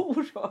 What's that bald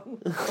one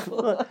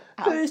called? Like,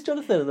 who is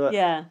Jonathan? And they're like,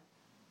 yeah.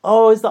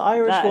 Oh, it's the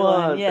Irish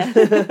one.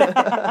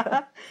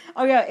 Yeah.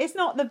 Oh, yeah. It's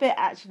not the bit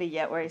actually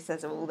yet where he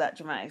says all that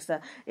dramatic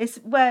stuff. It's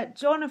where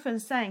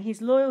Jonathan's saying he's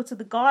loyal to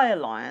the Guy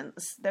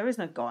Alliance. There is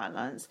no Guy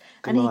Alliance.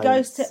 And he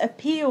goes to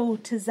appeal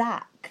to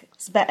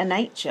Zach's better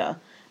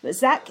nature. But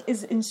Zach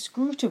is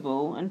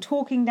inscrutable and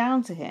talking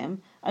down to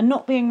him and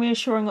not being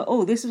reassuring at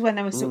all. This is when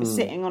they were sort of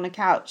sitting on a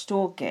couch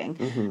talking.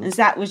 Mm-hmm. And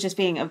Zach was just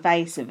being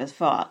evasive as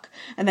fuck.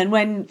 And then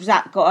when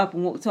Zach got up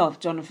and walked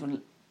off,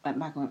 Jonathan went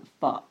back and went,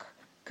 fuck.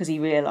 Because he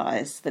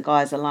realised the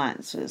Guy's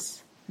Alliance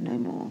was no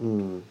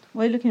more.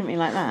 Why are you looking at me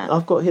like that?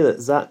 I've got here that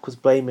Zach was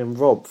blaming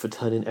Rob for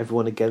turning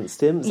everyone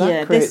against him.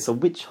 Zach creates a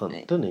witch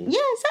hunt, doesn't he? Yeah,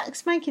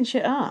 Zach's making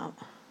shit up.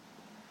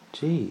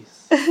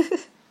 Jeez.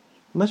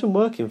 Imagine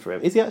working for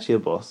him. Is he actually a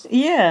boss?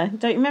 Yeah.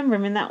 Don't you remember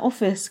him in that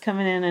office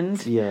coming in and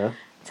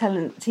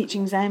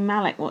teaching Zayn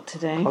Malik what to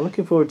do? I'm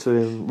looking forward to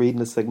him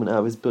reading a segment out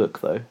of his book,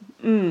 though.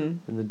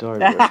 In the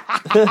diary room.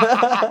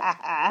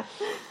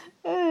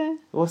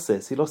 What's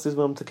this? He lost his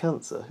mum to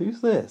cancer. Who's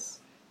this?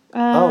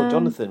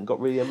 Jonathan got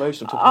really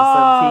emotional talking to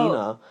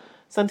Santina.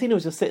 Santina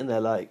was just sitting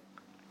there like,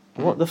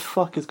 what the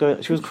fuck is going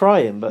on? She was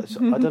crying, but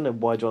I don't know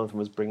why Jonathan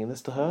was bringing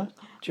this to her.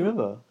 Do you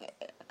remember?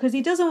 Because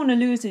he doesn't want to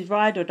lose his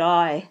ride or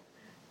die.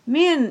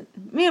 Me and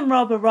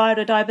Rob are ride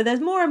or die, but there's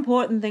more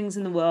important things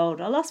in the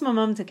world. I lost my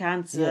mum to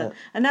cancer,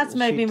 and that's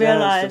made me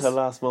realise. She danced in her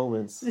last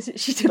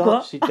moments. She did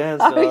what? She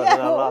danced in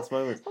her last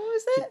moments. What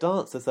was it? She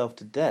danced herself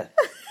to death.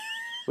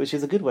 Which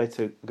is a good way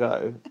to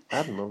go.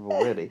 Admirable,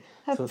 really.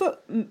 Her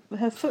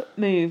foot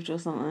moved or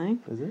something.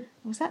 Is it?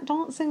 Was that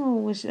dancing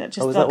or was that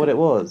just? Oh, was that what it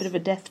was? A bit of a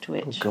death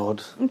twitch. Oh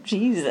God! Oh,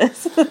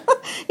 Jesus! Yeah,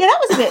 that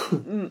was a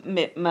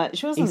bit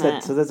much, wasn't it? He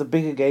said, "So there's a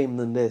bigger game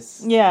than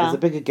this. Yeah, there's a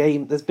bigger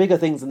game. There's bigger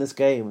things in this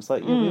game. It's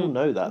like we all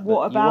know that.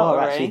 What but about you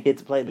are actually here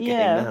to play the game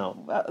now.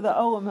 The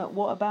ultimate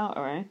what about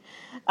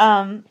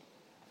her?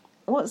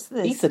 What's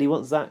this? He said he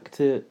wants Zach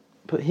to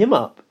put him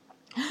up.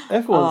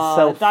 Everyone's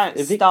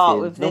self-evicted, don't start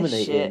with this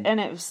nominating. shit, and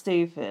it was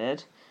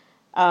stupid.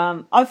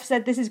 I've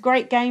said this is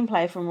great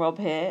gameplay from Rob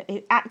here.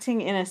 He's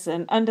acting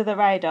innocent, under the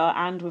radar,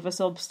 and with a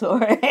sob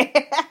story.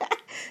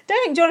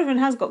 Don't think Jonathan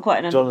has got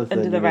quite an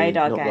under the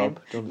radar game.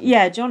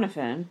 Yeah,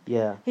 Jonathan.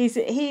 Yeah, he's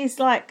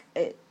like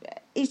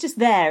he's just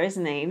there,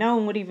 isn't he? No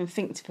one would even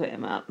think to put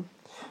him up.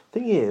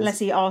 Thing is, unless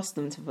he asked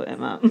them to put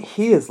him up.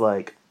 He is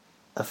like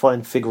a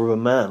fine figure of a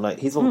man. Like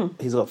he's got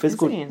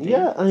physical.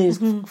 Yeah, and he's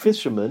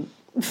fisherman.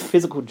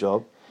 Physical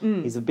job.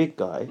 He's a big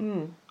guy.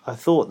 I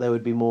thought there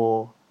would be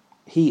more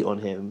heat on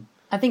him.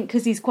 I think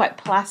because he's quite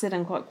placid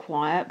and quite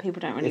quiet,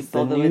 people don't really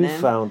bother with him. The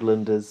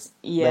Newfoundlanders,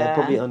 they're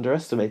probably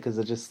underestimated because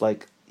they're just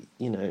like,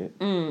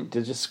 they're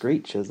just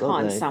screechers, aren't they? Can't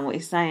understand what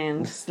he's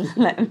saying. Just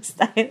let him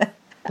stay there.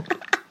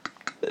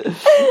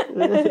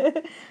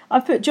 I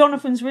put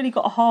Jonathan's really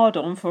got a hard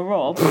on for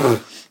Rob.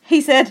 He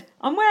said,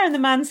 "I'm wearing the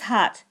man's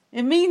hat.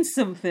 It means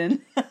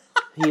something."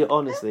 He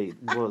honestly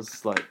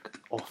was like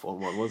off on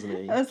one, wasn't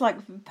he? It was like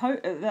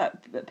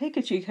that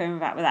Pikachu coming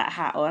back with that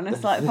hat on.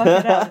 It's like, fuck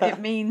it up, it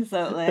means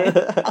something.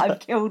 I've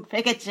killed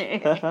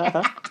Pikachu.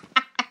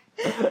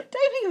 Don't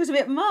don't think it was a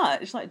bit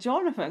much? Like,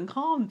 Jonathan,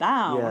 calm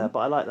down. Yeah, but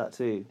I like that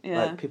too.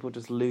 Yeah. Like, people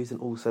just losing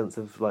all sense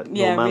of, like,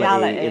 Yeah,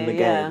 normality reality, in the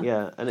yeah. game.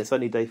 Yeah, and it's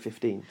only day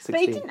 15, 16. But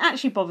he didn't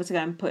actually bother to go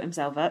and put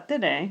himself up,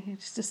 did he?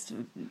 It's just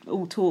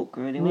all talk,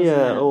 really, wasn't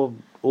Yeah, it?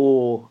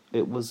 or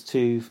it was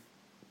too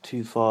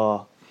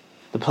far.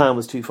 The plan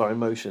was too far in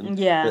motion.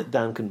 Yeah. That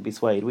Dan couldn't be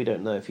swayed. We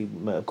don't know if he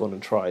might have gone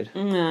and tried.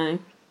 No.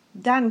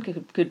 Dan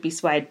could be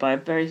swayed by a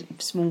very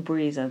small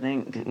breeze, I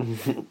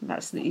think.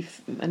 That's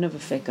another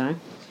figure.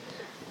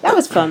 That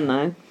was fun,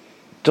 though.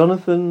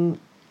 Jonathan.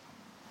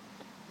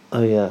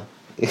 Oh yeah.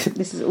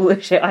 This is all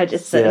the shit I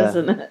just said,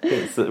 isn't it?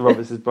 It's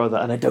Robert's his brother,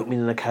 and I don't mean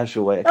in a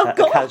casual way. God.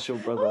 A casual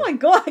brother. Oh my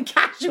god, a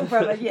casual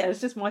brother. Yeah, it's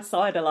just my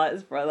side I like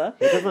his brother.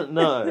 He doesn't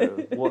know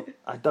what.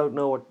 I don't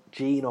know what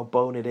gene or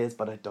bone it is,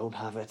 but I don't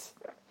have it.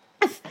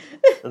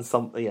 And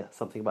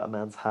something about a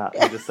man's hat.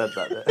 I just said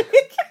that. There.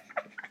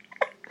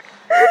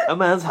 A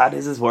man's hat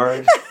is his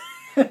word.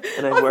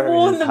 And I've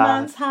worn the hat.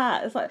 man's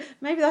hat. It's like,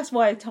 maybe that's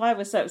why Ty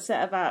was so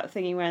upset about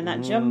thinking wearing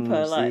that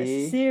jumper. Like,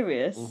 see?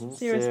 serious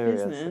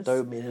business. I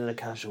don't mean in a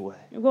casual way.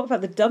 What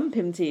about the dump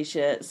him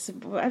t-shirts?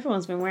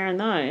 Everyone's been wearing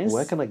those.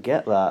 Where can I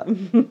get that?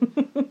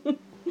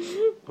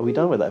 Are we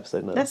done with that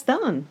episode now? That's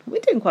done.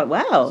 We're doing quite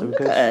well. So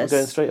Look at we're us.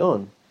 going straight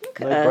on. Look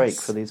No at break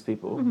us. for these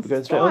people. We're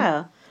going straight on.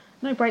 Fire.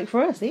 No break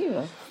for us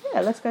either.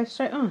 Yeah, let's go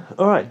straight on.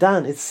 All right,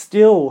 Dan is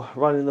still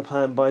running the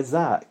plan by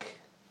Zach.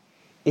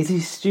 Is he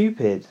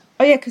stupid?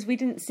 Oh yeah, because we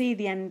didn't see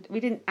the end. We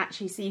didn't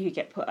actually see who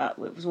get put up.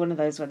 It was one of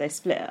those where they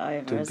split it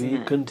over, To isn't be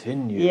it?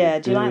 continued. Yeah,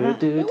 do you like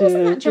that? It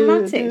wasn't that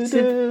dramatic.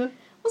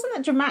 Wasn't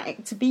that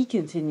dramatic to be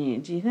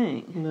continued? Do you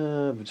think?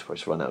 No, we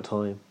just run out of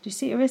time. Do you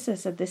see? Arissa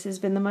said this has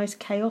been the most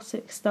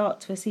chaotic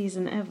start to a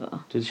season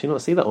ever. Did she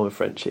not see that one with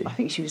Frenchie? I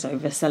think she was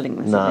overselling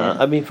this. Nah, a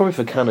bit. I mean probably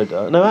for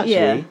Canada. No, actually,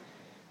 Yeah.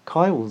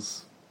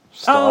 Kyle's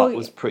start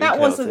was pretty that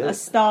chaotic. wasn't a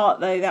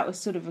start though. That was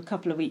sort of a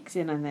couple of weeks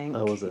in, I think.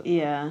 Oh, was it?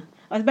 Yeah.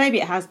 Maybe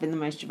it has been the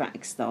most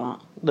dramatic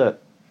start.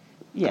 Look,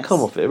 Yes. come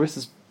off it.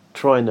 Arissa's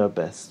trying her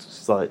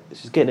best.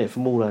 She's getting it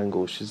from all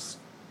angles.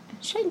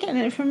 She ain't getting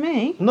it from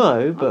me. No,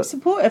 I'm but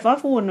supportive.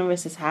 I've worn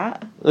Arissa's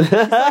hat. She's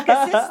like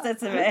a sister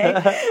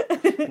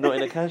to me. not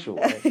in a casual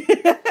way.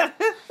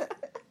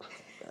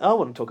 I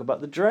want to talk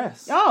about the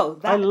dress. Oh,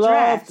 that I love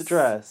dress. the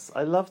dress.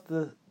 I love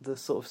the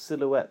sort of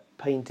silhouette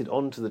painted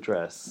onto the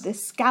dress.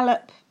 This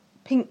scallop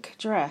pink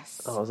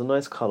dress Oh, it was a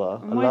nice colour.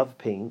 I Right. love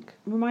pink.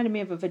 reminded me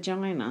of a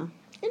vagina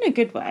in a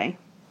good way.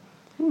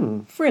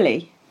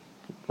 Frilly.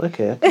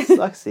 Okay,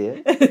 I see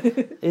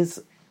it. It's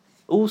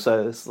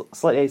also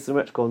slightly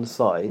asymmetrical on the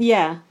side.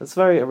 Yeah. It's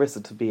very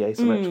Arissa to be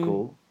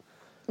asymmetrical.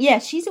 Yeah,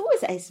 she's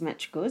always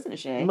asymmetrical, isn't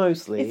she?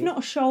 Mostly. If not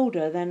a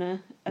shoulder, then a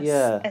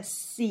Yeah.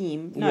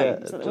 seam. No, Yeah,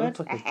 is that it the word? looks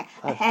like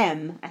A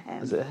hem. A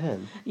hem. Is it a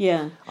hen?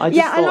 Yeah. I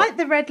just I thought- like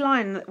the red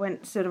line that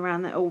went sort of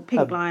around that old pink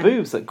Her line.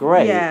 boobs look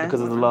great Yeah,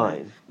 because of the I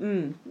like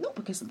line. Not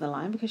because of the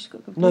line, because she's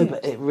got good No, boobs.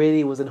 but it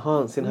really was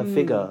enhancing her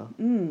figure.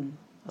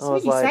 I So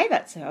was when you like, say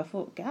that to her, I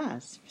thought,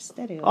 Gaz,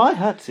 steady on. I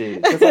had to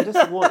because I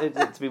just wanted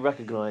it to be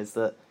recognised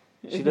that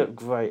she looked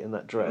great in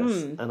that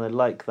dress, and I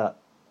like that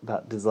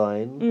not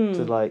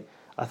to like.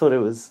 I thought it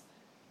was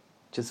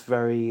just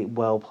very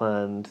well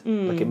planned.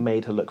 Like it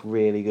made her look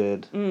really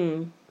good.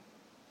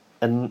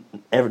 And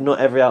not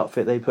every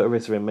outfit they put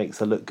Arissa in makes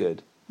her look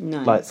good.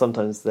 No. Like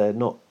sometimes they're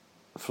not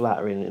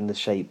flattering in the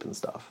shape and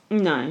stuff.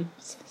 No,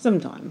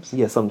 sometimes.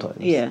 Yeah, sometimes.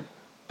 Yeah.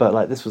 But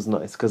like this was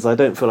nice because I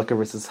don't feel like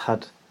Arissa's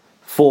had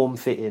form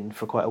fitting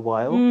for quite a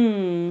while.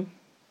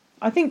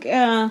 I think,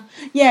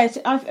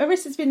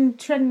 Arissa's been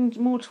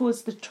trending more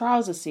towards the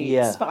trouser suits.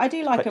 Yeah. But I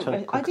do like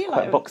quite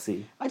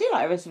boxy. I do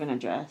like Arissa in a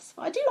dress.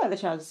 But I do like the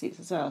trouser suits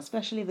as well,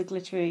 especially the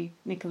glittery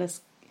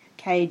Nicolas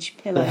Cage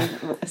pillow,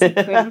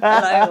 sequin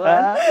pillow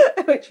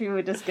one, which we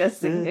were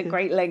discussing at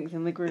great length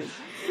in the group.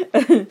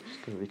 Gonna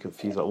be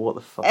confused about what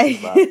the fuck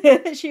is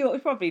that. She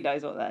probably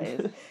knows what that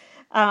is.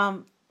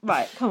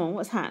 Right, come on,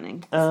 what's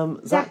happening?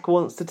 Zach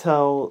wants to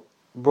tell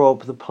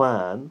Rob the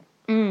plan,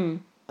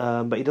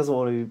 but he doesn't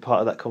want to be part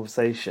of that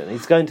conversation.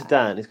 He's going to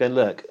Dan. He's going,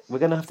 look, we're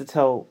going to have to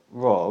tell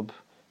Rob.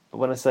 But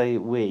when I say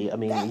we, I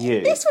mean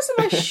you. This was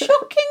the most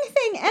shocking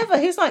thing ever.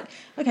 He was like,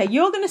 okay,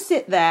 you're going to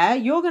sit there,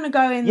 you're going to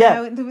go in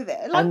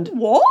there. Like,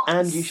 what?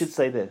 And you should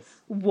say this.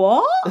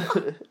 What?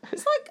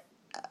 It's like,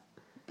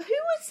 who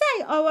would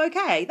say, oh,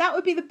 okay, that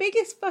would be the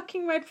biggest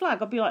fucking red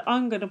flag. I'd be like,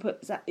 I'm going to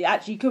put Zach.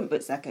 Actually, you couldn't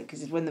put Zach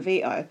because he'd win the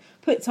veto.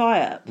 Put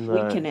Ty up,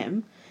 weaken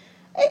him.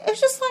 It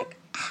was just like,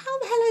 how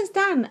the hell is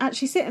Dan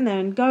actually sitting there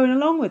and going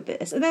along with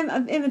this? And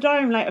then in the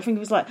diary room later, I think he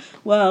was like,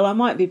 well, I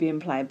might be being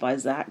played by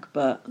Zach,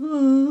 but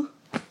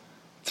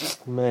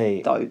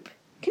Mate. dope.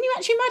 Can you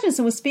actually imagine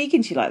someone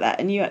speaking to you like that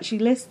and you actually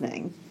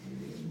listening?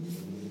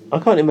 I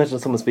can't imagine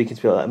someone speaking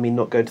to me like that. I mean,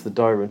 not going to the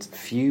diary room and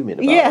fuming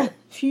about it.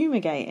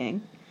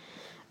 Fumigating.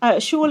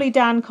 Surely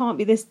Dan can't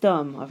be this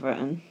dumb, I've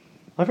written.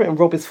 I've written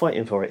Rob is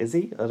fighting for it, is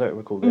he? I don't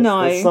recall this.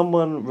 No. There's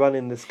someone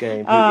running this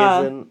game who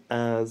isn't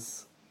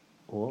as...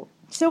 What?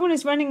 Someone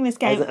is running this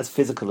game Isn't as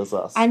physical as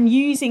us. and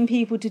using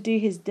people to do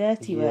his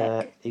dirty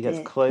work. Yeah, he gets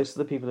close to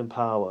the people in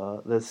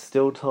power. There's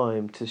still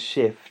time to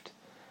shift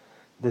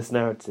this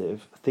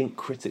narrative, think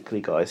critically,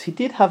 guys. He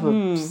did have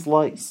a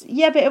slight...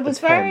 Yeah, but it was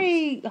attempt.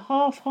 very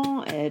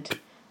half-hearted.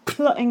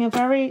 Plotting a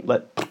very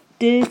Like,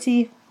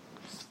 dirty...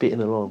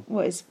 spitting along.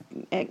 What is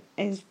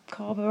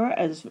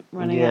carburetors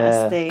running out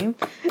of steam?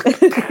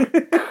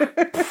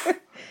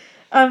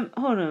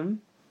 Hold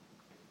on.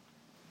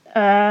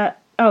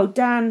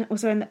 Dan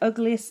was wearing the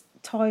ugliest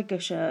tiger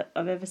shirt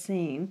I've ever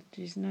seen.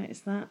 Did you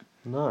notice that?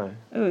 No.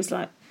 It was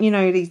like,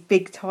 these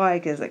big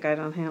tigers that go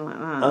down here like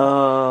that.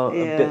 Oh,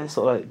 Yeah. a bit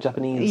sort of like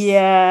Japanese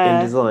Yeah,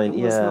 in design.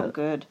 it was Yeah. not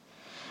good.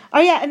 Oh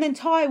yeah, and then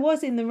Ty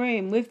was in the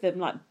room with them,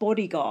 like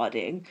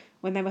bodyguarding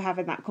when they were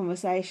having that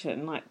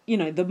conversation. Like,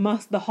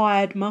 the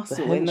hired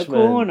muscle in the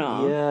henchman.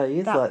 corner. Yeah, he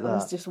is like that.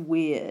 was just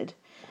weird.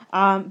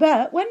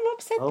 But when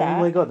Rob said that, Oh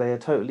my god, they are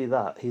totally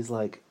that. He's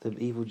like the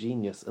evil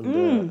genius and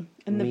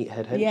the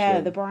meathead henchman. yeah,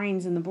 the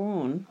brains and the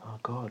brawn. Oh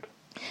god.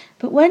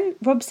 But when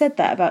Rob said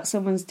that about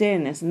someone's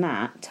doing this and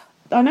that,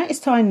 I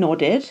noticed Ty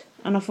nodded,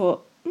 and I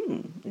thought,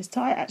 is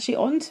Ty actually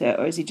onto it,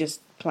 or is he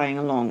just playing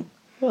along?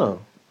 Oh.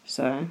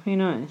 So, who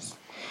knows?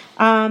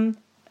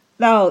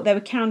 They were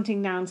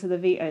counting down to the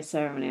veto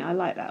ceremony. I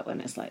like that when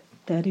it's like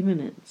 30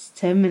 minutes,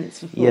 10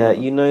 minutes before. Yeah,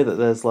 you know that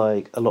there's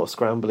like a lot of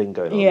scrambling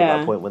going on at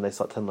that point when they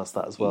start telling us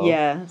that as well.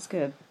 Yeah, that's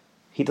good.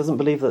 He doesn't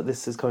believe that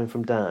this is coming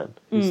from Dan.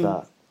 Who's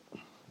that?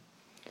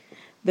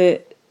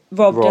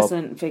 Rob Rob.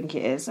 doesn't think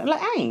it is.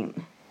 Like,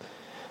 ain't.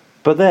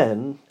 But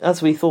then,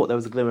 as we thought there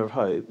was a glimmer of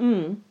hope,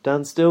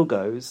 Dan still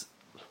goes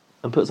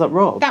and puts up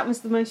Rob. That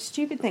was the most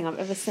stupid thing I've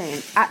ever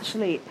seen.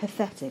 Actually,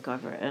 pathetic,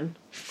 I've written.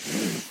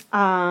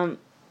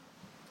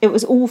 It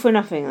was all for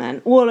nothing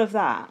then. All of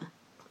that.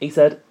 He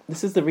said,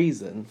 this is the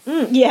reason,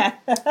 Yeah.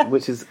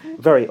 which is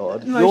very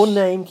odd. Your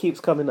name keeps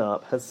coming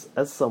up as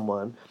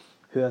someone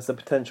who has the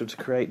potential to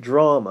create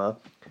drama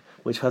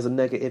which has a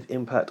negative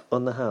impact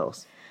on the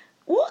house.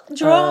 What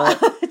drama?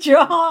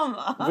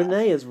 Drama?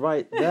 Renee is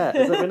right there.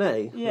 Is that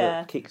Renee?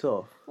 Yeah. That kicked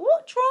off.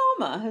 What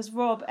drama has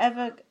Rob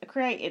ever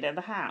created in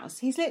the house?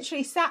 He's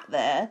literally sat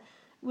there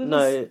with his...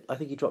 No, I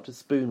think he dropped a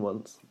spoon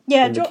once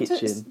in the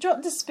kitchen.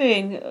 Dropped a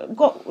spoon,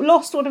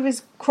 lost one of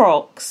his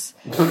Crocs,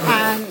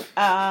 and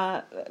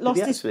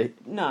lost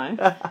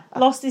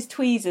his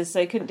tweezers so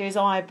he couldn't do his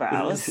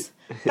eyebrows.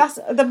 That's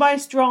the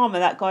most drama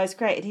that guy's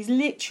created. He's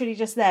literally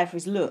just there for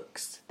his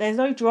looks. There's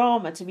no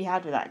drama to be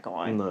had with that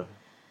guy. No.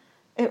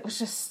 It was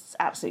just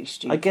absolutely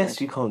stupid. I guess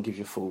you can't give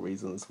your full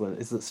reasons when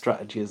it's a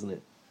strategy, isn't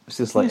it? It's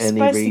just like You're any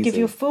supposed reason. to give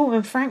your full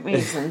and frank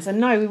reasons, and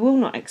no, we will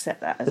not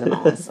accept that as an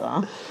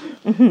answer.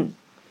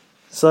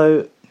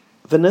 So,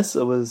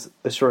 Vanessa was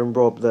assuring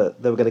Rob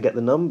that they were going to get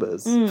the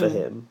numbers for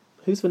him.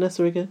 Who's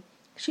Vanessa again?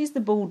 She's the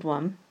bald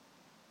one.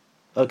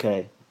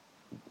 Okay.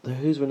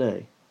 Who's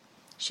Renee?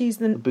 She's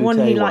the bouquet one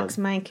who one. likes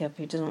makeup,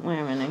 who doesn't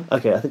wear any.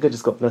 Okay, I think I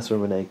just got Vanessa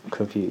and Renee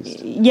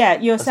confused. Yeah,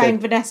 you're saying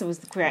Vanessa was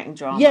the creating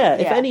drama. Yeah,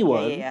 if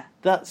anyone, Yeah.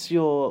 that's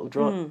your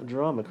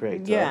drama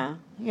creator. Yeah,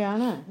 I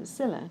know. It's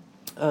silly.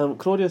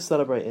 Claudia's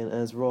celebrating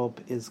as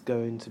Rob is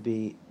good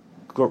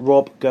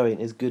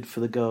for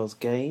the girls'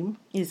 game.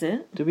 Is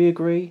it? Do we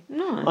agree?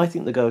 No. I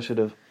think the girls should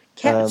have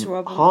Kept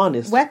Rob,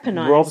 harnessed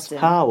weaponised Rob's him.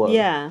 power.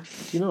 Yeah.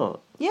 Do you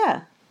not?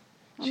 Yeah.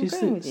 I'm She's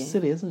agreeing with you.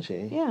 silly, isn't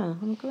she? Yeah,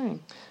 I'm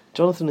agreeing.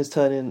 Jonathan is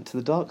turning to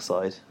the dark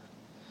side.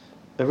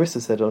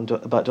 Arissa said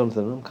about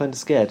Jonathan, I'm kind of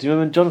scared. Do you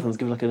remember when Jonathan's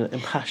given like an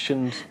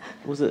impassioned...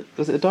 Was it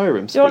a diary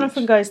room speech?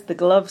 Jonathan goes, the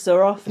gloves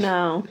are off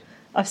now.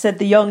 I've said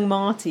the young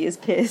Marty is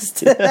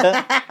pissed.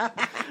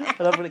 I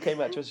love when it came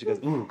back to us, she goes,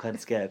 ooh, kind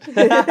of scared.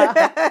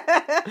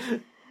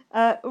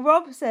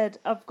 Rob said,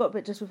 I've got a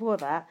bit just before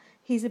that,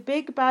 he's a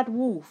big bad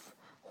wolf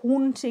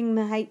haunting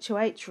the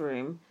HOH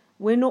room.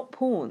 We're not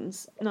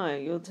pawns. No,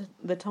 you're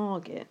the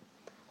target.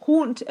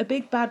 A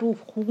big bad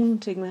wolf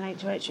haunting the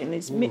HOH room.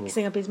 He's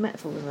mixing up his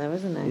metaphors there,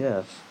 isn't he?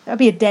 Yeah. That'd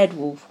be a dead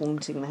wolf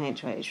haunting the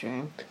HOH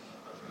room.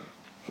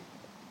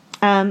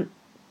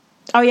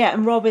 Oh yeah,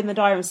 and Rob in the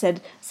diary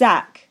said,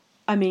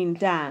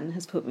 Dan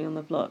has put me on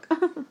the block.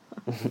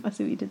 I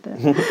see what you did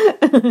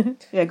there.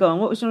 Yeah, go on.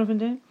 What was Jonathan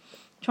doing?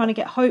 Trying to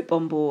get Hope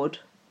on board.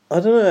 I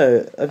don't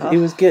know. He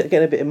was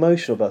getting a bit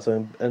emotional about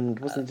something and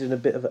wasn't doing a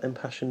bit of an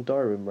impassioned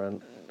diary room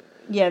rant.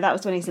 Yeah, that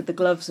was when he said the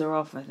gloves are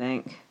off, I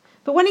think.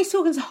 But when he's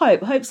talking to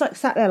Hope, Hope's like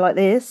sat there like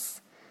this.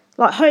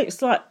 Like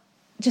Hope's like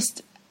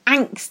just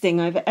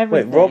angsting over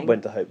everything. Wait, Rob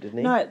went to Hope, didn't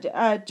he? No,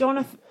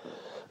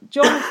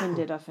 Jonathan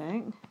did, I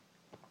think.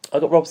 I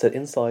got Rob said,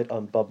 inside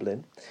I'm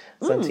bubbling.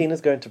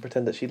 Santina's going to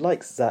pretend that she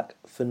likes Zach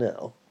for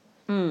now.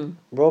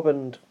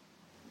 Rob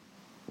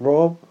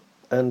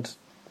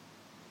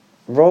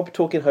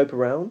talking Hope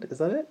around, is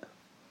that it?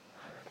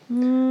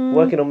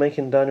 Working on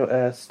making Daniel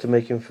S to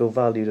make him feel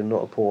valued and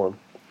not a pawn.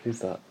 Who's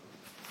that?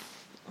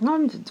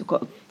 I've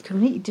got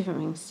completely different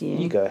things to you.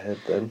 You go ahead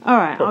then. All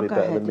right, Probably I'll go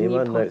better ahead than me. and you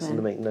My pop notes in. seem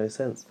to make no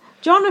sense.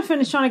 Jonathan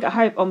is trying to get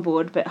Hope on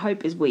board, but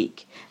Hope is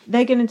weak.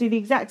 They're going to do the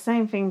exact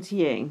same thing to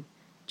you.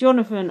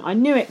 Jonathan, I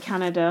knew it,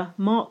 Canada.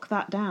 Mark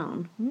that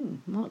down.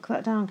 Mark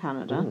that down,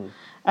 Canada.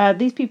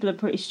 These people are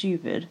pretty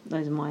stupid.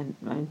 Those are my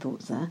own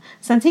thoughts there.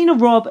 Santina,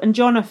 Rob and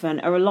Jonathan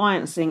are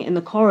alliancing in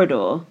the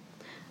corridor.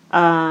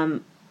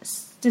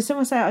 Did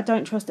someone say, I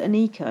don't trust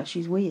Anika?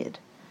 She's weird.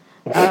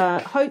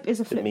 Hope is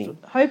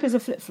a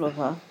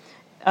flip-flopper.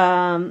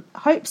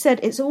 Hope said,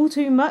 it's all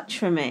too much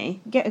for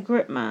me. Get a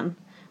grip, man.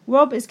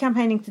 Rob is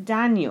campaigning to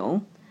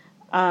Daniel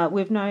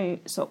with no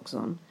socks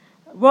on.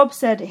 Rob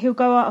said he'll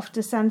go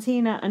after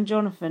Santina and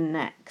Jonathan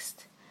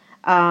next.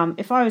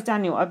 If I was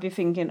Daniel, I'd be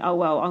thinking, oh,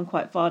 well, I'm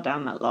quite far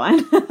down that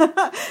line.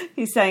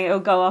 He's saying it'll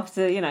go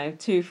after,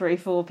 2, 3,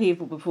 4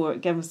 people before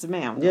it comes to me.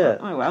 I'm like,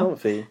 oh, well.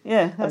 Comfy.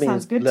 Yeah, that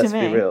sounds good to me. Let's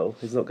be real.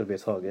 He's not going to be a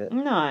target.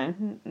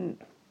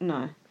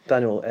 No.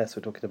 Daniel S.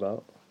 we're talking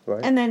about,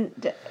 right? And then,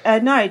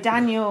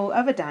 Daniel,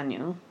 other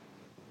Daniel.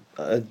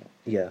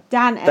 Yeah.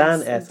 Dan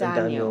S. and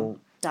Daniel.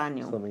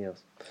 Something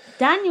else.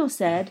 Daniel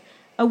said,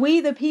 are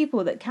we the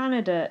people that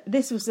Canada...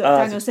 This was what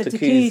Daniel said to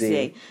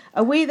Kuzi.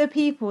 Are we the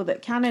people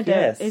that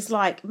Canada is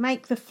like,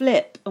 make the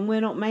flip and we're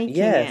not making it?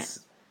 Yes,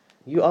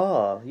 you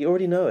are. You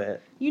already know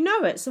it. You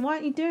know it, so why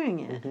aren't you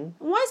doing it?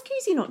 Mm-hmm. Why is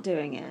Kuzi not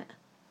doing it?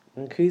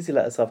 And Kuzi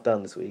let herself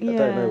down this week. I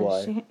don't know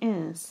why. She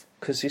is.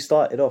 Because she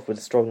started off with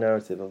a strong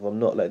narrative of, I'm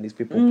not letting these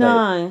people play. No,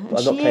 I'm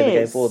not playing the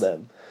game for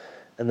them.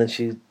 And then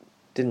she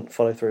didn't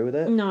follow through with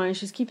it. No,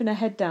 she's keeping her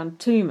head down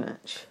too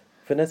much.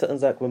 Vanessa and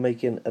Zach were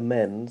making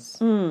amends,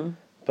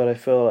 but I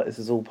feel like this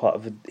is all part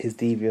of his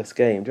devious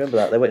game. Do you remember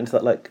that? They went into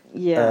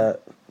that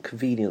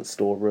convenience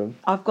store room.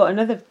 I've got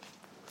another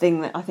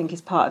thing that I think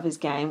is part of his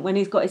game. When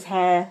he's got his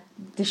hair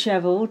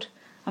dishevelled,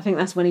 I think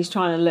that's when he's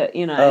trying to look,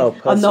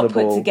 I'm not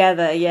put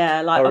together.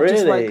 Yeah, like I've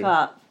just woke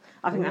up.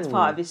 I think that's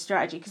part of his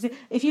strategy. Because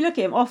if you look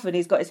at him often,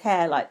 he's got his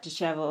hair like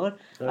dishevelled.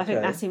 Okay. I think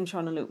that's him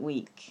trying to look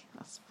weak.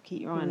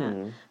 Keep your eye on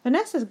it.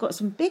 Vanessa's got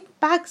some big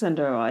bags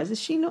under her eyes. Is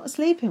she not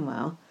sleeping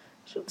well?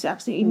 She looks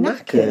absolutely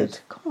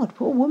knackered. God,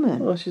 poor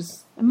woman. Oh,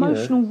 she's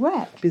emotional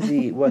wreck.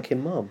 Busy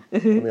working mum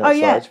on the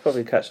outside. She's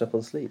probably catching up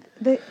on sleep.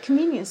 The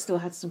convenience store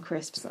had some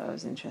crisps that I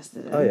was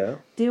interested in. Oh yeah,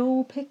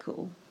 dill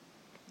pickle.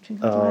 Do you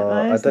think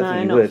I don't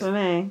think you not would. For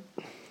me.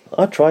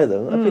 I'd try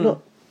them. I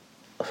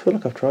feel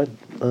like I've tried.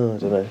 Oh, I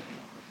don't know.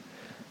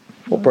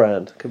 What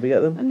brand? Can we get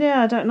them?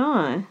 Yeah, I don't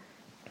know.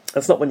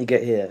 That's not when you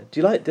get here.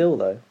 Do you like dill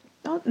though?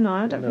 Oh, no,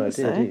 I don't think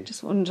so. Do.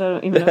 Just wonder, I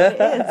don't even know what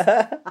it is.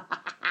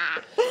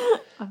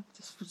 I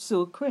just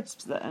saw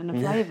crisps that and a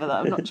flavour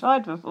that I've not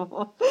tried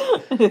before.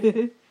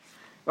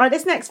 Right,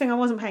 this next thing I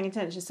wasn't paying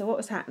attention. So what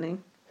was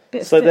happening?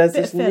 There's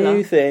this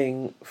new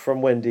thing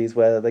from Wendy's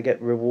where they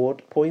get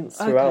reward points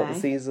throughout the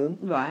season.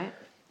 Right.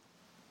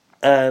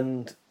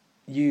 And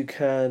you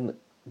can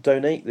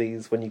donate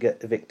these when you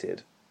get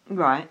evicted.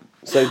 Right.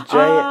 So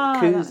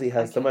Kuzi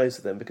has the most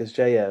of them because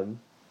JM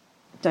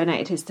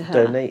donated his to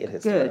her.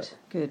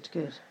 Good.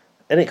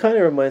 And it kind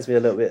of reminds me a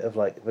little bit of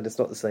but it's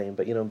not the same,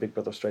 but in Big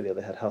Brother Australia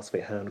they had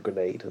housemate hand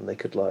grenade and they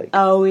could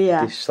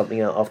dish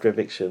something out after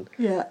eviction.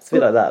 Yeah. It's a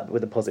bit like that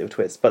with a positive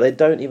twist. But they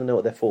don't even know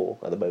what they're for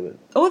at the moment.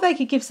 Or they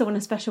could give someone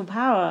a special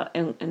power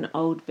in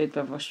old Big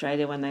Brother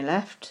Australia when they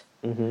left.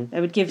 Mm-hmm.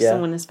 They would give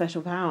someone a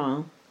special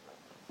power.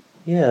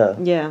 Yeah.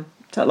 Yeah.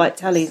 Like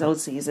Tally's old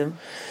season.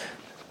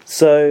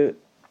 So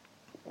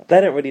they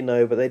don't really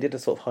know, but they did a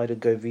sort of hide and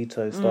go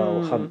veto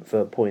style hunt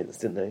for points,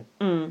 didn't they?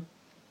 Mm.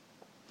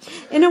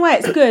 In a way,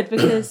 it's good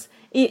because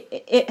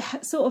it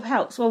sort of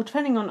helps. Well,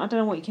 depending on, I don't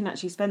know what you can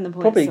actually spend the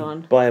points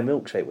on. Probably buy a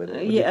milkshake with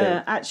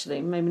it.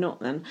 Actually, maybe not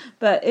then.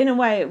 But in a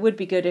way, it would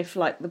be good if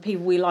the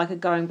people we like are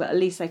going, but at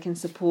least they can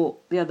support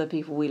the other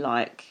people we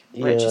like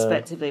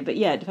retrospectively. But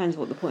it depends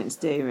what the points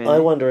do. Really. I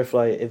wonder if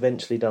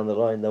eventually down the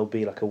line there'll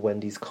be a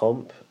Wendy's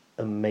comp,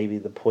 and maybe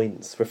the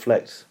points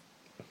reflect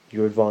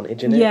your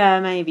advantage in it. Yeah,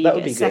 maybe that you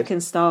would get be a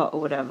second start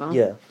or whatever.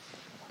 Yeah,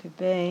 could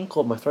be.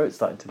 God, my throat's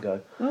starting to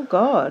go. Oh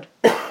God.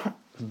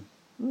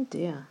 Oh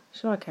dear.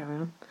 Shall I carry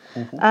on?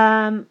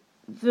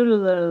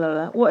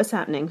 Mm-hmm. What is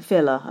happening?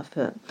 Filler, I've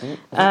put.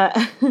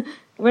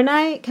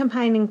 Renee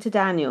campaigning to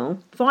Daniel.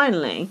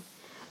 Finally,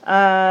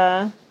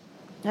 her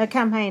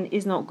campaign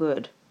is not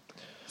good.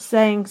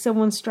 Saying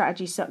someone's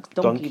strategy sucks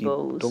donkey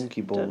balls.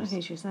 Donkey balls. I don't know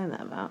who she was saying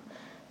that about.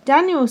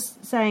 Daniel's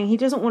saying he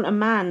doesn't want a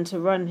man to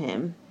run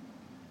him.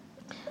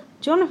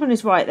 Jonathan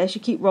is right. They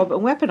should keep Rob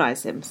and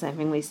weaponise him. Same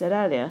thing we said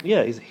earlier.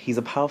 Yeah, he's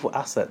a powerful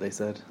asset, they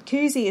said.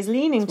 Kuzi is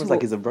leaning towards...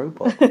 like he's a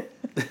robot.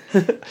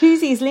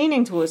 Kuzi is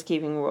leaning towards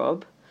keeping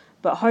Rob,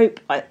 but Hope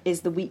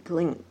is the weak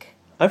link.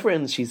 I've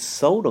written she's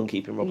sold on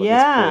keeping Rob at this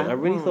point.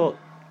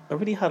 I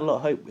really had a lot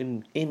of hope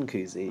in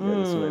Kuzi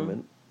at this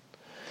moment.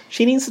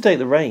 She needs to take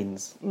the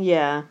reins.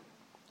 Yeah.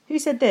 Who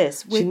said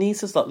this? She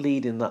needs to start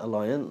leading that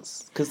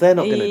alliance because they're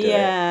not going to do it.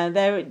 Yeah,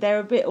 they're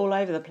a bit all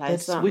over the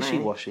place. They're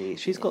wishy-washy.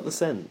 She's got the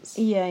sense.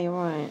 Yeah, you're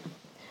right.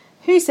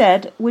 Who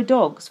said we're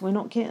dogs, we're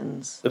not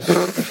kittens? I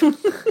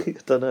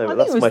don't know. But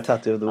that's my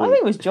tattoo of the week. I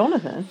think it was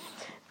Jonathan.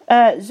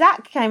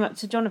 Zach came up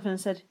to Jonathan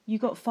and said, "You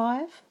got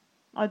 5?"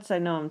 I'd say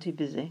no, I'm too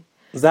busy.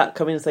 Zach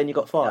coming and saying you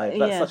got 5?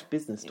 That's such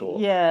business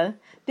talk. Yeah.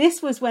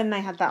 This was when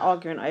they had that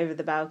argument over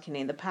the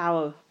balcony, the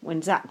power,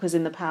 when Zach was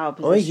in the power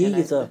position. Oi,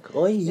 you, Zach.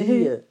 Oi,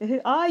 you.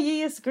 Are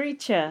you a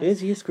screecher?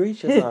 Is you a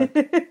screecher, Zach?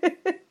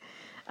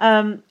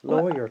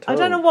 Lower your tone. I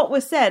don't know what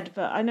was said,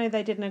 but I know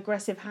they did an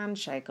aggressive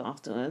handshake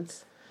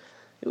afterwards.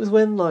 It was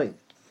when,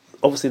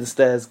 obviously the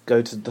stairs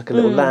go to like a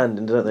little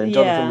landing, don't they? And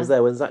Jonathan was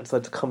there when Zach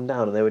decided to come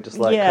down, and they were just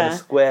like kind of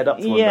squared up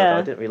to one another.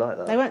 I didn't really like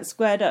that. They weren't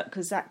squared up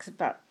because Zach's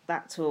about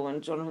that tall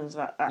and Jonathan's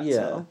about that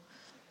tall.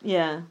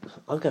 Yeah.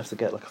 I'm going to have to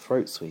get like a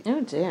throat sweep.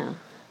 Oh dear.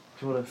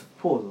 Do you want to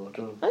pause or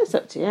do you want to... Oh, it's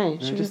up to you. No,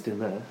 just in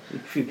there.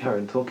 If you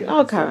carry on talking.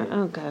 Oh, Karen.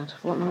 Oh, God.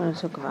 What am I going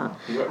to talk about?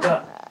 You got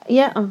that?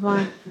 Yeah, I'm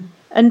fine.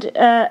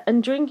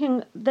 And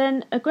drinking,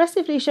 then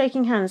aggressively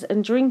shaking hands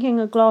and drinking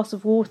a glass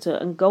of water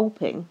and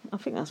gulping. I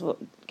think that's what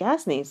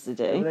Gaz needs to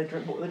do.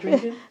 What were they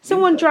drinking?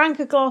 Someone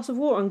drank a glass of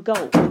water and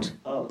gulped.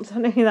 Oh. I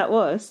don't know who that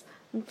was.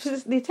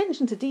 The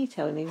attention to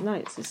detail in these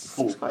notes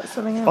is quite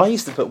something else. I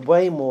used to put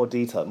way more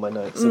detail in my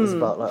notes. It was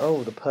about like,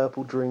 the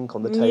purple drink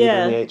on the table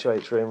in the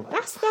HOH room.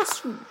 That's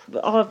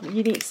our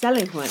unique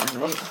selling point, I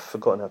think. I've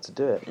forgotten how to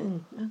do it.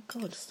 Oh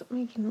God, stop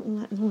making all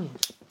that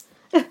noise.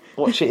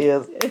 Watch your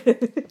ears.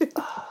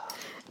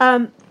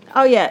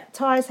 Oh yeah,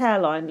 Ty's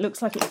hairline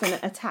looks like it's been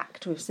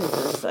attacked with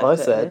scissors. I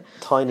said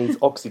Ty needs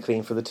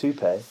OxyClean for the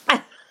toupee.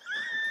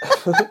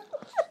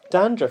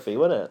 Dandruffy,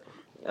 wasn't it?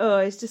 Oh,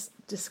 it's just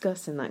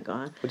disgusting, that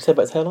guy. What'd you say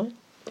about his hairline?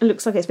 It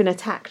looks like it's been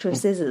attacked with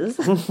scissors.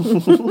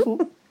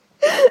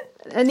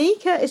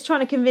 Anika is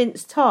trying to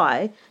convince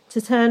Ty to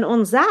turn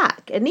on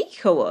Zach.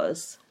 Anika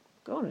was.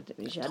 God, I didn't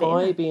really shout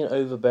Ty it. being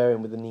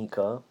overbearing with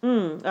Anika.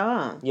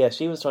 Ah. Yeah,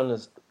 she was trying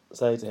to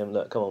say to him,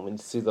 look, come on, we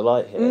need to see the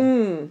light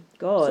here.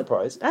 God.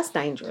 Surprise. That's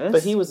dangerous.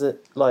 But he was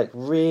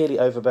really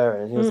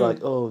overbearing, and he was like,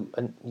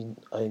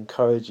 I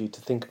encourage you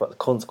to think about the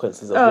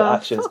consequences of your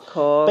actions. Fuck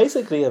off.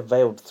 Basically a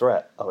veiled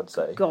threat, I would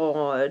say.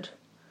 God.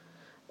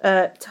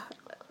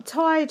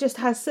 Ty just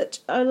has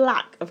such a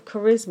lack of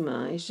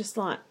charisma. He's just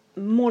like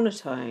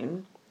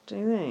monotone, do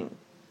you think?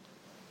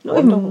 Not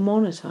even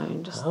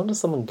monotone. Just... How does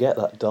someone get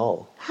that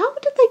dull? How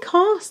did they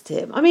cast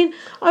him? I mean,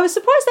 I was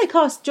surprised they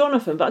cast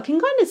Jonathan, but I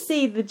can kind of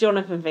see the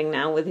Jonathan thing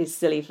now with his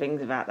silly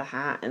things about the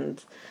hat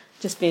and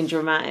just being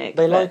dramatic.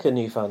 They like a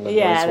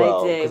Newfoundlander as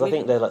well. They do. Because I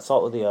think they're like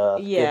salt of the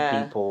earth,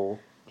 good people.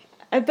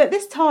 But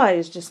this Ty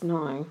is just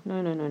no.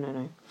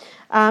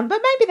 But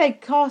maybe they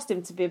cast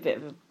him to be a bit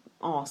of an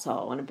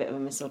arsehole and a bit of a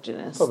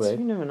misogynist. Probably. You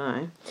never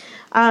know.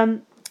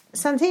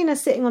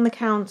 Santina's sitting on the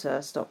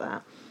counter. Stop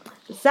that.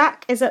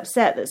 Zach is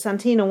upset that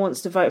Santina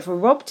wants to vote for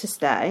Rob to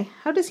stay.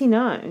 How does he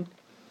know?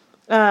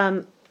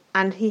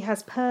 And he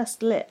has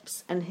pursed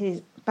lips and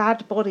his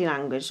bad body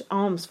language,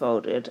 arms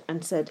folded,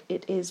 and said,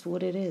 "It is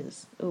what it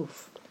is."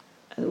 Oof.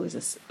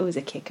 Always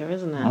a kicker,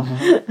 isn't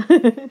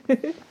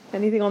it?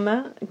 Anything on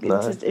that? No.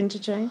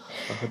 Interchange?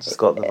 I just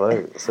got the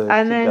vote, so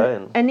And keep then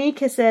going.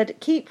 Anika said,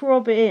 "Keep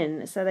Rob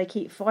in," so they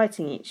keep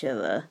fighting each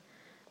other.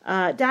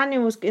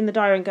 Daniel was in the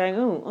diary and going,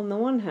 on the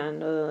one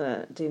hand,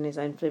 doing his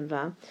own flim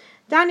flam.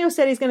 Daniel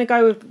said he's going to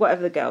go with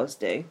whatever the girls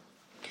do.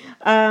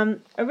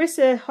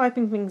 Arissa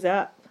hyping things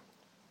up.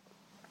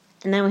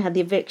 And then we had the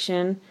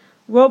eviction.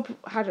 Rob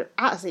had an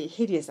absolutely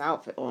hideous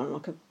outfit on,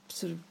 like a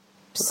sort of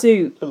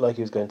suit. Looked like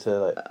he was going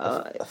to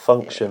a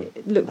function.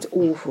 It looked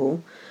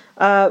awful.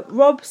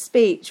 Rob's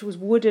speech was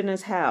wooden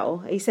as hell.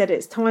 He said,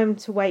 "It's time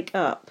to wake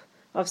up.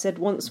 I've said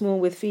once more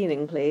with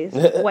feeling, please.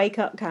 Wake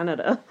up,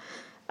 Canada."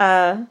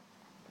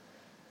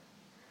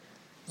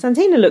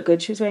 Santina looked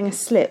good. She was wearing a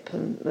slip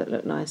and that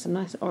looked nice, a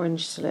nice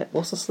orange slip.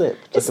 What's a slip?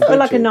 It's sort of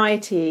like a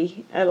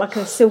nightie, like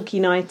a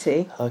silky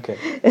nightie. Okay.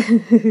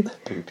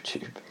 Boob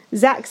tube.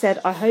 Zach said,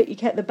 "I hope you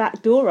kept the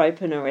back door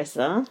open,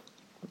 Arissa."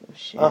 Oh,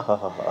 shit.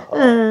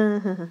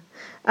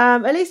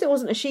 At least it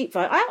wasn't a sheep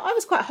vote. I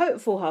was quite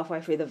hopeful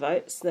halfway through the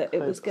votes that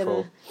it was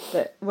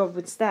that Rob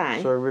would stay.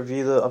 Shall I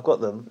review I've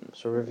got them.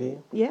 Shall I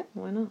review? Yeah,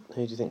 why not?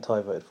 Who do you think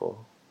Ty voted for?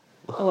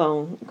 Oh,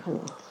 well,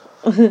 come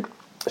on.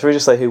 Should we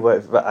just say who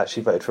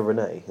actually voted for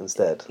Renee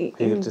instead?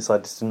 Who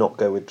decided to not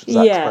go with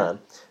Zach's plan?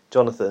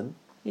 Jonathan.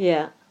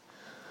 Yeah.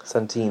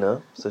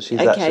 Santina. So she's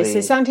okay, actually...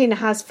 so Santina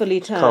has fully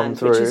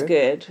turned, which is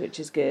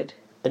good.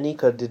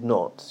 Anika did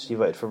not. She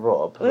voted for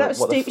Rob. Well, that was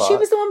stupid. She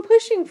was the one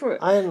pushing for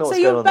it. I don't know what's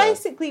so going you're on there.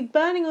 basically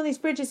burning all these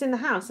bridges in the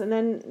house and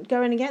then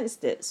going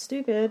against it.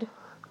 Stupid.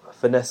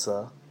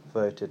 Vanessa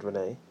voted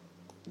Renee.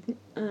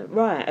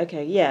 Right,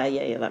 okay. Yeah,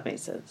 that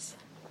makes sense.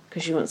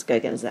 Because she wants to go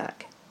against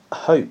Zach.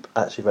 Hope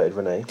actually voted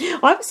Renee.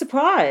 I was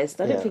surprised.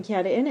 I didn't think he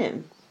had it in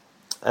him.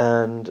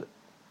 And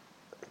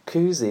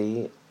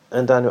Kuzi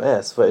and Daniel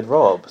S voted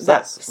Rob. So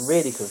that's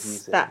really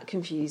confusing. That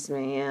confused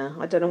me, yeah.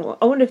 I don't know.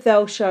 I wonder if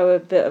they'll show a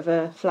bit of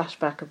a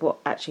flashback of what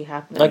actually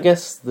happened. I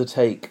guess the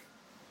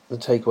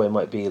takeaway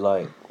might be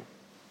like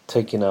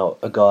taking out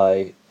a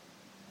guy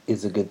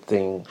is a good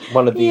thing.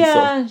 One of these sort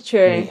of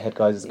meathead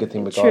guys is a good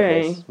thing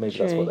regardless. Maybe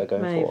that's what they're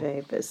going for.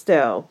 Maybe, but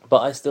still.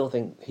 But I still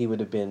think he would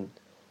have been,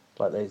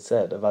 like they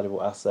said, a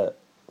valuable asset.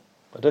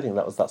 I don't think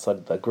that was that side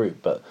of that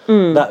group, but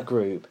that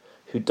group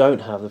who don't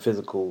have the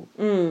physical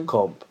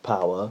comp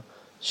power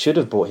should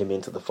have brought him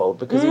into the fold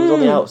because he was on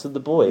the outs of the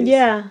boys.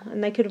 Yeah,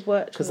 and they could have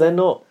worked. Because they're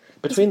not,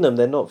 between them,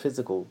 they're not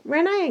physical.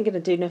 Renee ain't going to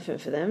do nothing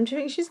for them. Do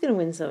you think she's going to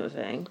win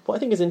something? What I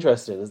think is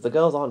interesting is the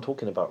girls aren't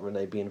talking about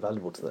Renee being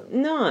valuable to them.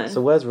 No.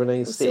 So where's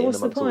Renee sitting what's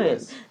amongst the all point?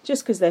 this?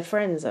 Just because they're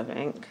friends, I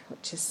think,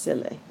 which is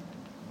silly.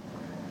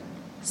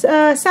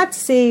 So, sad to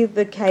see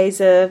the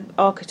Kaiser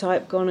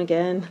archetype gone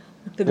again.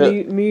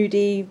 The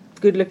moody,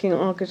 good-looking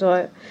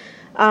archetype.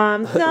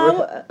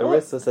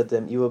 Arissa said to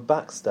him, "You were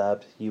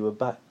backstabbed. You were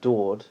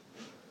backdoored."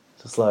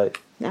 Just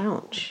like,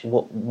 ouch.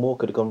 what more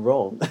could have gone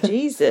wrong?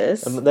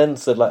 Jesus. And then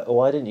said like, "Oh,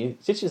 why didn't you?"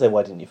 Did she say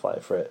why didn't you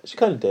fight for it? She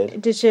kind of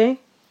did. Did she?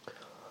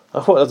 I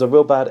thought it was a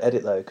real bad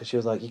edit though, because she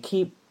was like, "You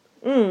keep."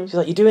 She's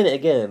like, "You're doing it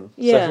again."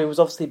 Yeah. So she was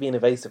obviously being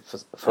evasive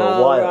for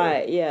a while.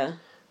 Right. Yeah.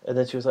 And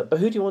then she was like, "But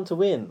who do you want to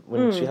win?"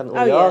 When she hadn't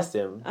really asked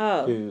him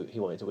who he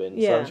wanted to win.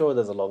 Yeah. So I'm sure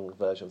there's a long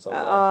version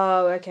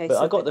somewhere. Okay. But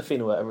so I got the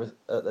feeling where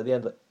at the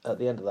end of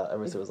that,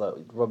 Arissa was like,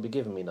 "Rob, you're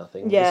giving me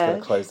nothing. I'm Yeah. just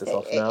going to close this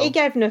off now." He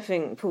gave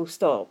nothing, full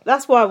stop.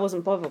 That's why I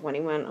wasn't bothered when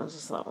he went. I was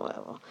just like,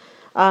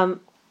 whatever.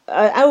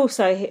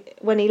 Also,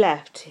 when he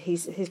left,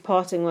 his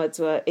parting words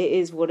were, "It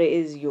is what it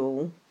is,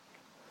 y'all."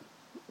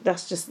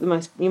 That's just the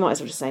most... You might as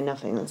well just say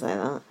nothing than say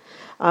that.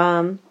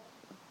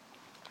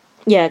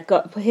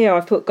 Here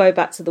I've put go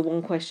back to the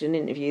one question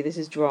interview. This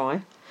is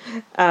dry.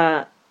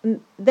 Then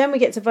we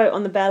get to vote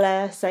on the Bel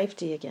Air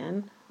safety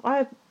again.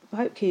 I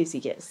hope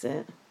Kuzi gets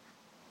it.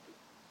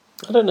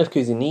 I don't know if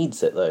Kuzi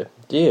needs it though.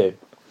 Do you?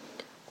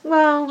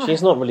 Well,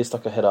 She's not really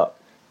stuck her head up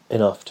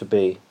enough to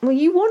be. Well,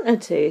 you want her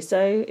to,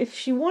 so if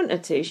she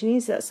wanted to, she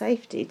needs that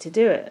safety to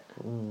do it,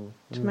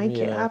 to make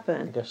it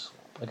happen.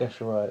 I guess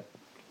you're right.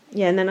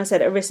 Yeah, and then I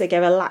said Arissa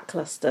gave a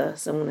lackluster.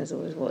 Someone is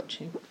always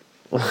watching.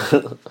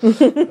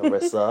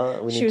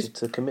 Arissa, we need you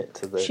to commit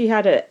to She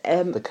had the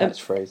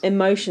catchphrase.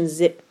 Emotion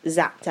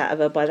zapped out of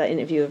her by that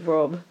interview with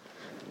Rob.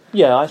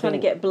 Yeah, I trying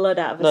think... to get blood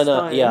out of her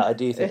spine. Yeah, I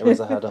do think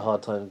Arissa had a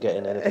hard time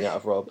getting anything out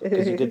of Rob,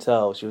 because you could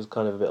tell she was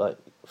kind of a bit like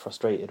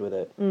frustrated with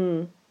it.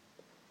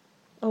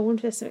 I wonder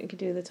if there's something you could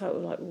do with the title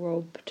like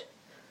Robbed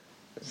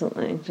or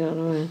something. Do you know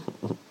what I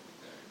mean?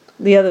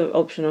 The other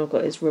option I've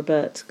got is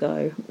Robert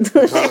Go.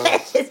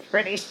 It's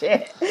pretty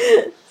shit.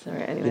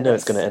 Sorry, anyway. You know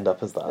it's going to end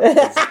up as that.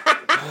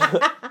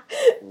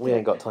 We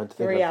ain't got time to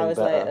think 3 of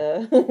anything hours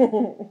better.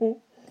 later.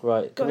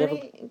 Right. Got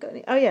any?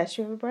 Oh yeah,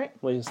 should we have a break?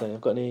 What are you saying?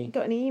 I've got any...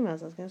 Got any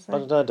emails I was going to say? I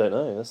don't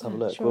know. Let's have a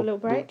look. Shall we have a little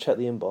break? We'll check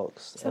the inbox.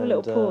 Let's have a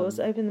little pause,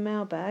 open the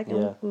mailbag,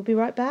 and we'll be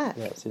right back.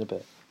 Yeah, see you in a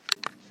bit.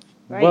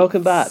 Right.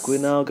 Welcome back. We're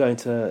now going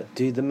to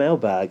do the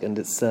mailbag, and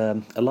it's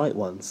a light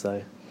one,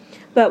 so...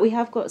 But we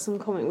have got some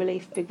Comic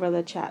Relief Big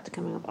Brother chat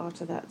coming up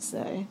after that,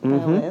 so bear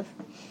with.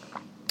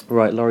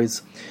 Right,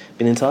 Laurie's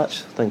been in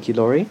touch. Thank you,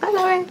 Laurie. Hi,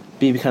 Laurie.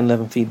 BB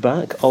 11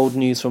 feedback. Old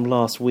news from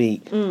last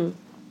week.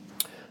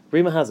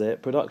 Rumour has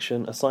it,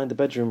 production assigned the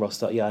bedroom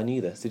roster. Yeah, I knew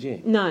this. Did you?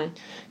 No.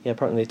 Yeah,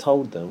 apparently they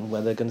told them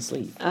where they're going to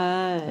sleep.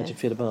 How do you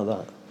feel about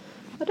that?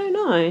 I don't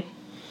know.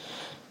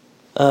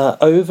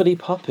 Overly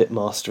puppet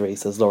mastery,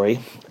 says Laurie.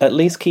 At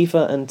least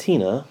Kiefer and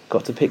Tina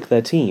got to pick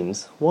their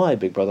teams. Why,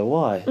 Big Brother?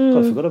 Why? God,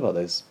 I forgot about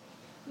those.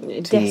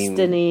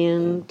 Destiny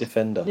and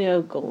Defender.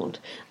 Oh God,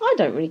 I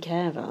don't really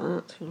care about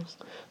that, to be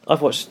honest.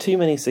 I've watched too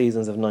many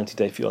seasons of 90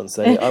 Day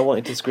Fiancé. I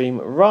wanted to scream,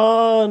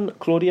 "Run,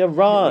 Claudia,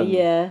 run!"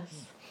 Yes.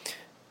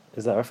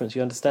 Is that a reference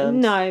you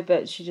understand? No,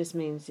 but she just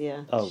means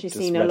she's just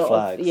seen red a lot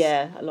flags. of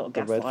a lot of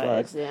The red gaslighters.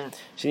 flags. Yeah.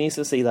 She needs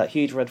to see that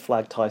huge red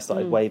flag Ty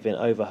started waving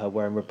over her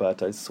wearing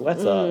Roberto's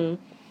sweater.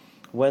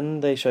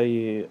 When they show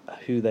you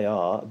who they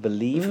are,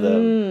 believe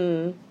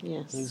them.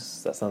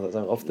 Yes. That sounds like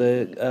something off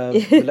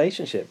the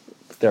relationship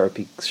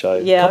therapy show.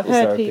 Yeah,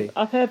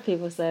 I've heard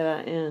people say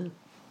that. Yeah.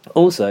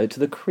 Also, to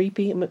the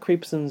creepy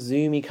McCreepson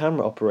zoomy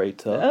camera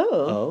operator.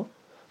 Oh,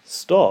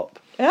 stop.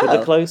 With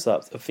the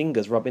close-ups of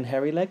fingers rubbing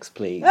hairy legs,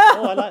 please.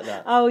 Oh, I like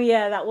that. Oh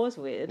yeah, that was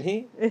weird.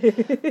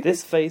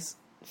 This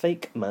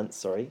fake man,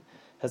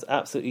 has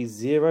absolutely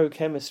zero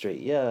chemistry.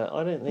 Yeah,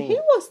 I don't think... Who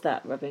was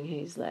that rubbing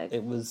whose leg?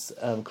 It was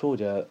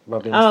Claudia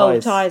rubbing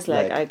Ty's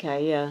leg.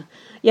 Okay, yeah.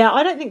 Yeah,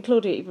 I don't think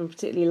Claudia even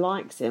particularly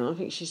likes him. I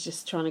think she's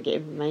just trying to get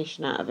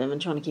information out of him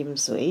and trying to keep him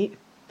sweet.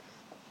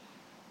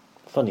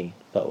 Funny,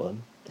 that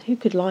one. Who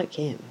could like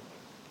him?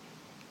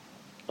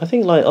 I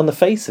think, like, on the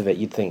face of it,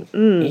 you'd think,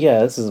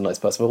 yeah, this is a nice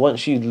person. But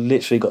once you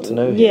literally got to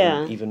know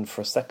him, even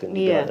for a second,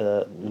 you'd be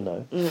like,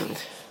 no.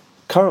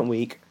 Current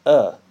week,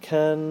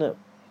 can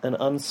an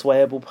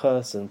unswayable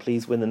person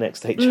please win the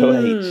next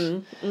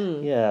HOH?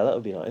 Yeah, that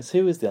would be nice.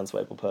 Who is the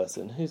unswayable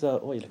person? What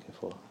are you looking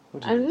for?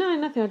 No,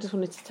 nothing. I just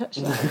wanted to touch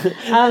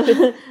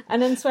that.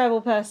 An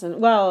unswearable person.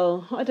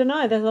 Well, I don't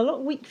know. There's a lot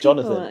of weak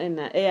people in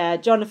there. Yeah,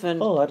 Jonathan.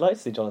 Oh, I'd like to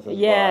see Jonathan.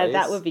 Yeah,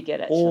 that would be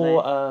good, actually.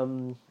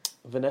 Or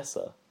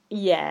Vanessa.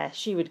 Yeah,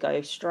 she would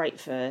go straight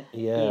for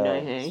you know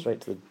who.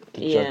 Straight to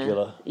the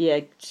jugular.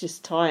 Yeah,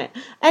 just Ty.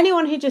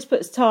 Anyone who just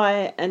puts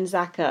Ty and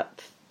Zach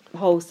up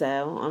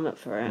wholesale, I'm up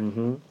for it.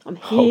 Mm-hmm. I'm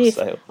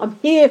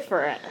here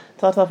for it.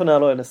 Ta-ta for now,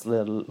 loyal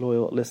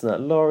listener.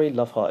 Laurie,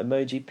 love heart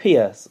emoji.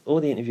 P.S. All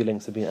the interview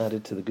links have been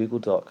added to the Google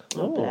Doc.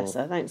 Oh, bless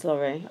her. Thanks,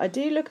 Laurie. I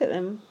do look at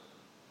them.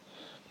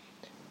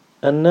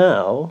 And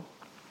now,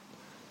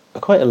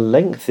 quite a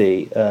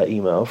lengthy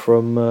email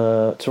from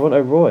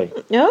Toronto Roy.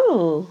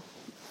 Oh,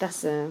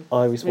 that's a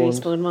I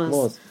respawned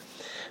Moors.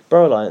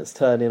 Bro Alliance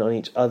turning on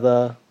each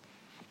other.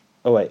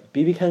 Oh wait,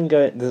 BB Can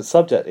going. The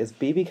subject is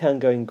BB Can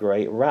going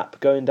great. Rap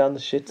going down the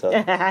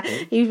shitter.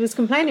 He was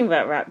complaining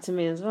about rap to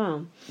me as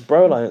well.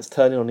 Bro Alliance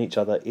turning on each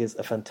other is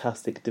a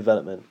fantastic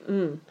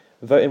development.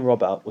 Voting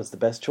Rob out was the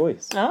best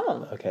choice.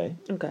 Oh, Okay.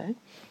 okay.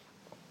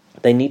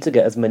 They need to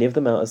get as many of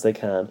them out as they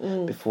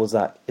can before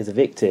Zach is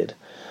evicted.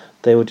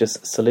 They will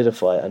just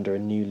solidify under a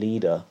new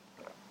leader.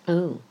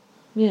 Oh,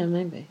 yeah,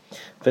 maybe.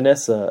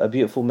 Vanessa, a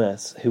beautiful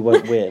mess who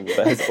won't win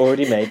but has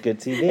already made good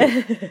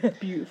TV.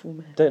 Beautiful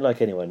man. Don't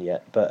like anyone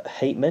yet, but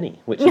hate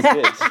many, which is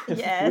good.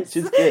 Yes. Which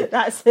is good.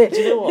 That's it. Do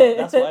you know what?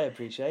 That's what I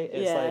appreciate.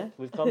 It's Yeah. like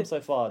we've come so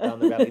far down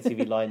the reality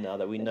TV line now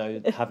that we know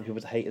having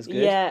people to hate is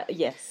good. Yeah,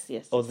 yes.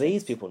 Or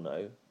these people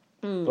know.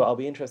 But I'll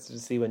be interested to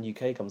see when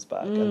UK comes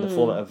back and the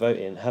format of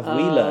voting. Have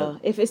we learned?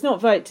 If it's not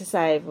vote to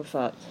save, we're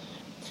fucked.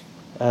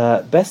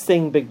 Best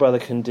thing Big Brother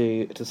can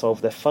do to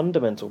solve their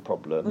fundamental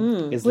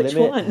problem is which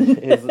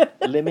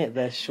limit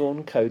their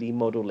Sean Cody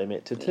model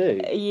limit to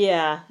 2.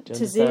 Yeah, Do you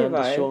to understand 0.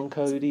 the Sean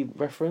Cody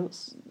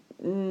reference?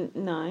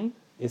 No.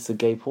 It's a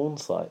gay porn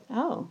site.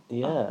 Oh.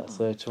 Yeah,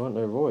 so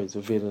Toronto Roy's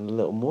revealing a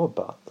little more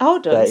about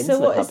Hold their on. So internet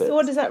what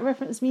habits. does that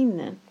reference mean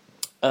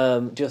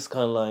then? Just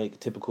kind of like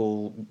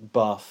typical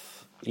buff,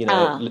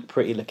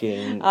 pretty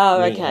looking.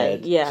 Oh, okay,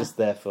 meathead, yeah. Just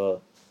there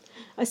for.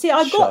 I see.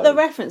 I show. got the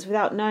reference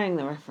without knowing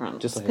the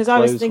reference Just like a because I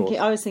was clothes thinking. horse.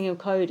 I was thinking of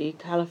Cody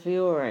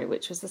Calafiore,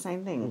 which was the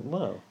same thing.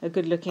 Wow. A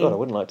good-looking. God, I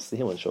wouldn't like to see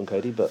him on Sean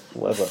Cody, but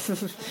whatever.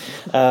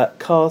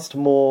 Cast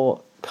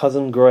more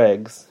Cousin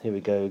Gregs. Here we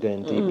go,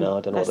 going deep now.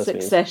 I don't know what That's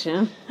this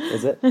Succession. means.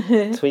 Is it?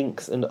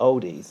 Twinks and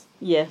oldies.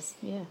 Yes.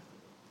 Yeah.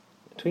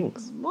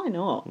 Twinks. Why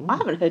not? I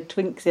haven't heard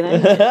twinks in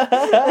ages.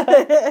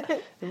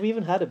 Have we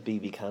even had a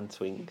BB Can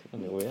twink? I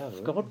mean, we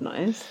have. God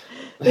knows.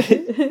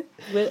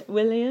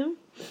 William.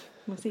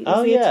 Was he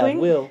Oh a yeah, twink?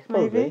 Will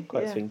probably Maybe?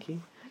 quite Yeah. swinky.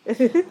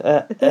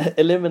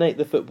 Eliminate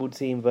the football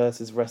team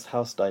versus rest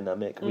house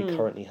dynamic we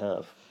currently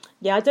have.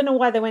 Yeah, I don't know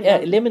why they went. Yeah,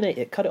 down... eliminate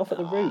it. Cut it off at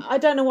the root. I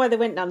don't know why they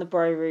went down the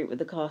bro route with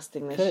the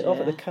casting this Cut it year. off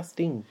at the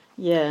casting.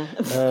 Yeah,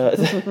 Uh,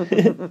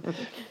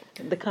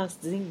 the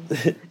casting.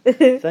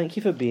 thank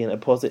you for being a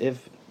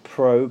positive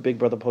pro Big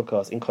Brother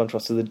podcast in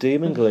contrast to the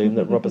doom and gloom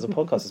that Rob as a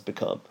podcast has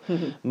become.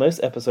 Most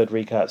episode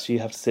recaps you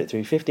have to sit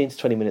through 15 to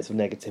 20 minutes of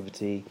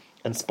negativity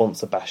and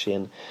sponsor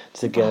bashing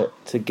to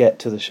get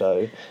to the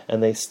show,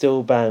 and they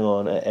still bang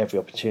on at every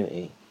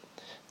opportunity.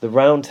 The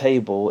round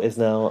table is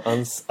now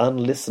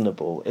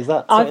unlistenable. Is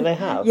that something they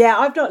have? Yeah,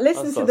 I've not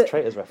listened to the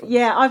Traitors reference.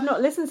 Yeah, I've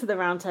not listened to the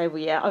round table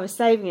yet. I was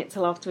saving it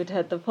till after we'd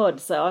heard the pod,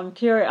 so I'm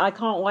curious. I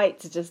can't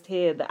wait to just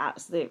hear the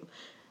absolute.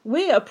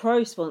 We are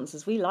pro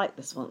sponsors. We like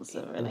the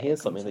sponsor. And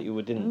here's something that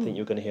you didn't think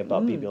you were going to hear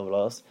about BB on the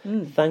last.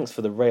 Thanks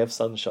for the ray of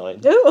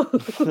sunshine.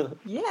 Ooh,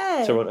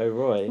 yeah. Toronto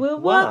Roy. We're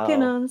Wow.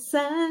 walking on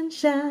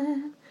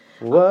sunshine.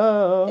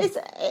 Whoa.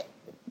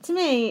 To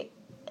me,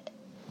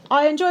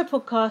 I enjoy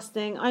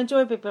podcasting. I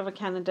enjoy Big Brother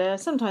Canada.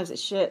 Sometimes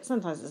it's shit.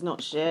 Sometimes it's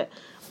not shit.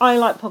 I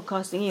like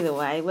podcasting either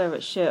way, whether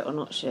it's shit or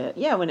not shit.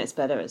 Yeah, when it's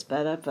better, it's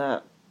better.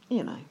 But,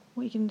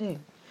 what you can do.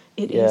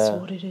 It is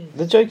what it is.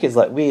 The joke is,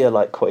 we are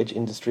like cottage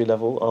industry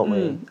level, aren't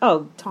we?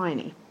 Oh,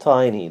 tiny.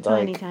 Tiny.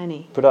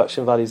 Tiny.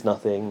 Production value's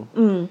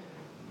nothing.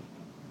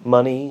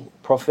 Money,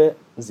 profit,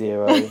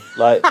 zero.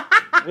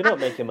 We're not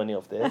making money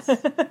off this.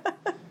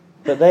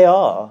 But they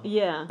are.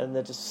 Yeah. And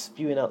they're just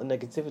spewing out the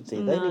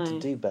negativity. They need to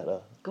do better.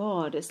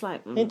 God, it's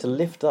like... They need to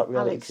lift up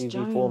reality Alex TV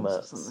Jones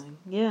formats. or something.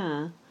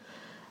 Yeah.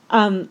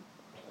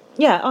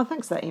 Yeah,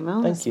 thanks for that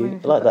email. Thank That's you. really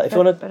I like that. If you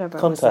want better to about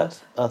contact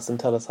myself. us and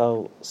tell us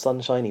how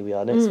sunshiny we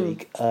are next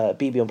week,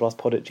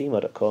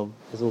 bbonblastpod@gmail.com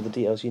is all the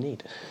details you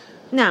need.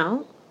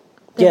 Now...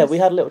 Yeah, we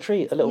had a little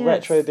treat, a little Yes.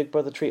 retro Big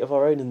Brother treat of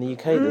our own in the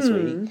UK this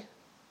week.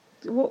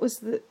 What was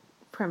the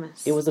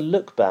premise? It was a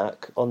look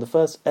back on the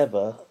first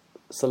ever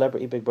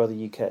Celebrity Big Brother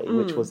UK,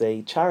 which was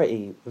a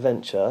charity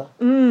venture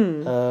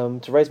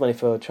to raise money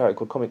for a charity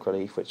called Comic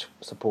Relief, which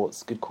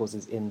supports good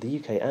causes in the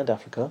UK and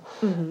Africa.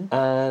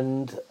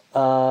 And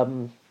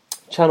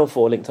Channel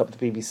 4 linked up with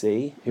the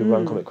BBC, who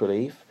run Comic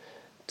Relief,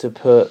 to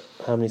put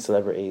how many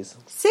celebrities?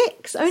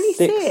 6, only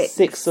 6.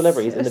 6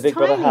 celebrities in the It's Big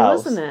Brother tiny,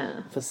 house wasn't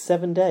it? for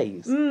 7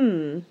 days.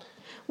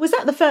 Was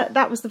that the first?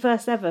 That was the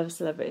first ever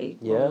celebrity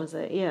one, Yeah. was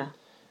it? Yeah.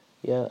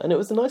 Yeah, and it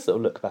was a nice little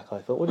look back, I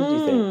thought. What did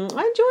you think?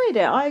 I enjoyed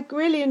it. I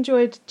really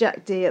enjoyed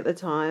Jack D at the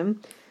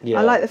time. Yeah.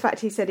 I like the fact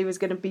he said he was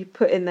going to be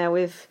put in there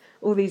with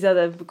all these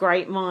other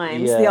great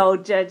minds. Yeah. The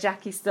old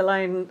Jackie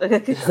Stallone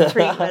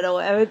treatment or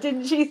whatever.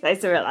 Didn't she say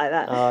something like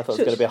that? Oh, I thought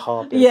it was going to be a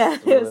harpist. Yeah,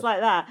 it was like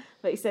that.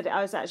 But he said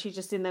I was actually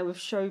just in there with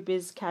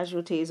showbiz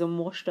casualties and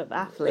washed up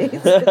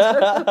athletes.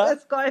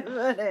 That's quite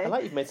funny. I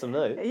like you've made some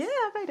notes. Yeah,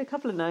 I made a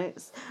couple of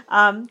notes.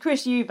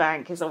 Chris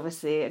Eubank is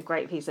obviously a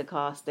great piece of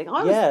casting.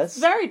 I was Yes.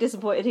 very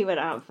disappointed he went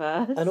out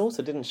first. And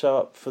also didn't show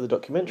up for the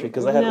documentary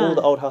because they had No. all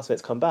the old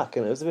housemates come back,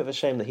 and it was a bit of a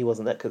shame that he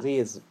wasn't there because he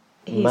is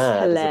He's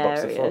mad as a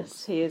box of hilarious.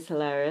 frogs. He is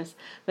hilarious.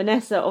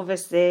 Vanessa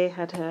obviously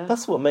had her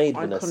That's what made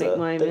iconic Vanessa,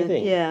 moment. don't you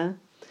think? Yeah.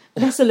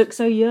 Vanessa looked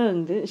so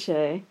young, didn't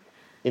she?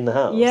 In the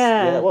house.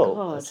 Yeah, well,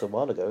 God. that's a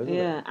while ago, isn't it?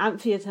 Yeah.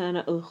 Anthea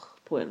Turner, ugh,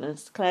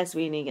 pointless. Claire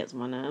Sweeney gets on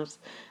my nerves,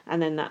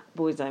 and then that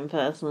Boyzone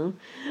person.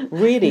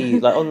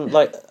 Really,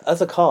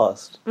 as a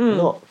cast,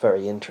 not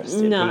very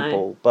interesting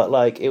people, but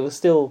it was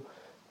still.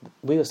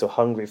 We were still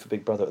hungry for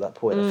Big Brother at that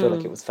point. I feel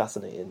like it was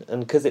fascinating,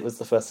 and because it was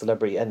the first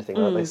celebrity anything,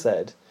 like they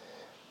said,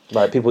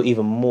 people were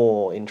even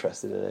more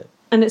interested in it.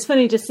 And it's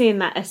funny just seeing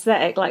that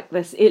aesthetic like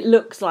this. It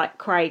looks like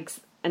Craig's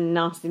and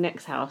Nasty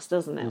Nick's house,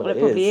 doesn't it? Well, it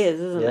probably is,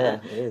 isn't it? Yeah,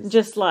 it is.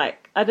 Just I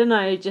don't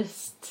know,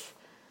 just...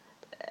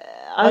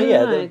 I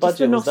don't know, just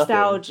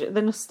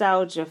the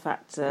nostalgia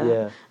factor.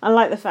 Yeah. I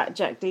like the fact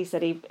Jack D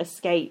said he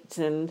escaped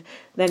and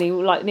then he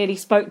nearly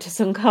spoke to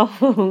some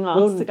couple and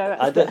asked to go back.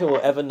 I don't think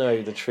we'll ever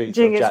know the truth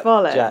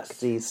of Jack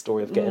D's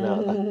story of getting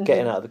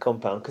out of the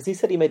compound, because he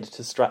said he made it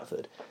to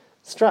Stratford.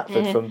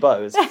 Stratford from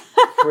Bow is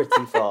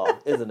pretty far,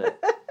 isn't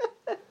it?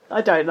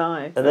 I don't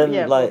know. And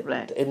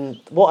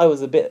then what I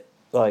was a bit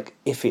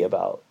iffy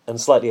about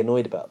and slightly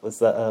annoyed about was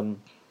that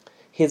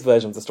his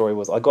version of the story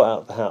was, I got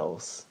out of the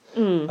house.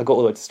 I got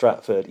all the way to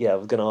Stratford. Yeah, I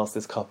was going to ask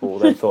this couple.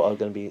 They thought I was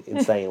going to be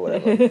insane or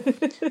whatever.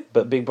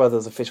 But Big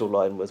Brother's official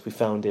line was, we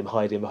found him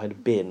hiding behind a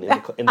bin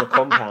in the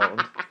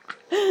compound.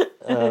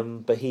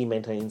 But he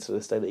maintains to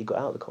this day that he got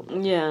out of the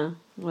compound. Yeah,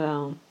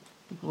 well,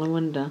 I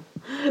wonder.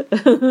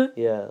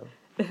 Yeah.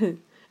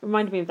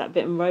 Reminded me of that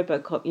bit in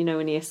RoboCop,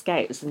 when he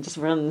escapes and just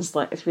runs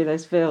through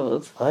those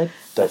fields. I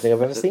don't think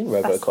I've ever seen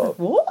RoboCop.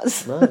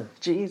 What? No.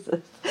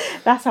 Jesus.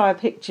 That's how I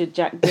pictured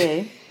Jack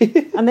D.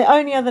 And the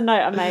only other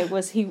note I made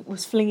was he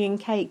was flinging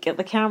cake at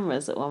the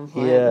cameras at one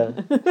point. Yeah.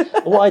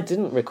 What I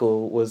didn't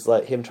recall was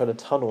him trying to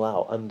tunnel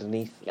out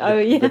underneath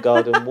the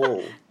garden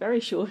wall. Very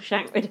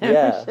Shawshank Redemption.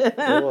 Yeah,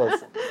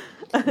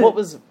 it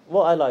was.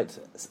 What I liked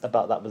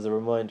about that was a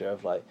reminder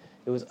of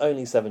it was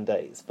only 7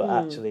 days, but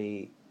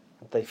actually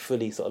they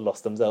fully sort of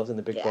lost themselves in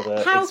the Big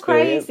Brother How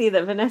experience. Crazy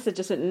that Vanessa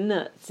just went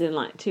nuts in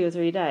 2 or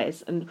 3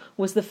 days and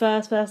was the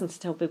first person to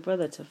tell Big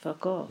Brother to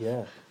fuck off.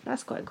 Yeah.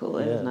 That's quite cool,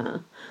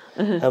 isn't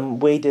it?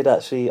 We did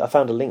actually, I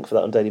found a link for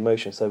that on Daily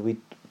Motion, so we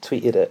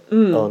tweeted it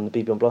on the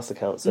BB on Blast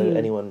account, so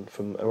anyone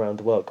from around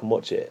the world can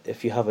watch it.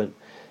 If you haven't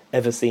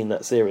ever seen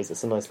that series,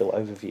 it's a nice little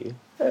overview.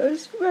 It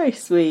was very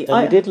sweet.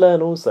 And we did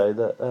learn also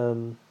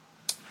that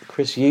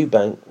Chris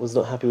Eubank was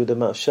not happy with the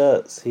amount of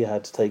shirts he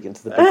had to take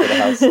into the Big Brother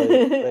house. So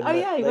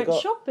he went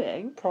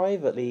shopping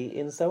privately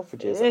in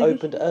Selfridges.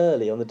 Opened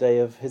early on the day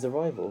of his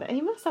arrival.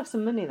 He must have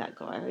some money, that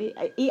guy.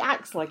 He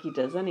acts like he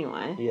does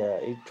anyway.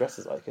 Yeah, he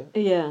dresses like it.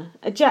 Yeah,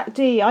 Jack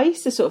D. I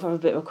used to sort of have a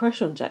bit of a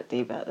crush on Jack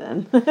D. back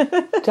then.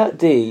 Jack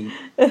D.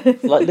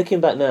 Looking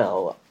back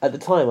now, at the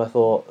time I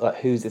thought,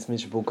 who's this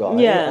miserable guy?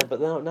 Yeah.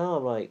 But now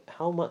I'm like,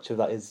 how much of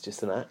that is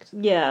just an act?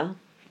 Yeah.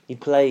 He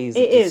plays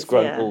a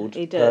disgruntled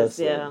he does,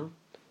 person. Yeah.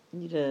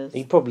 He does.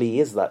 He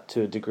probably is that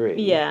to a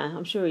degree. Yeah,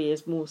 I'm sure he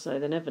is more so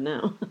than ever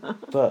now.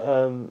 But,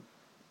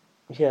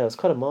 it was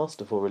kind of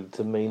masterful, really,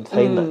 to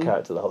maintain that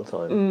character the whole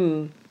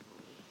time.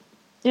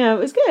 Yeah, it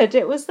was good.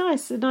 It was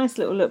nice. A nice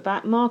little look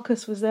back.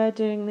 Marcus was there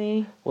doing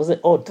the... Wasn't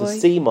it odd to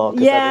see Marcus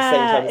at the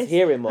same time as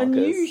hearing Marcus?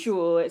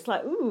 Unusual. It's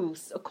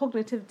a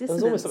cognitive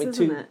dissonance, there was almost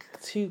something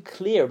too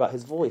clear about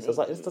his voice. I was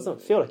like, this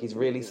doesn't feel like he's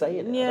really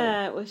saying it.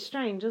 Yeah, it was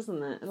strange,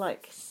 wasn't it?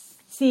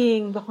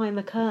 Seeing behind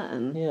the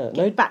curtain. Yeah.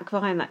 Get back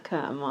behind that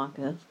curtain,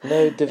 Marcus.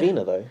 No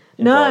Davina, though.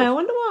 No, I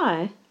wonder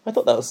why. I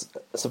thought that was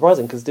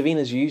surprising, because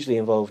Davina's usually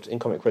involved in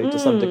Comic Relief to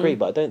some degree,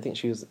 but I don't think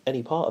she was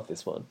any part of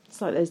this one.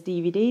 It's like those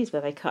DVDs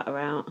where they cut her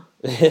out.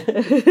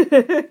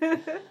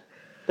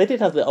 They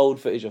did have the old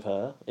footage of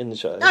her in the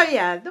show. Oh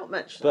yeah, not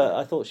much. But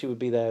I thought she would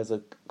be there as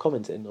a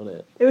commenting on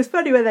it. It was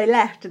funny when they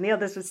left and the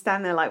others would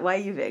stand there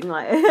waving,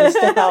 And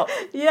step out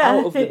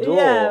of the door.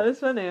 Yeah, it was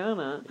funny,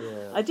 wasn't it?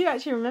 Yeah. I do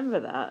actually remember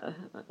that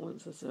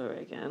once I saw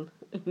it again.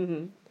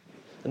 And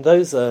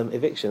those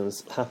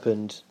evictions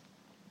happened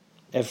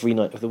every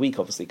night of the week,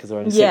 obviously, because there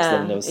were only 6 of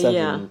them and there were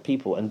 7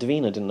 people, and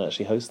Davina didn't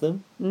actually host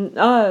them.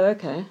 Oh,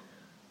 okay.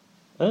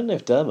 I don't know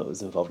if Dermot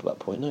was involved at that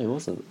point. No, he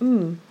wasn't.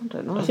 I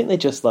don't know. I think they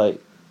just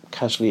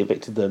casually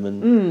evicted them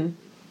and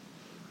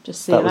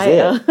just see you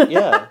later. It.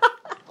 Yeah,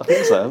 I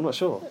think so. I'm not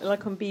sure.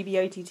 Like on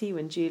BBOTT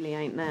when Julie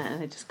ain't there,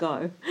 they just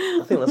go.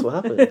 I think that's what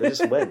happened. They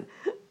just went.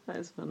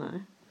 That's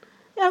funny.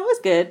 Yeah, it was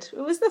good.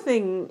 It was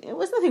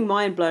nothing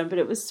mind blowing, but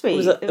it was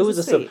sweet. It was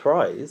a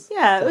surprise.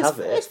 Yeah,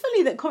 it's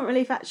funny that Comic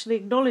Relief actually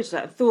acknowledged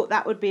that. Thought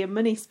that would be a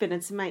money spinner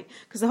to make,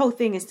 because the whole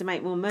thing is to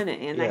make more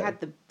money, and they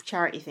had the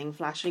charity thing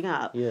flashing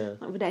up. Yeah.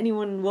 Would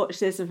anyone watch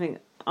this and think,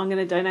 I'm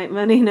going to donate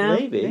money now?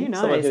 Maybe. Who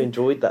knows? Someone who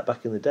enjoyed that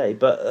back in the day.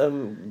 But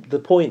the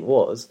point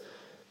was,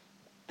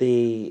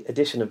 the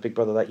edition of Big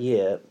Brother that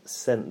year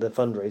sent the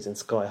fundraising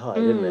sky high,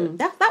 didn't it?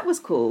 That was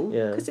cool.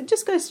 Yeah. Because it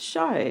just goes to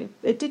show,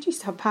 it did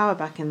used to have power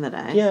back in the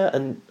day. Yeah,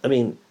 and I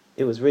mean,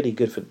 it was really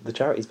good for the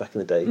charities back in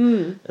the day.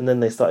 And then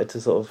they started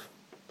to sort of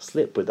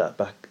slip with that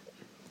back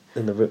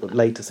in the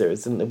later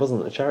series. It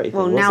wasn't a charity thing,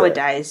 well, was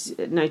nowadays,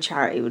 no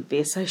charity would be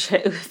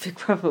associated with Big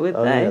Brother, would they?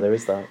 Oh, yeah, there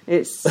is that.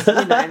 It's,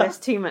 there's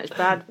too much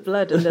bad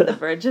blood under the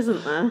bridge,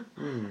 isn't there?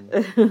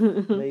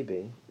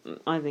 Maybe.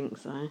 I think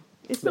so.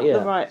 It's not the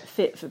right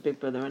fit for Big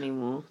Brother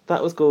anymore.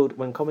 That was called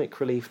When Comic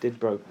Relief Did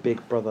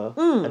Big Brother,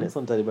 and it's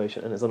on Daily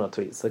Motion and it's on our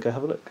tweets, so go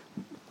have a look.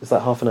 It's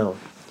like half an hour.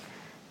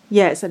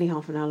 Yeah, it's only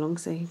half an hour long,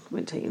 so it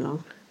won't take you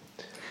long.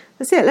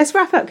 That's it. Let's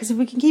wrap up, because if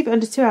we can keep it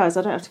under 2 hours,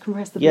 I don't have to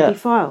compress the bloody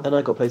file. And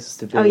I got places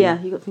to be. Oh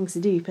yeah, you got things to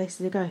do, places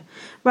to go.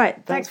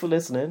 Right. Thanks for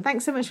listening.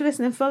 Thanks so much for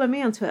listening. Follow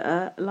me on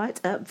Twitter,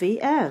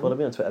 LightUpVM. Follow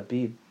me on Twitter,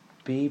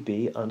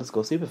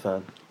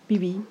 BB_superfan.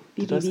 BB.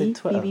 Did I say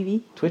Twitter?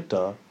 BBB.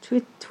 Twitter.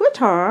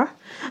 Twitter.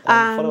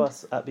 And follow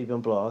us at BB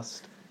on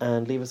Blast,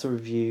 and leave us a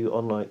review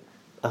on like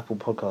Apple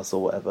Podcasts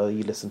or whatever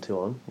you listen to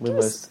on.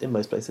 In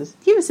most places.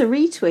 Give us a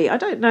retweet. I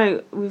don't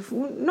know. We've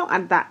not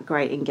had that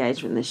great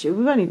engagement this year.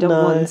 We've only done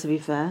one, to be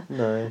fair.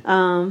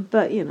 No.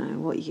 But you know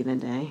what you're gonna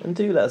do. And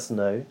do let us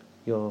know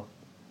your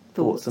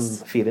thoughts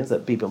and feelings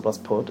at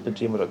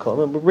bbonblastpod@gmail.com,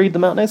 and we'll read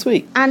them out next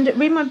week. And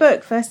read my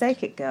book, First Aid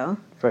Kit Girl.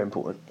 Very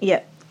important.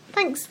 Yep.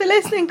 Thanks for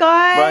listening,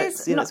 guys. Right,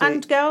 see you next week.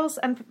 And girls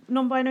and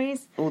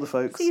non-binaries. All the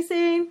folks. See you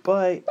soon.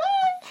 Bye. Bye.